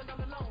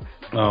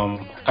 But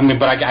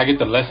I get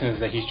the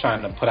lessons that he's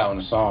trying to put out in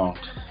the song.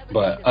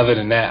 But other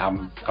than that, I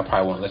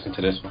probably won't listen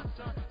to this one.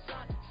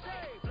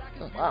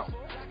 Oh, wow.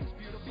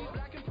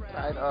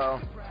 All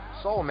right,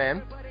 Soul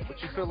Man,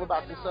 what you feel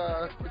about this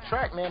the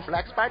track, man?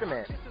 Black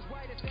Spider-Man.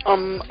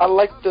 I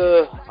like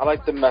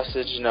the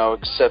message.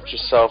 Accept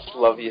yourself,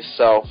 love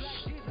yourself.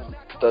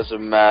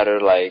 Doesn't matter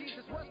like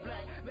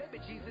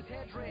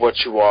what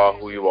you are,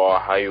 who you are,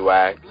 how you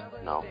act.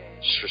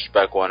 Just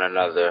respect one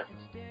another.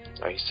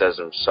 He says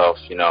himself,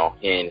 he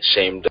ain't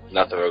ashamed of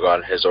nothing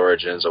regarding his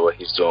origins or what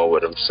he's doing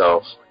with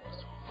himself.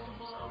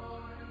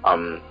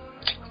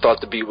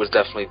 Thought the beat was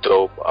definitely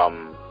dope.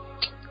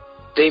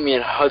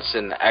 Damian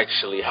Hudson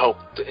actually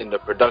helped in the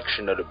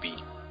production of the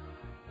beat.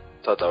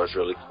 Thought that was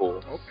really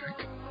cool.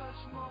 Okay.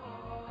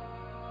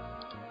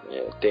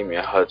 Yeah,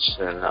 Damian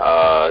Hudson,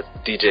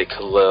 DJ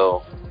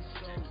Khalil,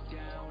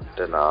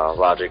 then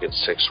Logic and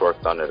Six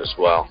worked on it as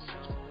well.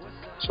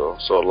 So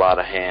a lot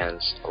of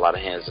hands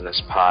in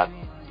this pot.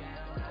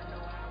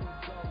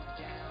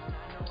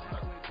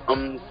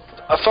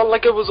 I felt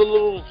like it was a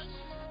little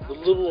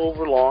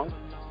overlong.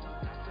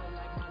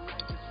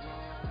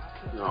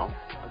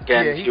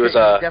 Again, he was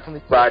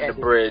riding the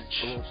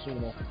bridge.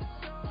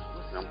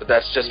 But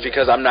that's just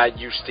because I'm not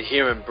used to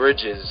hearing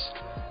bridges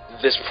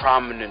this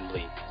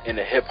prominently in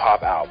a hip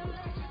hop album.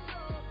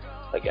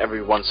 Like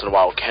every once in a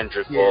while,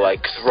 Kendrick will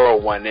like throw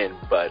one in,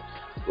 but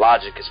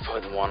Logic is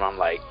putting one on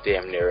like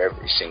damn near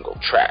every single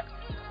track.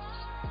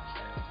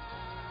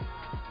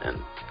 And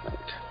like,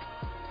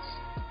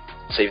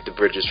 save the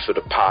bridges for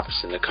the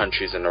pops and the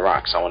countries and the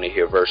rocks. I want to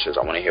hear verses.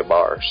 I want to hear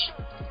bars.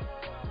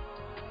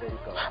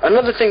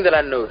 Another thing that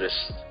I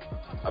noticed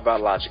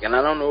about Logic, and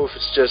I don't know if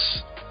it's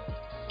just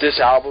this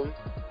album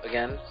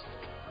again,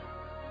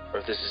 or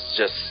if this is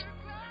just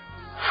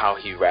how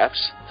he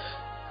raps.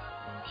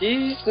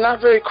 He's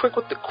not very quick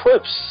with the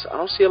quips. I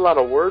don't see a lot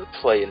of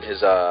wordplay in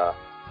his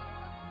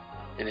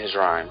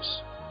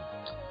rhymes.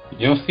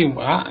 You don't see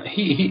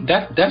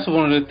that's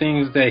one of the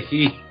things that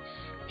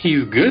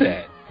he's good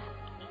at.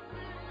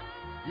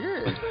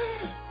 Yeah.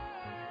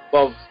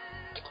 Well,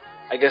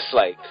 I guess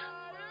like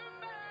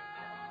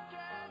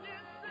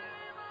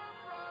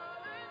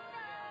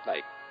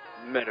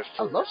metaphors.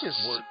 I love his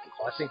word.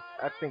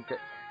 I think that.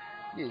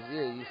 Yeah.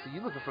 You see,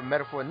 you looking for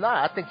metaphor?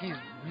 Nah, I think he's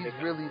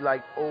really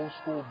like old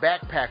school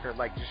backpacker,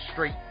 like just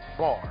straight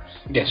bars.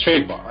 Yeah,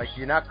 straight bars. Like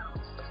you're not.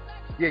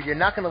 Yeah, you're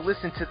not going to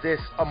listen to this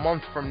a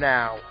month from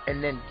now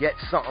and then get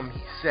something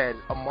he said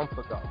a month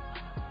ago.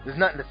 There's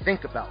nothing to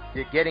think about.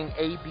 You're getting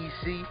A, B,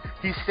 C.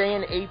 He's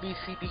saying A, B,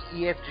 C, D,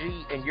 E, F,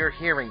 G, and you're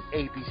hearing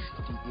A, B, C,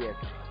 D, E, F,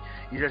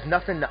 G. There's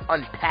nothing to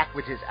unpack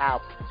with his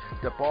album.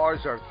 The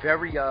bars are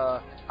very,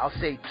 I'll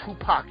say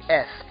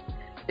Tupac-esque.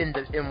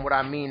 In what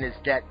I mean is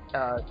that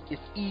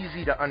it's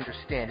easy to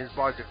understand. His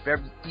bars are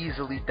very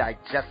easily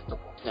digestible.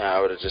 Yeah, I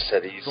would have just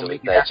said easily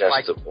so digestible.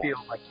 digestible. That's why I feel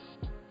like,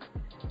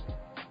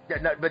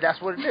 but that's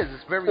what it is.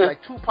 It's very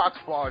like Tupac's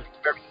bars,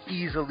 very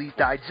easily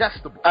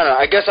digestible. I don't know.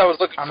 I guess I was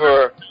looking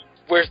for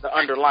where's the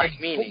underlying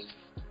meaning.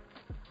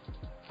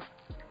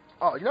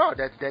 Oh no,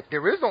 that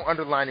there is no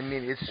underlying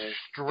meaning. It's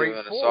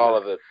straightforward. Giving us all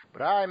of it.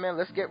 But all right, man,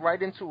 let's get right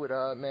into it,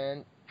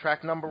 man.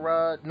 Track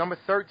number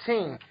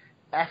 13,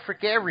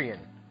 Africarian,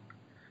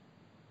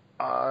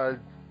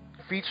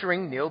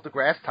 featuring Neil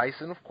deGrasse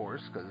Tyson, of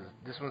course, because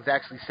this one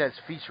actually says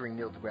featuring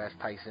Neil deGrasse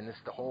Tyson. It's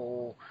the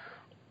whole.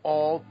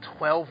 All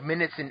 12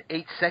 minutes and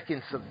 8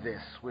 seconds of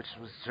this, which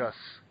was just,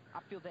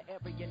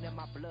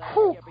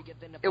 whew,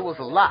 it was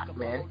a lot,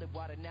 man.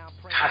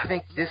 I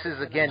think this is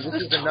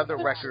another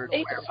record.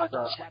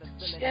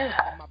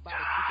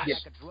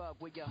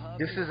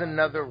 This is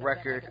another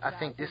record. I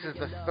think this is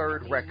the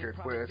third record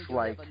where it's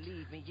like,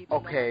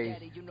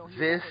 okay,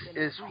 this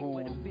is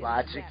who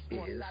Logic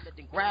is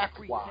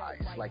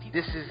rap-wise. Like,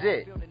 this is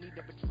it.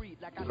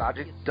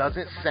 Logic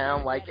doesn't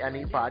sound like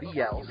anybody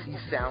else. He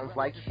sounds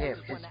like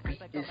him. His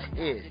beat is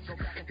his.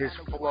 His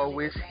flow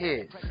is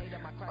his.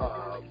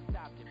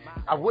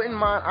 I wouldn't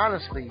mind,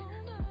 honestly,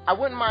 I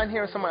wouldn't mind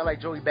hearing somebody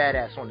like Joey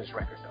Badass on this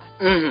record,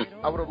 though.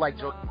 Mm-hmm. I would have liked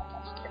Joey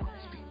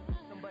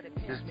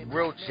this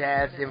real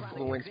jazz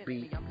influence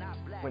beat.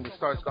 When it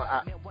starts going,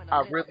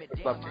 I really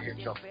would love to hear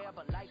Joey.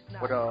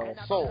 But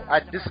so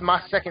this is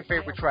my second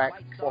favorite track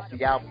off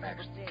the album,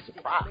 actually.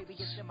 Surprise.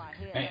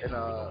 And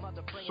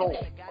Soul.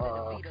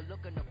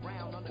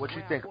 What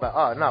you think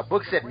about? No,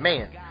 Book said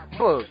man.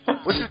 Book,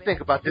 what you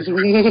think about this? I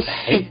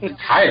hate the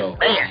title.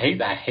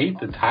 I hate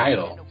the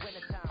title.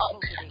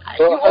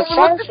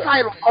 Aside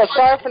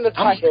from the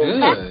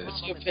title,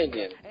 what's your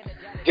opinion?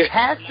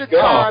 Half the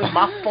time,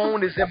 my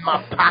phone is in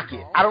my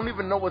pocket. I don't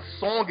even know what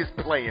song is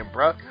playing,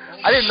 bruh.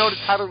 I didn't know the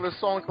title of the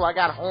song until I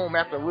got home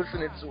after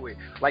listening to it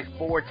like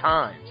 4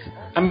 times.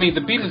 I mean,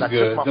 the beat is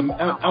good.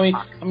 I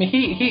mean,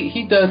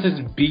 he does his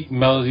beat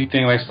melody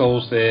thing, like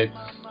Soul said.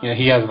 You know,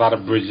 he has a lot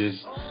of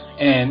bridges,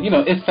 and you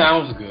know, it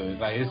sounds good.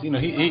 Like it's, you know,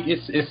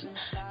 it's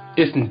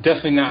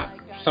definitely not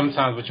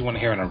sometimes what you want to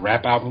hear in a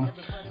rap album,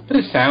 but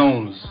it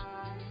sounds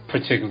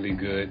particularly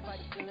good.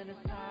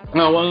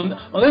 No, on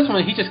this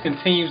one, he just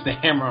continues to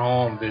hammer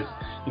home this,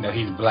 you know,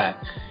 he's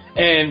black.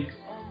 And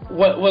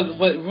what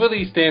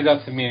really stands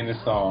out to me in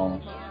this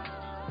song,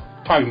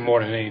 probably more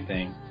than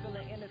anything,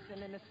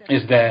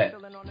 is that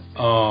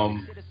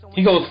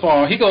he goes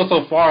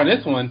so far in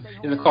this one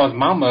as to call his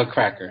mama a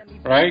cracker,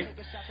 right?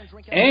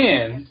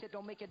 And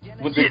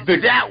with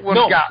that one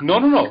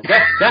no.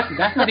 That's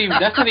not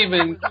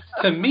even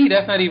to me.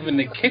 That's not even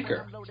the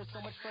kicker.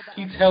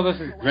 He tells us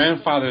his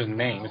grandfather's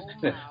name.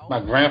 My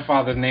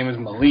grandfather's name is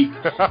Malik.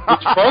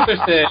 Which further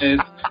says,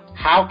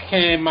 how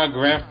can my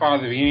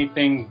grandfather be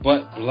anything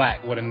but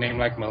black with a name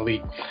like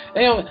Malik?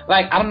 You know,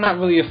 like, I'm not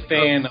really a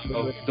fan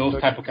of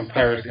those type of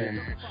comparisons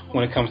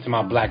when it comes to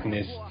my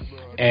blackness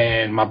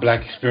and my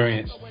black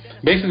experience.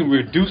 Basically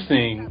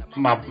reducing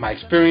my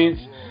experience,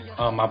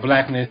 my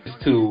blackness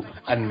to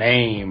a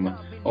name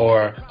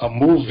or a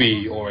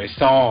movie or a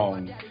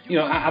song. You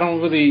know, I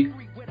don't really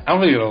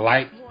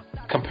like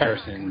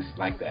comparisons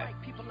like that.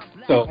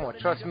 So come on,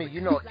 trust me, you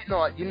know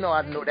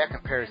I know that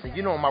comparison.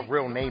 You know what my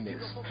real name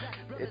is.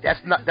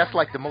 That's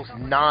like the most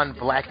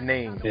non-black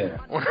name. Yeah.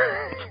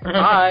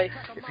 Hi.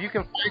 If you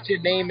can find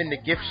your name in the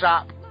gift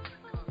shop,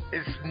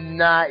 it's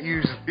not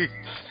usually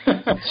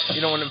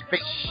you know, on them fake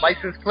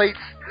license plates.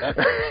 That's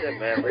it,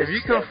 man. If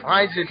you can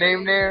find your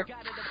name there,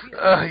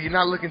 you're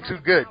not looking too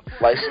good.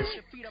 License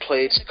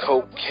plates,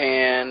 Coke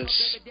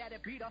cans,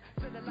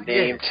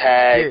 name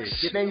tags.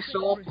 Yeah, your name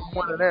show up on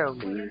one of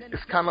them.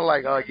 It's kind of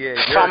like, oh yeah.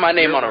 I found my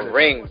name on a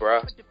ring,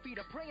 bro.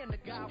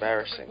 It's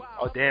embarrassing.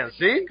 Oh damn!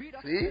 See?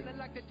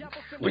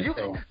 Well,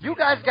 you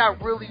guys got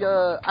really,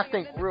 I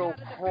think, real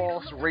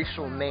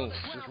cross-racial names.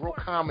 It's real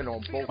common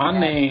on both. My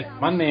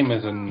name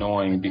is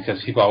annoying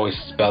because people always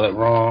spell it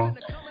wrong,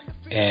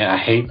 and I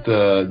hate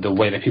the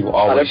way that people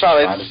always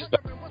try to spell it.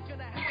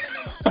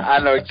 I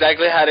know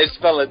exactly how they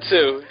spell it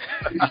too.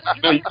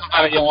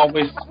 You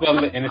always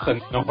spell it, and it's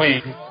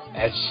annoying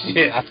as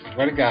shit. I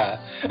swear to God.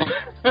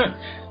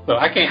 So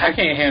I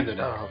can't handle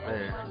that. Oh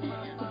man.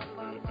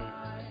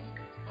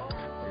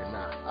 Yeah,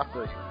 nah, I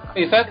feel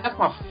you. So that's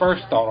my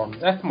first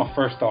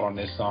thought on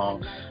this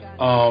song.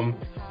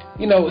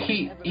 You know,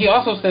 he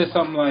also says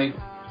something like,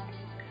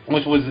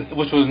 which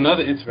was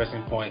another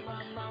interesting point,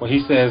 where he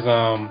says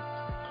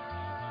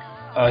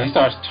he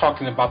starts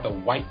talking about the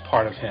white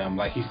part of him,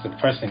 like he's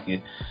suppressing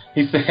it.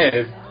 He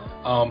says,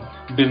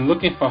 been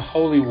looking for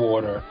holy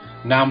water,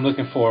 now I'm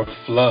looking for a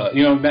flood.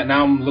 You know,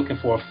 now I'm looking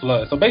for a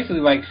flood. So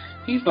basically, like,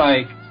 he's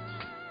like,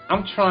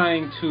 I'm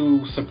trying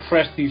to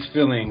suppress these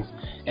feelings,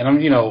 and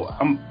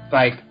I'm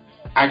like,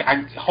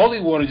 holy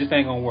water just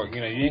ain't gonna work.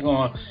 You ain't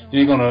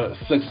gonna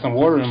flick some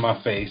water in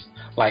my face.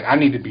 Like, I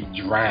need to be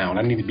drowned.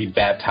 I need to be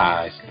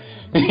baptized,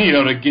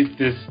 to get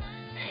this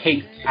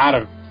hate out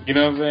of. You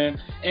know what I'm saying?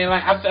 And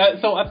like,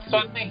 so I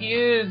think he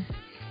is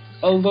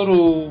a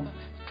little,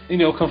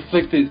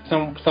 conflicted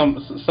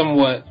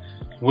somewhat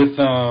with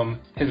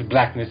his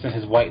blackness and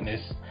his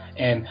whiteness,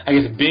 and I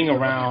guess being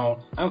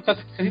around, because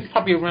he's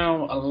probably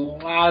around a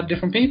lot of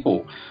different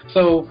people.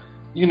 So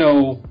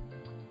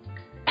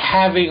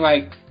having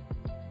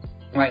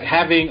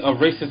having a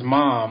racist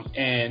mom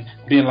and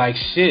being like,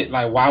 shit,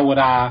 like, why would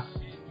I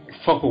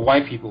fuck with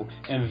white people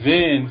and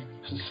then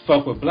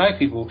fuck with black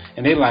people,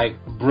 and they like,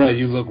 bruh,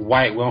 you look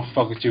white, we don't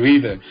fuck with you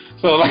either.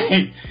 So like,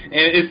 and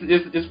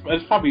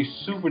it's probably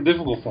super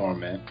difficult for him,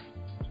 man.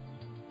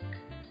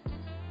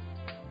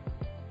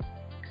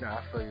 Nah,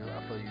 I feel you.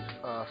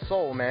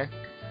 Soul, man,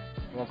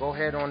 you wanna go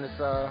ahead on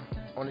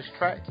this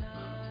track?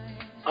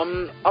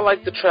 I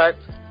like the track.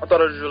 I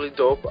thought it was really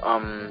dope.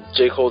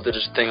 J. Cole did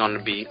his thing on the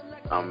beat,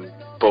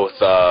 both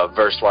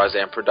verse-wise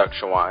and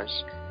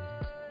production-wise.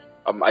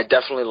 I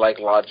definitely like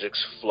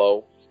Logic's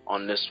flow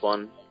on this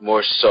one,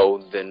 more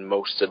so than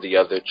most of the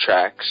other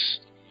tracks.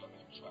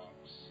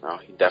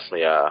 He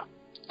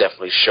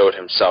definitely showed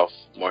himself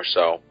more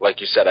so.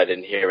 Like you said, I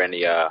didn't hear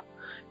any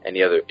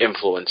other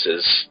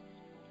influences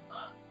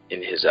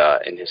in his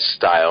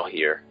style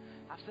here.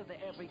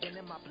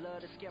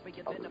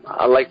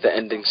 I like the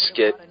ending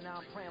skit.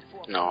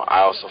 I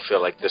also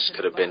feel like this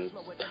could have been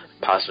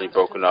possibly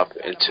broken up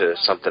into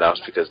something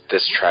else, because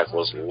this track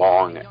was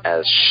long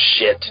as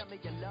shit.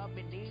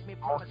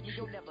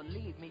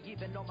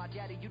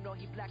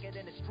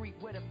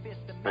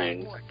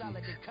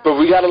 But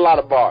we got a lot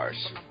of bars,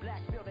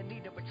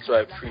 so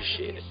I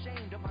appreciate it.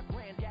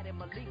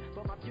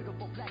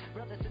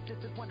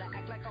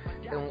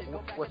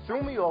 And what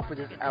threw me off with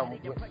this album,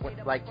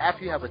 like,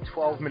 after you have a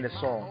 12-minute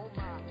song,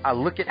 I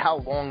look at how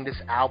long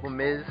this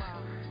album is,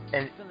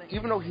 and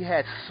even though he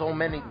had so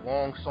many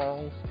long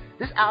songs,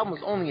 this album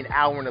was only an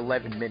hour and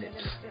 11 minutes.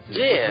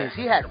 Yeah.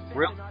 He had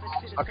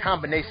a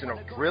combination of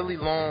really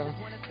long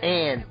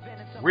and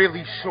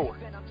really short.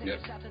 Yes.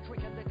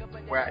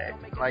 Where,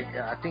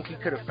 I think he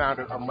could have found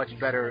a much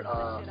better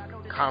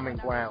common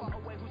ground.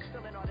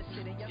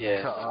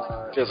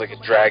 Yeah. Feels like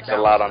it drags a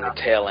lot on the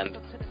tail end.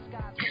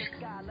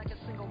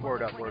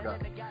 Word up.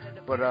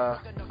 But,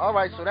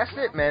 alright, so that's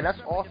it, man. That's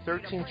all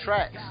 13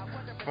 tracks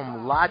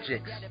from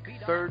Logic's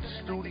third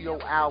studio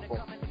album,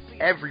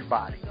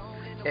 Everybody.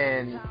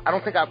 And I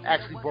don't think I've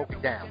actually broke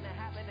it down.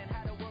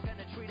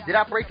 Did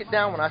I break it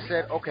down when I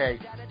said, okay,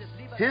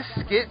 his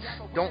skits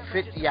don't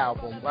fit the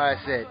album, like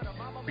I said,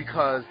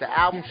 because the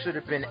album should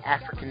have been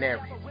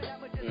Africanary.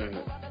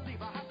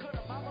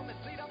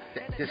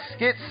 The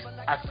skits,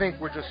 I think,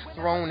 were just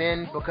thrown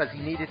in because he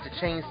needed to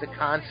change the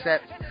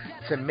concept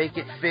to make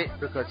it fit,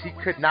 because he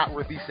could not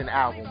release an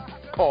album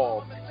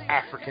called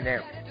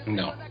Africanary.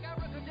 No.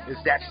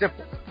 It's that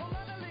simple.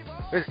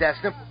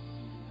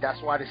 That's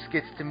why the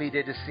skits, to me,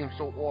 they just seem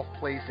so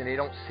off-place and they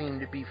don't seem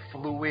to be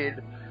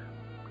fluid.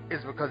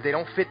 Is because they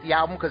don't fit the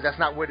album, because that's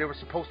not where they were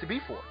supposed to be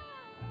for.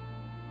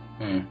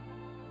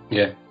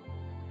 Yeah.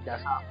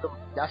 That's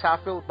how I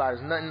feel about it.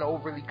 There's nothing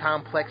overly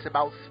complex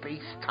about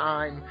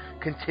space-time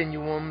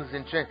continuums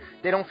and shit.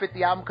 They don't fit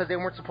the album because they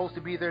weren't supposed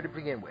to be there to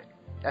begin with.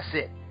 That's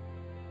it.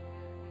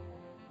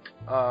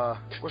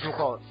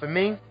 Whatchamacallit? For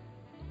me,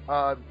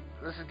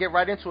 let's just get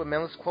right into it,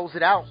 man. Let's close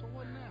it out.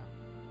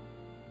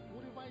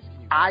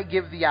 I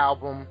give the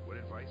album,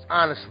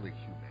 honestly,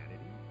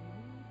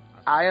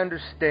 I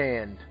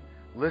understand,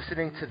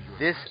 listening to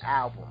this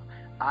album,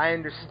 I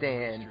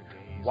understand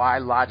why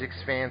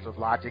Logic's fans are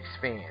Logic's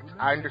fans.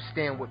 I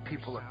understand what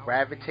people have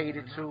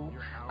gravitated to.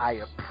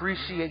 I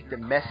appreciate the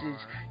message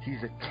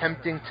he's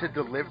attempting to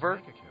deliver.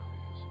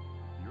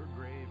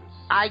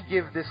 I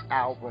give this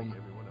album,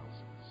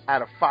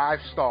 out of 5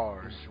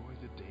 stars,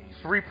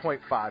 3.5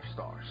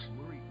 stars.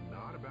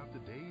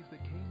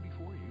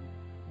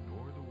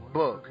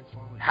 Boog,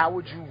 how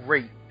would you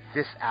rate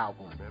this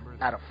album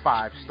out of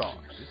 5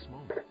 stars?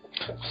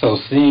 So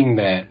seeing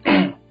that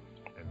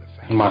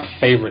my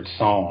favorite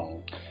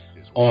song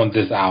on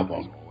this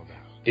album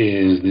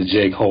is the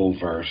J. Cole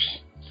verse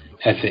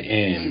at the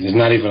end. It's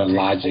not even a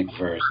Logic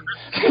verse.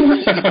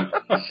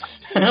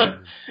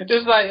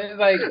 it's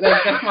like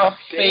that's my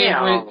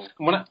favorite.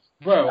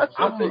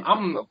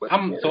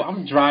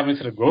 I'm driving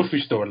to the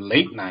grocery store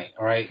late night,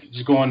 all right?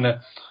 Just going to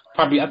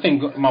I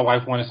think my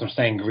wife wanted some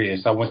sangria,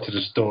 so I went to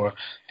the store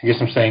to get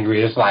some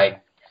sangria. It's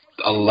like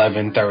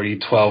 11:30,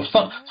 12,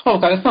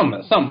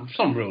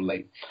 something real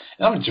late.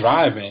 And I'm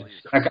driving.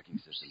 And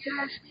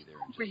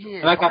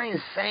I got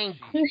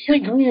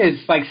sangria is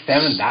like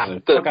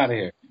 $7. Fuck out of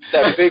here.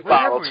 That big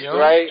bottle,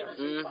 right?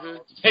 Mm-hmm.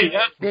 Hey,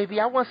 yeah. Baby,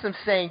 I want some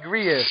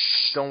sangria.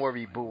 Don't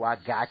worry, boo, I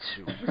got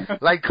you.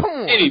 Like, come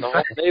on.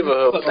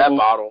 Neighborhood with that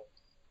bottle.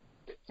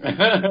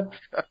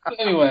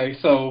 Anyway,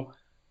 so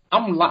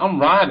I'm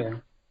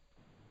riding,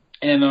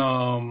 and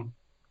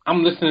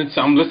I'm listening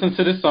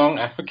to this song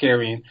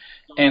Africarian,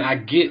 and I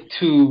get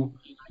to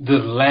the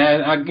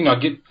last. I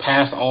get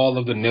past all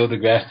of the Neil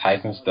deGrasse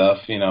Tyson stuff,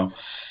 and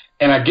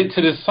I get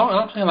to this song, and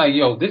I'm saying like,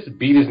 yo, this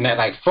beat is not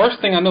like. First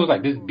thing I know is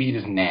like, this beat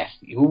is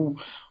nasty. Who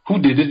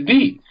did this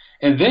beat?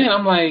 And then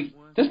I'm like,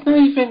 that's not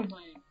even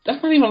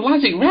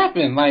Logic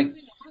rapping. Like,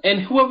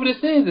 and whoever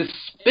this is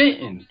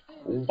spitting.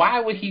 Why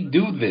would he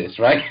do this,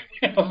 right?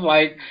 I was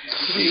like,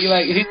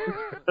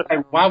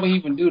 why would he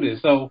even do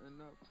this? So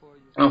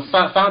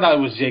I found out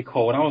it was J.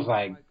 Cole, and I was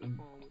like, it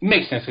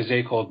makes sense because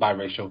J. Cole's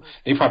biracial.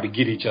 They probably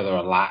get each other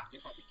a lot.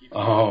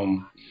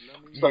 I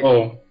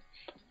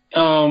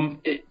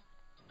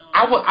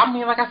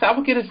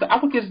would give this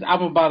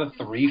album about a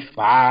 3.5,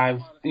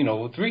 3.5,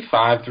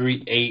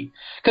 3.8,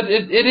 because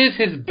it is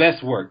his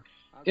best work.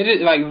 It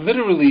is like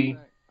literally.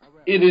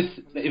 It is.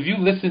 If you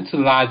listen to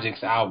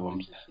Logic's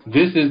albums,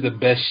 this is the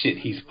best shit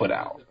he's put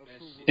out,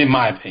 in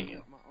my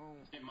opinion.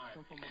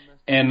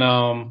 And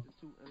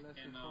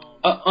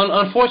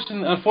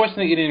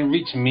unfortunately, it didn't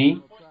reach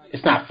me.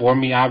 It's not for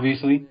me,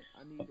 obviously.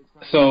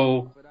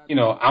 So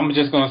I'm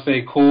just gonna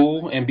say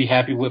cool and be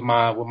happy with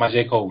my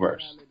J. Cole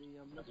verse.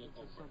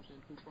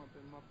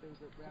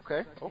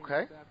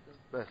 Okay.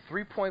 The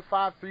 3.5,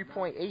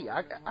 3.8.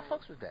 I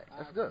fucks with that.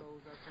 That's good.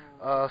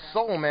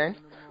 Soul Man,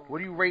 what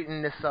are you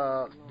rating this?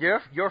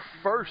 Your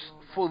first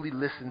fully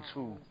listened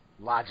to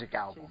Logic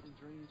album.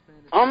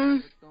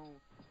 I'm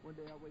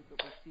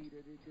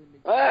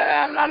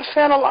not a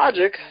fan of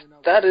Logic.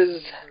 That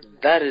is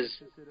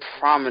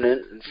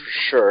prominent and for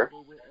sure.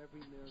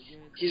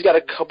 He's got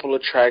a couple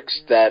of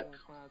tracks that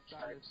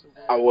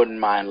I wouldn't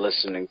mind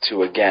listening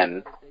to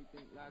again.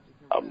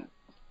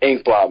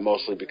 Inkblot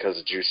mostly because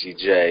of Juicy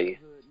J.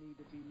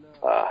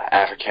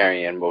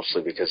 Africarian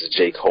mostly because of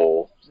J.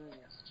 Cole.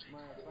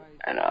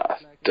 And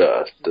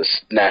the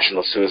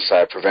National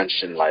Suicide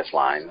Prevention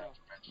Lifeline.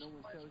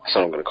 That's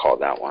what I'm going to call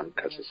that one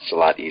because it's a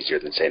lot easier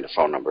than saying the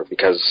phone number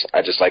because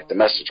I just like the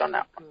message on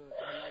that one.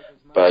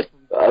 But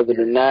other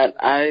than that,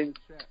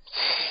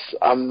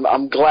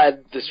 I'm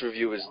glad this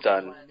review is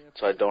done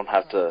so I don't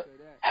have to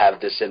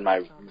have this in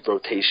my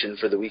rotation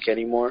for the week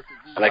anymore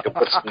and I can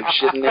put some new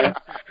shit in there.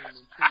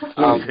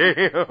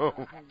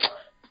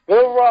 But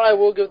overall, I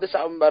will give this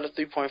album about a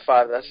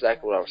 3.5. That's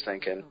exactly what I was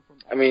thinking.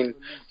 I mean,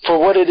 for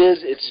what it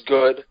is, it's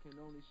good.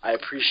 I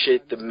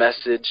appreciate the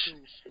message.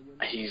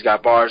 He's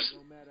got bars.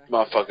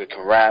 Motherfucker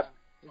can rap.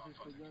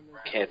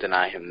 Can't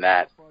deny him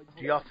that.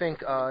 Do y'all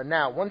think,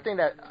 now, one thing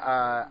that,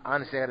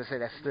 honestly, I gotta say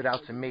that stood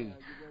out to me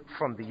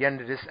from the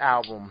end of this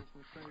album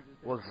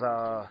was,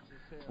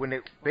 when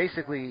it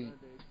basically,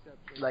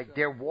 like,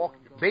 they're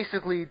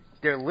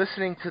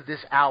listening to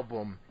this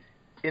album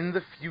in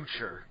the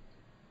future,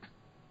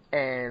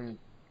 and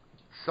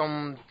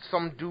some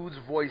dude's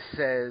voice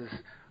says,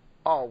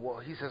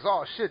 he says,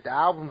 oh shit, the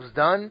album's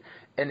done,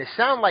 and it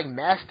sounds like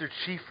Master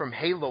Chief from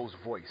Halo's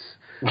voice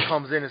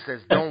comes in and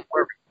says, don't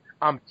worry,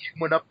 I'm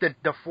queuing up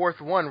the fourth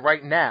one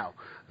right now,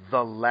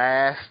 the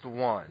last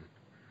one.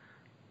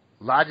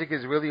 Logic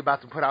is really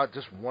about to put out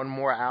just one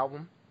more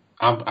album.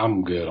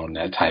 I'm good on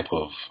that type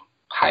of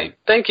hype.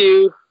 Thank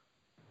you.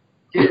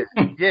 Yeah,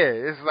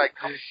 it's like,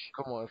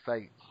 come on, it's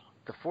like,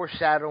 the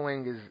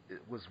foreshadowing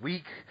was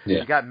weak. Yeah.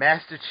 You got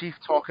Master Chief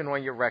talking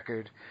on your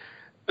record.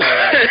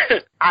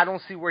 I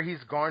don't see where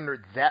he's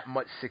garnered that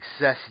much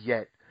success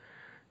yet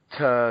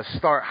to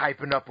start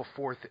hyping up a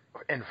fourth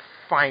and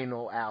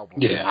final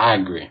album. Yeah, I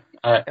agree.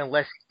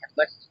 Unless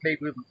it's maybe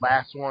the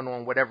last one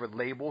on whatever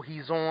label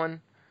he's on.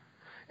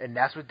 And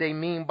that's what they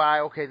mean by,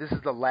 okay, this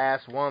is the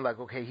last one.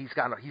 Like, okay, he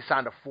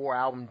signed a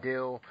 4-album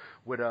deal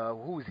with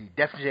who is he?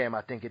 Def Jam,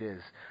 I think it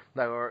is.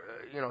 Like, or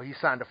he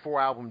signed a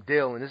 4-album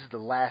deal, and this is the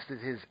last of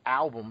his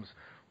albums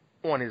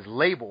on his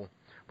label.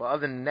 But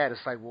other than that,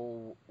 it's like,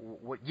 well,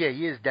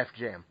 he is Def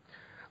Jam.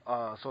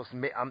 So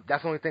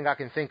that's the only thing I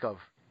can think of.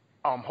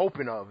 I'm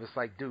hoping of. It's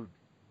like, dude,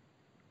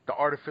 the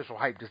artificial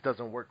hype just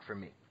doesn't work for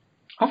me.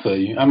 I feel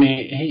you. I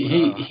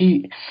mean,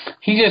 he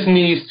just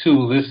needs to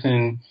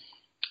listen.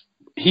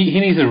 He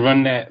needs to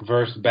run that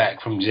verse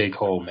back from J.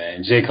 Cole,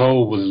 man. J.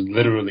 Cole was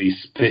literally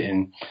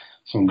spitting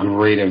some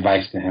great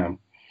advice to him.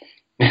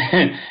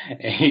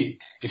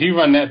 If he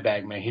run that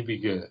back, man, he'd be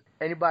good.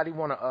 Anybody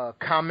want to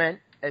comment?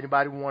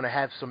 Anybody want to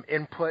have some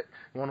input?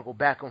 Want to go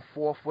back and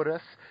forth with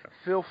us?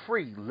 Feel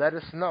free. Let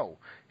us know.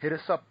 Hit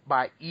us up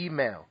by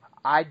email.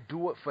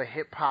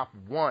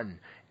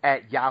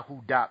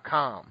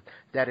 idoitforhiphop1@yahoo.com.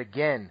 That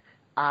again,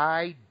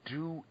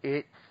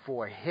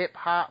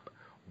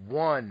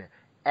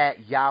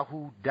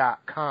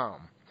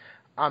 idoitforhiphop1@yahoo.com.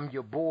 I'm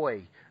your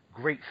boy,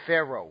 Great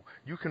Pharaoh.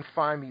 You can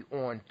find me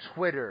on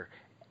Twitter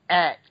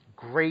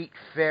 @Great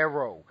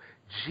Pharaoh,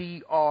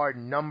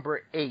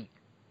 GR8_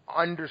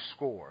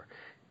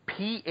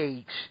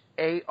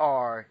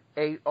 PHARAOH.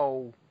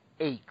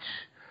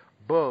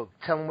 Boog,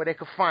 tell them where they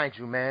can find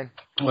you, man.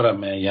 What up,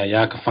 man?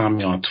 Y'all can find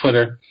me on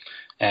Twitter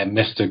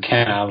 @Mr.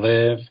 Can I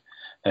Live.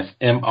 That's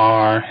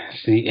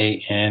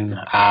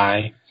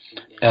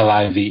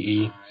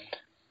MrCanilive.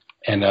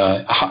 And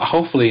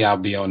hopefully I'll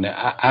be on there.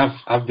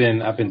 I've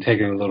been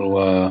taking a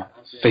little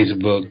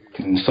Facebook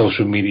and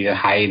social media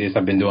hiatus.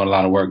 I've been doing a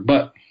lot of work,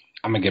 but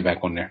I'm gonna get back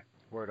on there.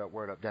 Word up.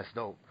 That's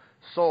dope.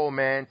 Soul,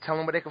 man, tell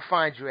them where they can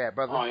find you at,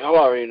 brother. Oh, y'all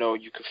already know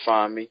you can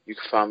find me. You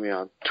can find me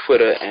on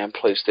Twitter and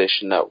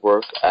PlayStation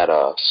Network at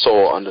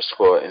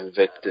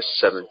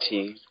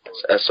Soul_Invictus17.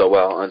 It's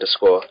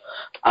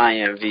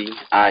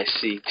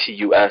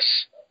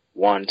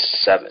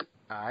SOL_INVICTUS17.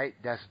 All right,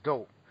 that's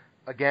dope.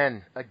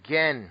 Again,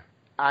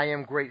 I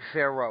am Great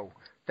Pharaoh.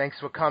 Thanks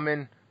for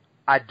coming.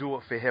 I do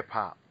it for hip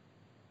hop.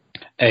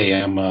 Hey,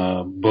 I'm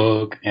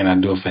Boog, and I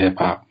do it for hip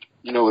hop.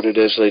 You know what it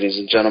is, ladies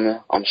and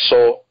gentlemen. I'm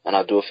Soul, and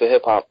I do it for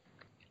hip hop.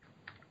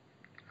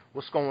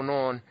 What's going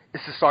on?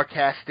 It's the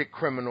Sarcastic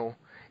Criminal.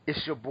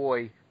 It's your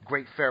boy,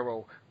 Great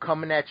Pharaoh,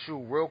 coming at you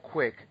real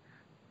quick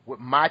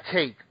with my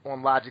take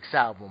on Logic's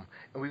album,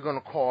 and we're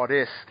going to call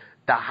this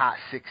the Hot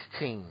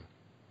 16.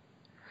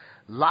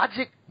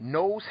 Logic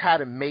knows how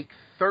to make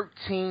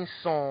 13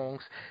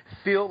 songs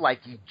feel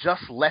like you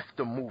just left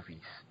the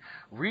movies.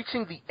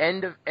 Reaching the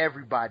End of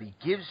Everybody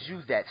gives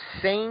you that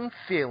same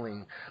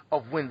feeling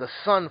of when the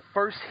sun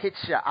first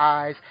hits your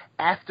eyes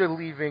after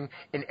leaving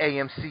an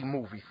AMC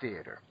movie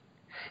theater.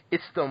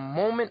 It's the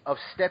moment of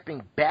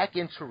stepping back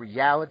into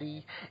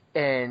reality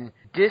and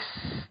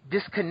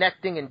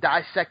disconnecting and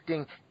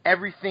dissecting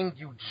everything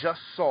you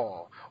just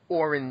saw,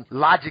 or in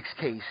Logic's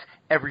case,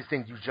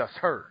 everything you just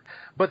heard.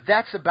 But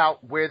that's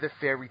about where the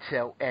fairy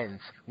tale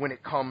ends when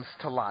it comes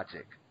to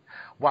Logic.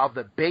 While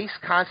the base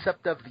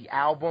concept of the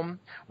album,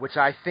 which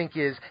I think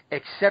is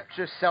accept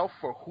yourself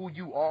for who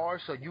you are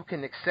so you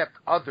can accept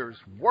others'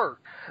 work,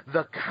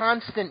 the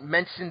constant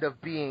mention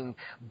of being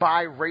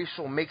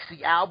biracial makes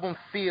the album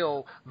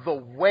feel the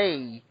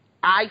way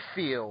I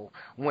feel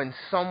when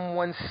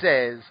someone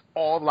says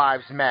all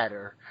lives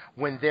matter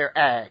when they're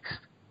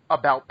asked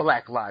about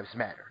Black Lives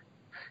Matter.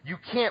 You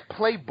can't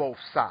play both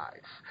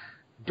sides.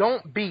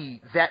 Don't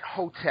be that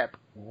Hotep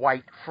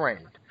white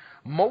friend.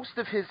 Most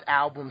of his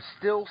albums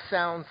still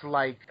sounds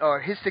like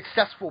his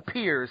successful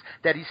peers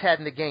that he's had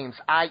in the games,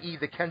 i.e.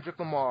 the Kendrick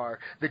Lamar,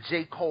 the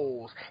J.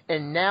 Cole's,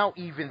 and now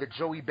even the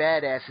Joey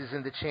Badasses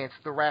and the Chance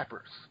the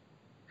Rappers.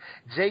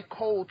 J.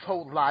 Cole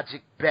told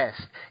Logic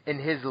best in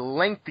his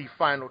lengthy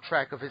final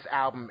track of his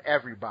album,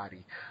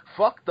 Everybody.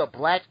 Fuck the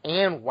black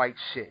and white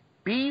shit.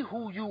 Be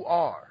who you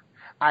are.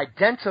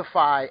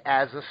 Identify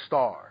as a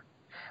star.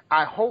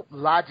 I hope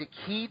Logic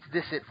heeds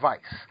this advice.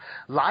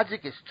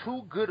 Logic is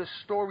too good a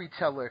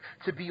storyteller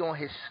to be on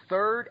his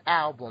third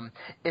album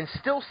and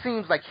still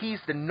seems like he's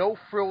the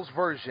no-frills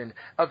version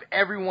of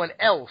everyone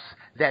else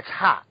that's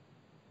hot.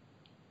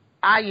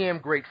 I am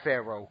Great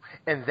Pharaoh,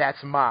 and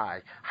that's my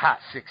Hot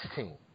 16.